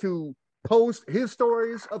began to post his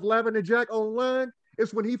stories of Lavender Jack online,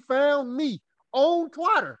 is when he found me on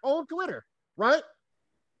Twitter, right?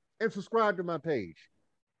 And subscribed to my page.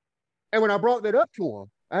 And when I brought that up to him,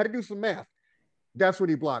 I had to do some math. That's when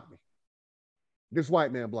he blocked me. This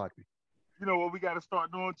white man blocked me. You know what we got to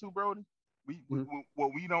start doing too, Brody?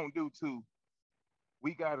 What we don't do too.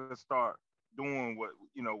 We got to start doing what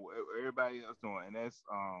what everybody else doing, and that's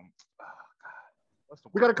oh God, what's the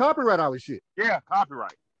word? We got to copyright our shit. Yeah,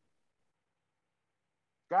 copyright.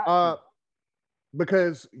 Got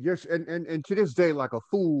because yes, and to this day, like a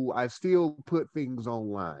fool, I still put things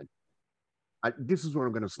online. This is what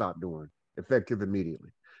I'm going to stop doing, effective immediately,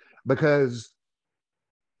 because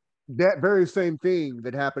that very same thing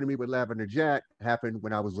that happened to me with Lavender Jack happened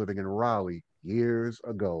when I was living in Raleigh years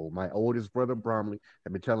ago. My oldest brother, Bromley,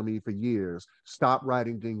 had been telling me for years, stop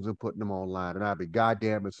writing things and putting them online. And I'd be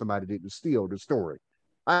goddamn if somebody didn't steal the story.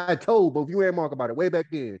 I told both you and Mark about it way back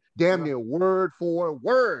then, damn near word for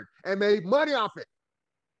word, and made money off it.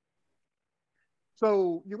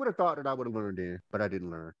 So you would have thought that I would have learned then, but I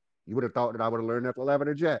didn't learn. You would have thought that I would have learned after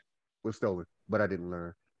Lavender Jack was stolen, but I didn't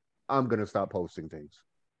learn. I'm going to stop posting things.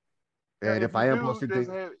 And if I am posting things,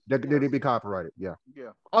 they'd be copyrighted. Yeah.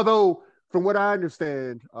 Yeah. Although, from what I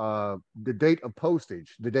understand, the date of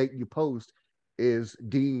postage, the date you post, is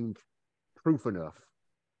deemed proof enough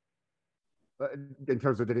in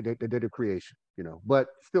terms of the date of creation, But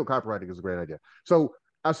still, copywriting is a great idea. So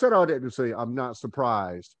I said all that to say I'm not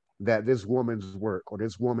surprised that this woman's work or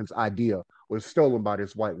this woman's idea was stolen by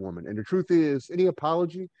this white woman. And the truth is, any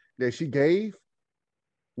apology that she gave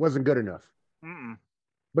wasn't good enough.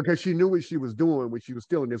 Because she knew what she was doing when she was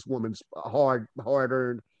stealing this woman's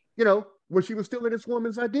hard-earned, when she was stealing this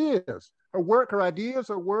woman's ideas, her work, her ideas,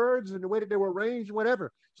 her words, and the way that they were arranged, whatever.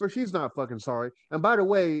 So she's not fucking sorry. And by the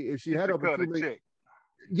way, if she had over $2 million,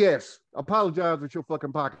 yes, apologize with your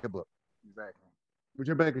fucking pocketbook. Exactly. With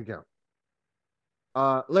your bank account.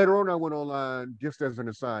 Later on, I went online, just as an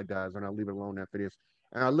aside, guys, and I'll leave it alone after this.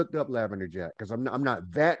 And I looked up Lavender Jack because I'm not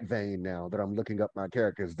that vain now that I'm looking up my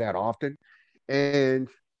characters that often. And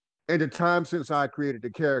in the time since I created the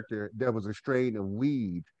character, there was a strain of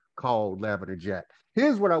weed called Lavender Jack.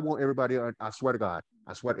 Here's what I want everybody, I swear to God,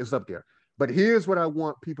 I swear it's up there. But here's what I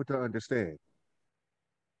want people to understand.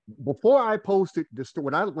 Before I posted the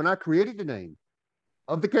story, when I created the name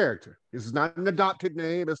of the character, this is not an adopted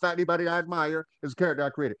name, it's not anybody I admire, it's a character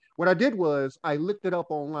I created. What I did was I looked it up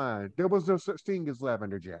online. There was no such thing as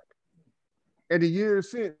Lavender Jack. In the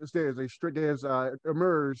years since, there's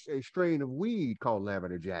emerged a strain of weed called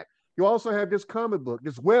Lavender Jack. You also have this comic book,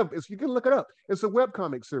 you can look it up. It's a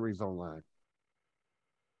webcomic series online.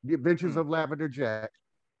 The Adventures of Lavender Jack.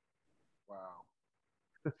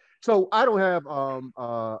 Wow. So I don't have a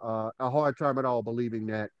hard time at all believing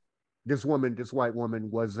that this white woman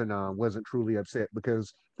wasn't truly upset,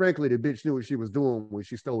 because frankly, the bitch knew what she was doing when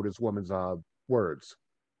she stole this woman's words.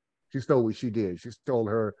 She stole what she did. She stole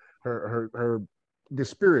the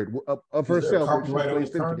spirit of herself that she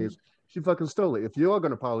placed into this. She fucking stole it. If you're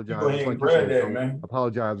gonna apologize, like you said,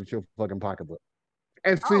 apologize with your fucking pocketbook.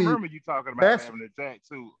 And see, I remember you talking about Lavender Jack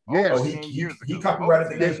too. Yes, he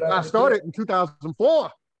copyrighted the name. I started in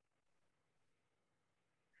 2004.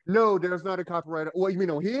 No, there's not a copyright. What you mean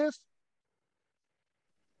on his?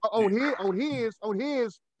 On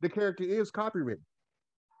his, the character is copywritten.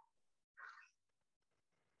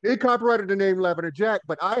 He copyrighted the name Lavender Jack,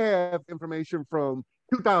 but I have information from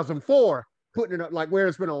 2004 putting it up like where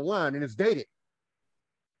it's been online and it's dated.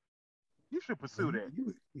 You should pursue that.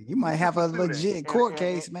 You might have a legit court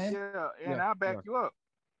case, man. Yeah, and I'll back you up.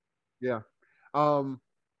 Yeah.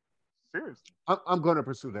 Seriously. I'm going to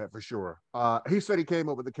pursue that for sure. He said he came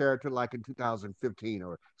up with the character like in 2015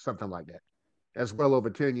 or something like that. That's well over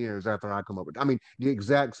 10 years after I come up with it. I mean, the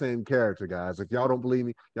exact same character, guys. If y'all don't believe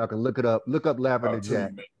me, y'all can look it up. Look up Lavender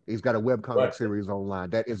Jack. He's got a webcomic series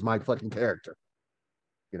online. That is my fucking character.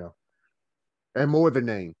 And more than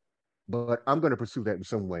name. But I'm going to pursue that in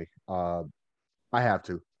some way. I have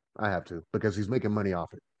to, because he's making money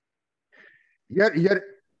off it. Yet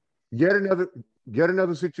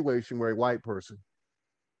another situation where a white person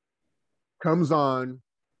comes upon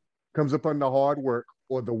the hard work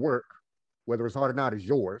or the work, whether it's hard or not, is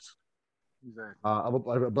yours. Exactly.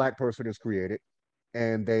 A black person is created,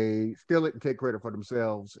 and they steal it and take credit for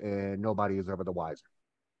themselves, and nobody is ever the wiser.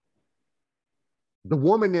 The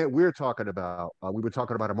woman that we're talking about, we were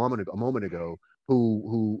talking about a moment ago,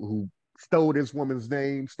 who stole this woman's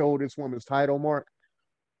name, stole this woman's title, Mark.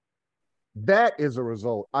 That is a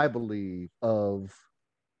result, I believe, of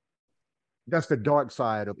that's the dark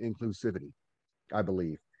side of inclusivity, I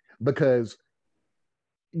believe, because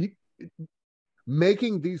you,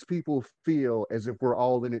 making these people feel as if we're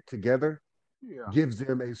all in it together gives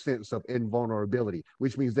them a sense of invulnerability,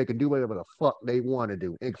 which means they can do whatever the fuck they want to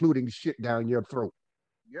do, including shit down your throat.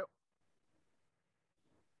 Yep.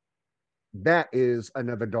 That is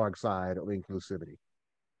another dark side of inclusivity.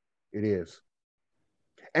 It is.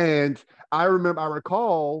 And I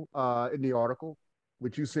recall in the article,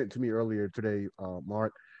 which you sent to me earlier today,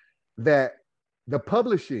 Mark, that the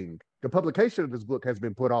publication of this book has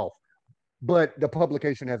been put off, but the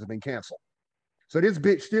publication hasn't been canceled. So this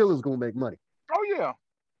bitch still is going to make money. Oh yeah.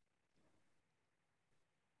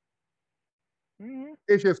 Mm-hmm.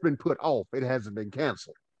 It's just been put off. It hasn't been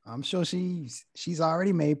canceled. I'm sure she's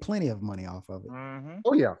already made plenty of money off of it. Mm-hmm.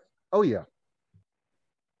 Oh yeah. Oh yeah.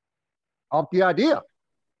 Off the idea.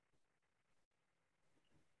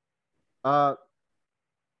 Uh,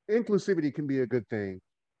 inclusivity can be a good thing.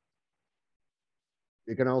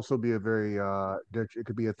 It can also be a very it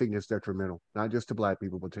could be a thing that's detrimental, not just to Black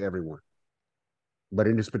people, but to everyone. But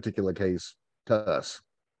in this particular case, to us.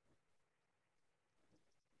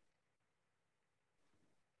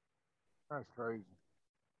 That's crazy.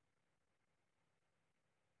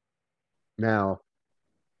 Now,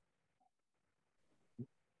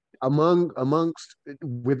 amongst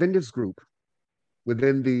within this group,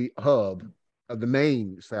 within the hub of the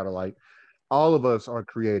main satellite, all of us are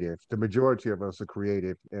creative. The majority of us are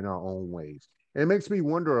creative in our own ways. And it makes me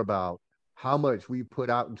wonder about how much we put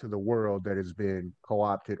out into the world that has been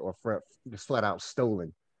co-opted or just flat out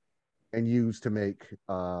stolen and used to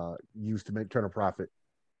turn a profit.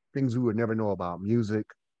 Things we would never know about: music,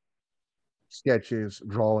 sketches,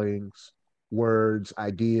 drawings, words,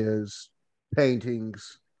 ideas,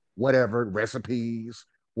 paintings, whatever, recipes,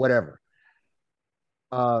 whatever.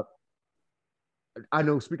 Uh, I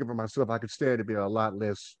know, speaking for myself, I could stand to be a lot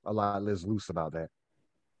less loose about that.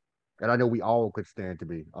 And I know we all could stand to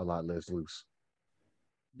be a lot less loose.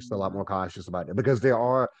 Just a lot more cautious about that, because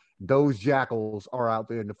those jackals are out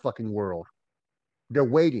there in the fucking world. They're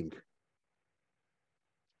waiting.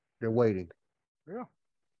 They're waiting. Yeah.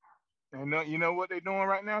 And you know what they're doing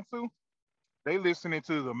right now too? They listening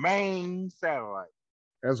to the main satellite.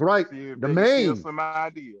 That's right. See if The they can steal main. some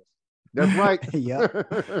ideas. That's right.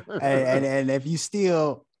 Yep. and if you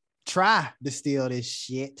still try to steal this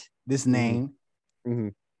shit, this name,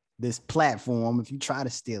 this platform, if you try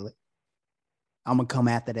to steal it, I'm gonna come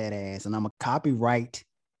after that ass and I'm gonna copyright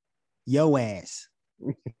your ass.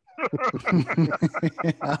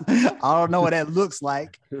 I don't know what that looks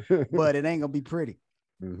like, but it ain't gonna be pretty.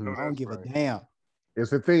 Mhm. I don't give a damn.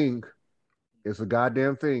 It's a thing. It's a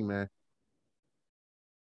goddamn thing, man.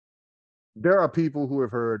 There are people who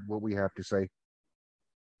have heard what we have to say.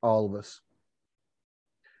 All of us.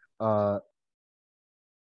 Uh,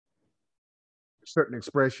 certain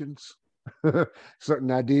expressions,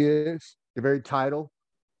 certain ideas, the very title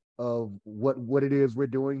of what it is we're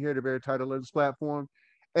doing here, the very title of this platform.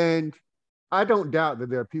 And I don't doubt that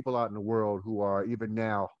there are people out in the world who are even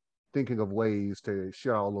now thinking of ways to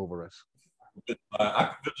shit all over us.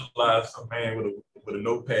 I could visualize a man with a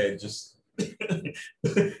notepad just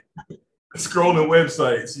scrolling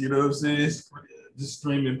websites, you know what I'm saying? Just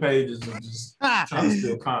streaming pages and just trying to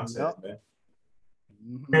steal content, man.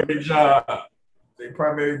 Their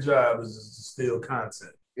primary job is just to steal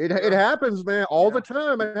content. It happens, man, all the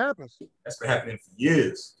time. It happens. That's been happening for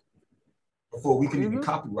years before we can even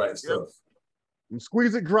copyright stuff. And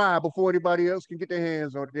squeeze it dry before anybody else can get their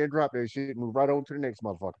hands on it. Then drop that shit and move right on to the next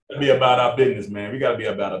motherfucker. Be about our business, man. We gotta be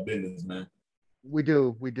about our business, man. We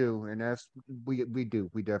do, and that's we do,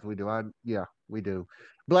 we definitely do. We do.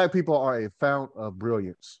 Black people are a fount of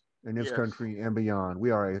brilliance in this country and beyond.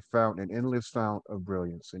 We are a fount, an endless fount of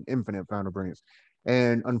brilliance, an infinite fount of brilliance.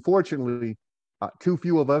 And unfortunately, too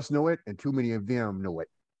few of us know it, and too many of them know it.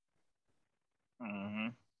 Mm-hmm.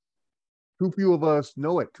 Too few of us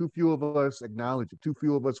know it. Too few of us acknowledge it. Too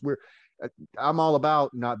few of us. I'm all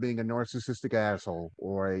about not being a narcissistic asshole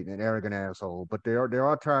or an arrogant asshole, but there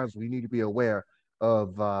are times we need to be aware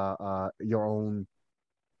of your own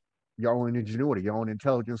ingenuity, your own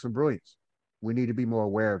intelligence and brilliance. We need to be more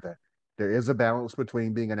aware of that. There is a balance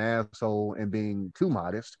between being an asshole and being too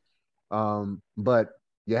modest, but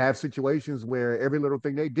you have situations where every little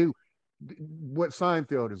thing they do, what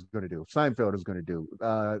Seinfeld is going to do. Seinfeld is going to do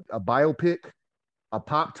a biopic, a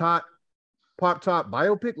pop top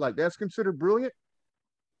biopic, like that's considered brilliant.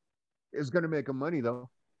 is going to make him money though.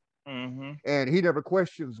 Mm-hmm. And he never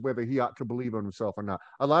questions whether he ought to believe in himself or not.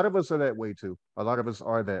 A lot of us are that way too. A lot of us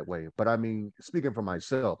are that way. But I mean, speaking for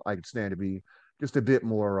myself, I could stand to be just a bit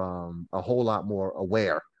more, a whole lot more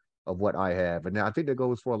aware of what I have. And I think that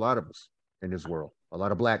goes for a lot of us in this world, a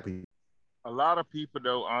lot of black people. A lot of people,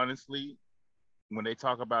 though, honestly, when they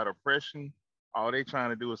talk about oppression, all they trying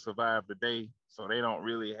to do is survive the day. So they don't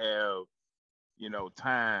really have,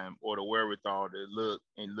 time or the wherewithal to look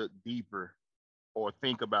deeper or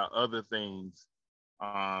think about other things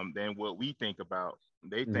than what we think about.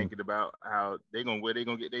 They Mhm. thinking about how where they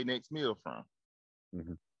gonna get their next meal from.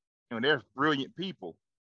 Mhm. They're brilliant people,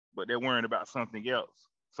 but they're worrying about something else.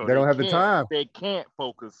 So They don't have the time. they can't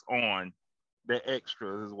focus on the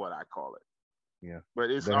extras, is what I call it. Yeah. But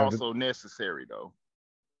it's They don't have the, also necessary though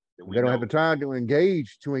that we they don't have the know. time to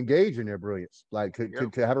engage in their brilliance, like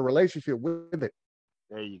Yep, to have a relationship with it.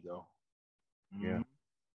 there you go. Yeah. Mhm.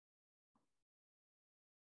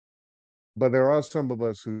 But there are some of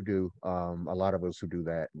us who do, a lot of us who do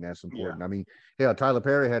that, and that's Yeah, important. I mean, yeah, Tyler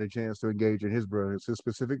Perry had a chance to engage in his brilliance, his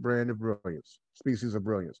specific brand of brilliance, species of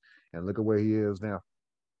brilliance, and look at where he is now.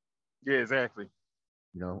 yeah, exactly.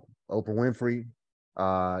 Oprah Winfrey,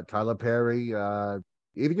 Tyler Perry,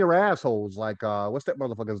 even your assholes like what's that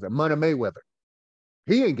motherfucker's name? Money Mayweather.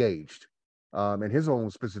 He engaged in his own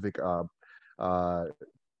specific uh,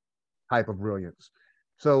 type of brilliance.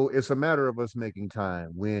 So it's a matter of us making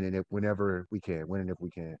time whenever we can, when and if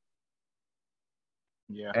we can.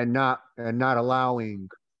 Yeah, And not allowing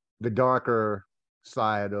the darker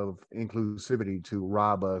side of inclusivity to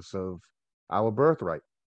rob us of our birthright,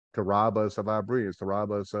 to rob us of our brilliance, to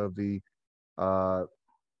rob us of the uh,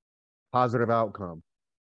 positive outcome,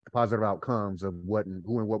 positive outcomes of what and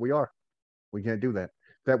who and what we are. We can't do that.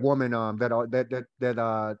 That woman,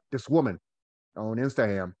 this woman on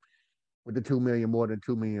Instagram with the 2 million, more than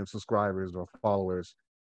 2 million subscribers or followers,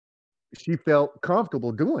 she felt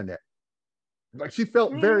comfortable doing that. Like she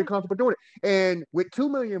felt very mm, comfortable doing it. And with 2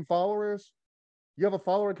 million followers, you have a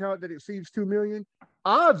follower count that exceeds 2 million.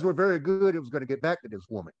 Odds were very good it was going to get back to this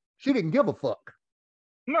woman. She didn't give a fuck.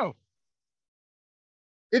 no,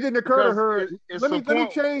 It didn't occur to because her. it's Let a me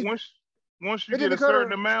point change. once you It get didn't a occur to certain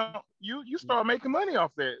her. amount, you start making money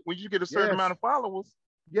off that. When you get a certain amount Yes, of followers,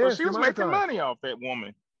 so yes, she you was making monetize. money off that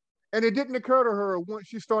woman. And it didn't occur to her once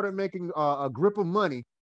she started making a grip of money.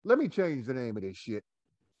 Let me change the name of this shit.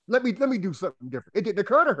 Let me do something different. It didn't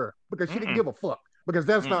occur to her because she didn't Mm-mm, give a fuck because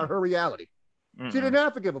that's not mm-mm, her reality. She mm-mm. didn't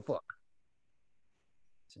have to give a fuck.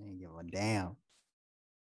 She ain't give a damn.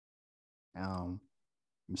 Um,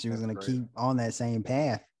 she was That's gonna crazy. keep on that same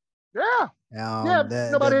path. Yeah, Yeah,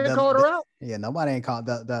 nobody had called her out. Yeah, nobody ain't called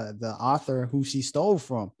the author who she stole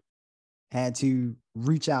from had to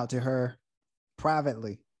reach out to her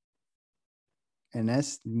privately, and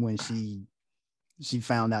that's when she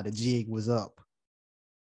found out the jig was up.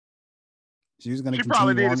 She was gonna she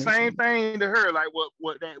probably continue did the on it. same thing to her, like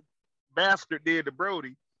what that bastard did to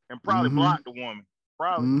Brody, and probably Mm-hmm. blocked the woman.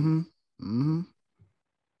 Probably. Mm-hmm. Mm-hmm.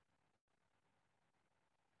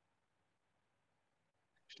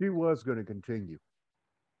 She was going to continue.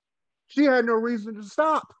 She had no reason to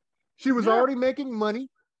stop. She was Yeah. already making money.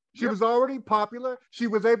 She Yep. was already popular. She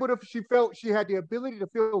felt she had the ability to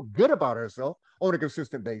feel good about herself on a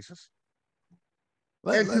consistent basis.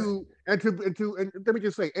 Let, And let, and let me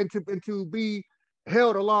just say, and to be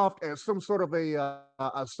held aloft as some sort of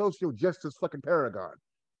a social justice fucking paragon.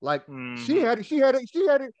 Like Mm-hmm. she had it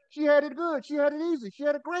good. She had it easy. She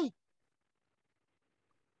had it great.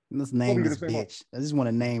 let's What were name you this gonna say, Mark? bitch. I just want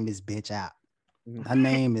to name this bitch out. Mhm. Her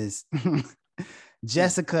name is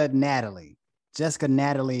Jessica Natalie. Jessica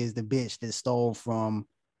Natalie is the bitch that stole from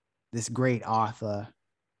this great author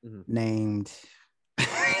Mhm. named.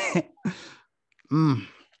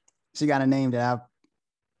 She got a name that I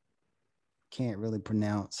can't really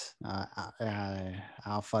pronounce.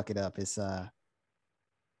 I'll fuck it up. It's Can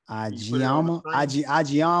you put it on the screen?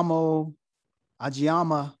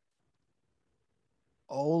 Agiyama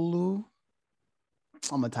Olu.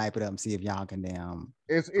 I'm gonna type it up and see if y'all can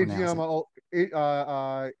It's pronounce it.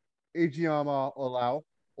 Ijiyama Olau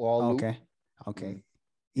or Olu. Okay. Okay.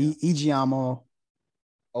 Yeah. Ijiyama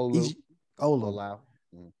Olu Olu Olau.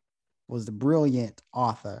 Mm. was the brilliant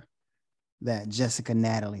author that Jessica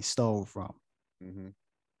Natalie stole from. Mm-hmm.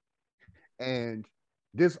 And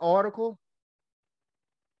this article,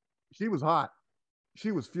 she was hot.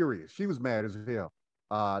 She was furious. She was mad as hell.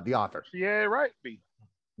 The author. She had right to be.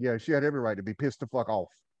 Yeah, she had every right to be pissed the fuck off.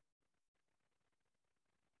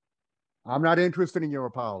 I'm not interested in your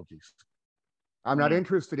apologies. I'm not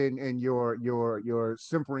interested in your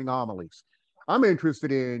simpering homilies. I'm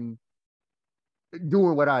interested in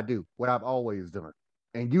doing what I do, what I've always done.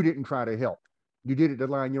 And you didn't try to help. You did it to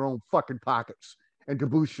line your own fucking pockets and to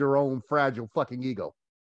boost your own fragile fucking ego.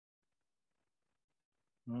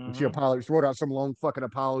 And she apologized, wrote out some long fucking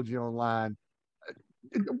apology online.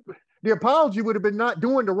 The apology would have been not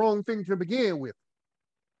doing the wrong thing to begin with.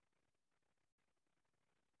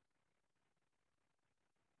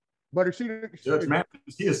 But if she Judge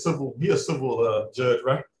Mathis, he a civil judge,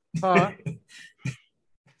 right?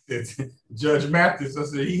 Judge Mathis, I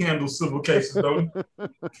said he handles civil cases, don't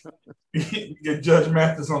he? Get Judge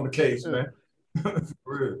Mathis on the case, man.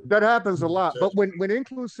 That happens a lot. But when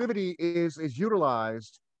inclusivity is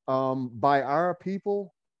utilized by our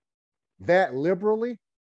people that liberally,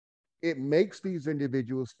 it makes these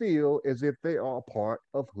individuals feel as if they are part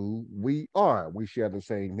of who we are. We share the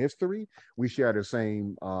same history. We share the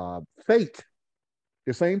same fate,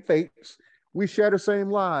 the same fates. We share the same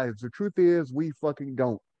lives. The truth is, we fucking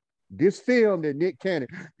don't. This film that Nick Cannon,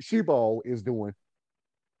 Sheball is doing,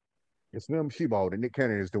 this film Sheball that Nick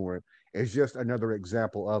Cannon is doing, is just another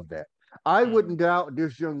example of that. I wouldn't doubt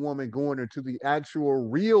this young woman going into the actual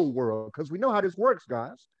real world, because we know how this works,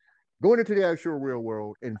 guys. Going into the actual real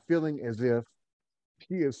world and feeling as if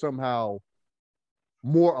she is somehow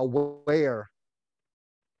more aware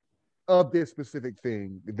of this specific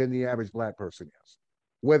thing than the average Black person is,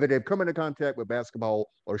 whether they've come into contact with basketball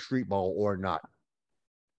or street ball or not.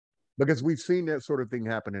 Because we've seen that sort of thing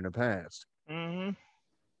happen in the past. Mm-hmm.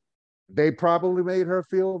 They probably made her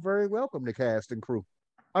feel very welcome, the cast and crew.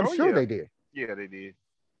 I'm sure they did. Yeah, they did.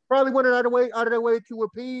 Probably went out of their way to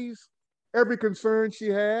appease every concern she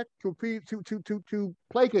had, to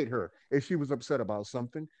placate her if she was upset about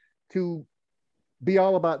something, to be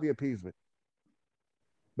all about the appeasement.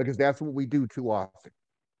 Because that's what we do too often.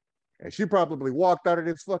 And she probably walked out of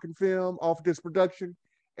this fucking film, off this production,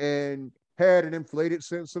 and had an inflated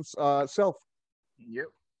sense of self. Yep.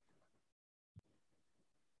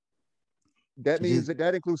 That means that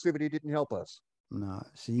inclusivity didn't help us. No,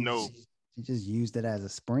 she just used it as a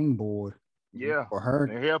springboard. Yeah, for her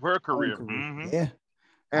to help her career. Mm-hmm. Yeah,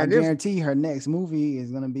 and I guarantee her next movie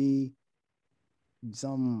is gonna be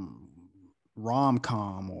some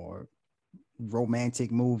rom-com or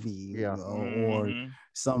romantic movie, or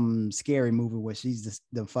some scary movie where she's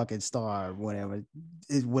the fucking star or whatever,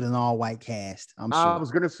 is with an all-white cast. I'm sure. I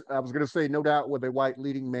was gonna say, no doubt, with a white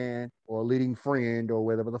leading man or leading friend or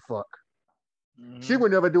whatever the fuck. Mm-hmm. She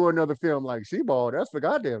would never do another film like Sheball. That's for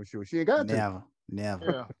goddamn sure. She ain't got to.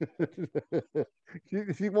 Never. Yeah.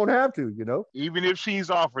 she won't have to, you know. Even if she's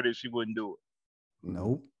offered it, she wouldn't do it.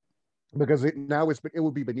 Nope. Because it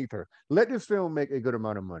would be beneath her. Let this film make a good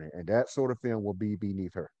amount of money, and that sort of film will be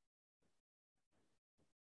beneath her.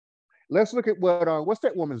 Let's look at what's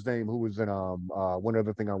that woman's name who was in one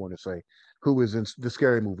other thing I want to say, who was in the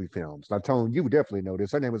scary movie films. Now, Tone, you don't know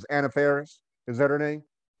this. Her name was Anna Faris. Is that her name?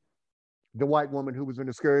 The white woman who was in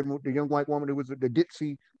the scary movie, the young white woman who was the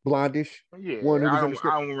ditzy, blondish one who was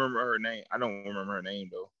I don't remember her name. I don't remember her name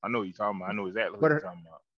though. I know what you're talking about. I know exactly what you're talking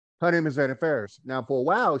about. Her name is Anna Faris. Now, for a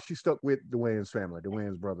while, she stuck with the Wayans family, the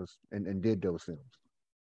Wayans brothers, and did those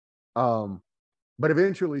films. But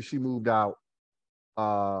eventually, she moved out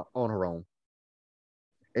on her own,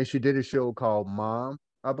 and she did a show called Mom,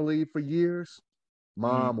 I believe, for years.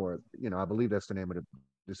 Mom, or I believe that's the name of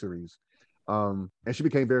the series. And she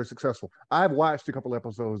became very successful. I've watched a couple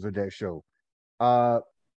episodes of that show.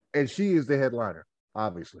 And she is the headliner,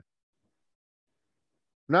 obviously.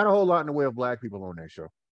 Not a whole lot in the way of Black people on that show.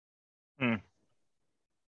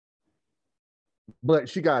 But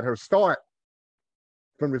she got her start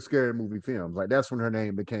from the scary movie films. Like, that's when her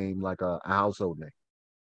name became like a household name.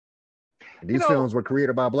 And these films were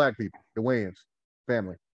created by Black people, the Wayans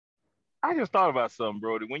family. I just thought about something,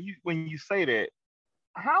 Brody. When you say that,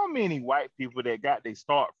 how many white people that got their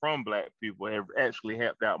start from Black people have actually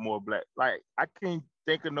helped out more Black? Like, I can't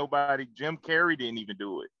think of nobody. Jim Carrey didn't even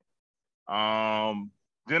do it.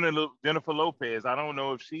 Jennifer Lopez, I don't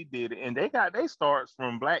know if she did it. And they got their starts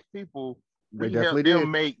from Black people. We helped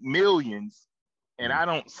them make millions. And I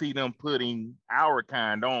don't see them putting our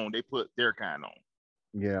kind on. They put their kind on.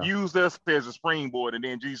 Yeah. Use us as a springboard and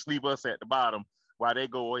then just leave us at the bottom while they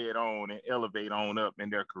go ahead on and elevate on up in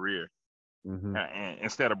their career. And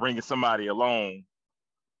instead of bringing somebody along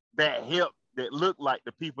that look like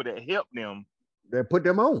the people that help them, that put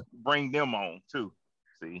them on, bring them on too.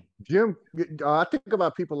 See, I think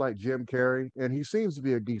about people like Jim Carrey, and he seems to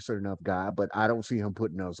be a decent enough guy, but I don't see him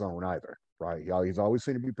putting us on either. right? He's always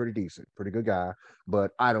seemed to be pretty decent, pretty good guy,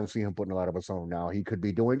 but I don't see him putting a lot of us on now. He could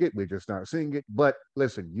be doing it, we're just not seeing it. But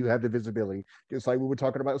listen, you have the visibility, just like we were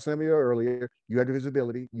talking about Samuel earlier. You have the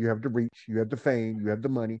visibility, you have the reach, you have the fame, you have the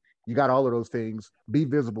money, you got all of those things. Be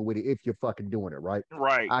visible with it if you're fucking doing it, right?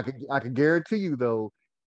 Right. I can guarantee you though,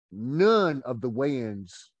 none of the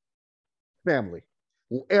Wayans family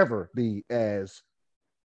will ever be as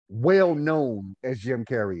well known as Jim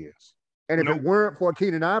Carrey is. And if Nope. it weren't for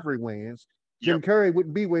Keenan Ivory Wayans, Jim Yep. Carrey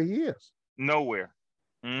wouldn't be where he is. Nowhere.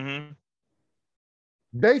 Mm-hmm.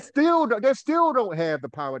 They still don't have the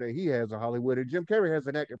power that he has in Hollywood, and Jim Carrey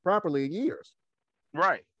hasn't acted properly in years.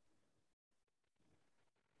 Right.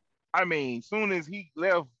 I mean, soon as he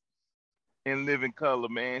left In Living Color,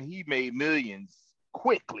 man, he made millions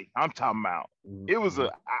quickly. I'm talking about. It was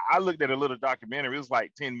I looked at a little documentary. It was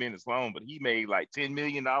like 10 minutes long, but he made like $10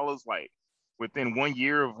 million like within 1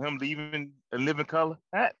 year of him leaving In Living Color.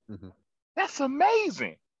 That's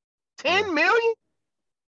amazing. 10 million?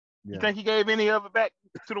 You think he gave any of it back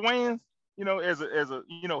to the Wayans? You know, as a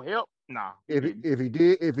help? Nah. If he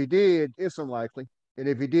did, it's unlikely. And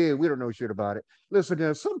if he did, we don't know shit about it. Listen,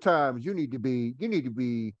 now sometimes you need to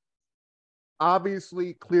be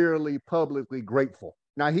obviously, clearly, publicly grateful.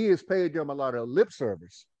 Now he has paid them a lot of lip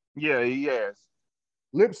service. Yeah, he has.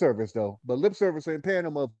 Lip service though, but lip service ain't paying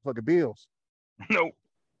them motherfucking bills. Nope.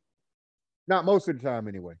 Not most of the time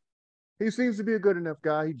anyway. He seems to be a good enough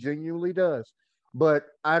guy. He genuinely does. But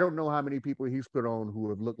I don't know how many people he's put on who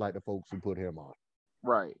have looked like the folks who put him on.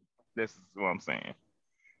 Right. This is what I'm saying.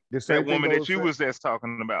 That woman that you was just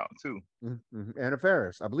talking about too. Anna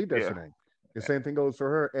Faris. I believe that's her name. The same thing goes for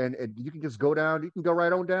her. And you can just go down, you can go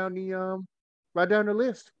right on down the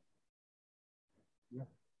list. Yeah.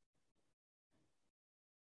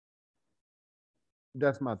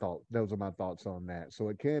 That's my thought. Those are my thoughts on that. So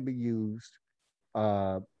it can be used in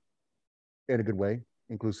a good way,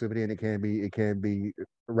 inclusivity, and it can be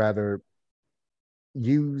rather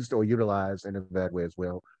used or utilized in a bad way as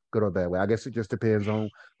well, good or bad way. I guess it just depends on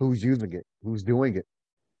who's using it, who's doing it,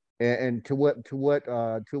 and to what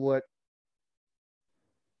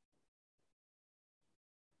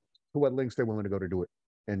lengths they're willing to go to do it,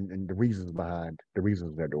 and the reasons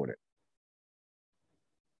they're doing it.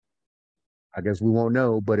 I guess we won't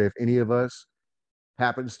know, but if any of us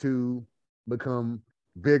happens to become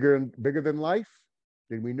bigger than life,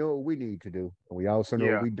 then we know what we need to do, and we also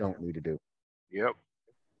know what we don't need to do. Yep.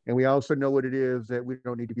 And we also know what it is that we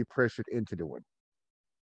don't need to be pressured into doing.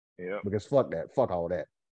 Yeah. Because fuck that. Fuck all that.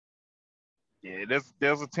 Yeah,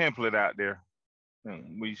 there's a template out there.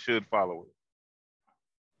 We should follow it.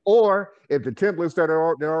 Or if the templates that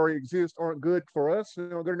already exist aren't good for us,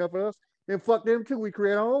 good enough for us, then fuck them too. We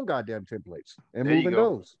create our own goddamn templates and move in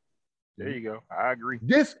those. There you go. I agree.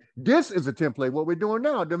 This is a template. What we're doing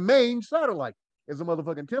now, the main satellite is a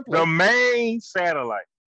motherfucking template. The main satellite.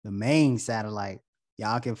 The main satellite.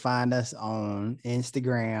 Y'all can find us on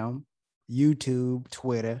Instagram, YouTube,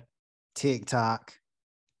 Twitter, TikTok,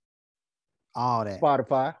 all that.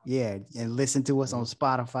 Spotify. Yeah, and listen to us on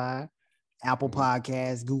Spotify, Apple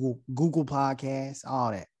Podcasts, Google Podcasts, all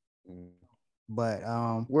that. But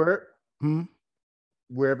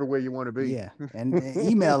wherever where you want to be. Yeah, and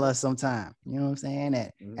email us sometime. You know what I'm saying?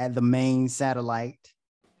 At the main satellite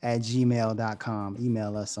at gmail.com.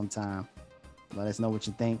 Email us sometime. Let us know what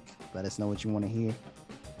you think. Let us know what you want to hear.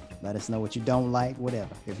 Let us know what you don't like,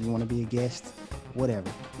 whatever. If you want to be a guest, whatever,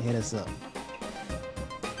 hit us up.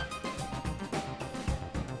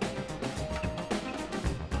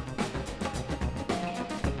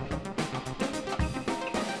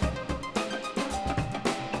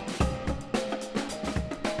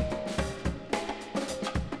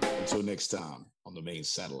 Until next time on the main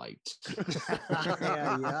satellite.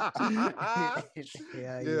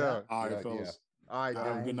 Yeah. Yeah. All right, fellas. All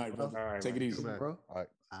right, Good night, brother. All right, take it easy, bro. All right.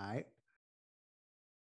 All right.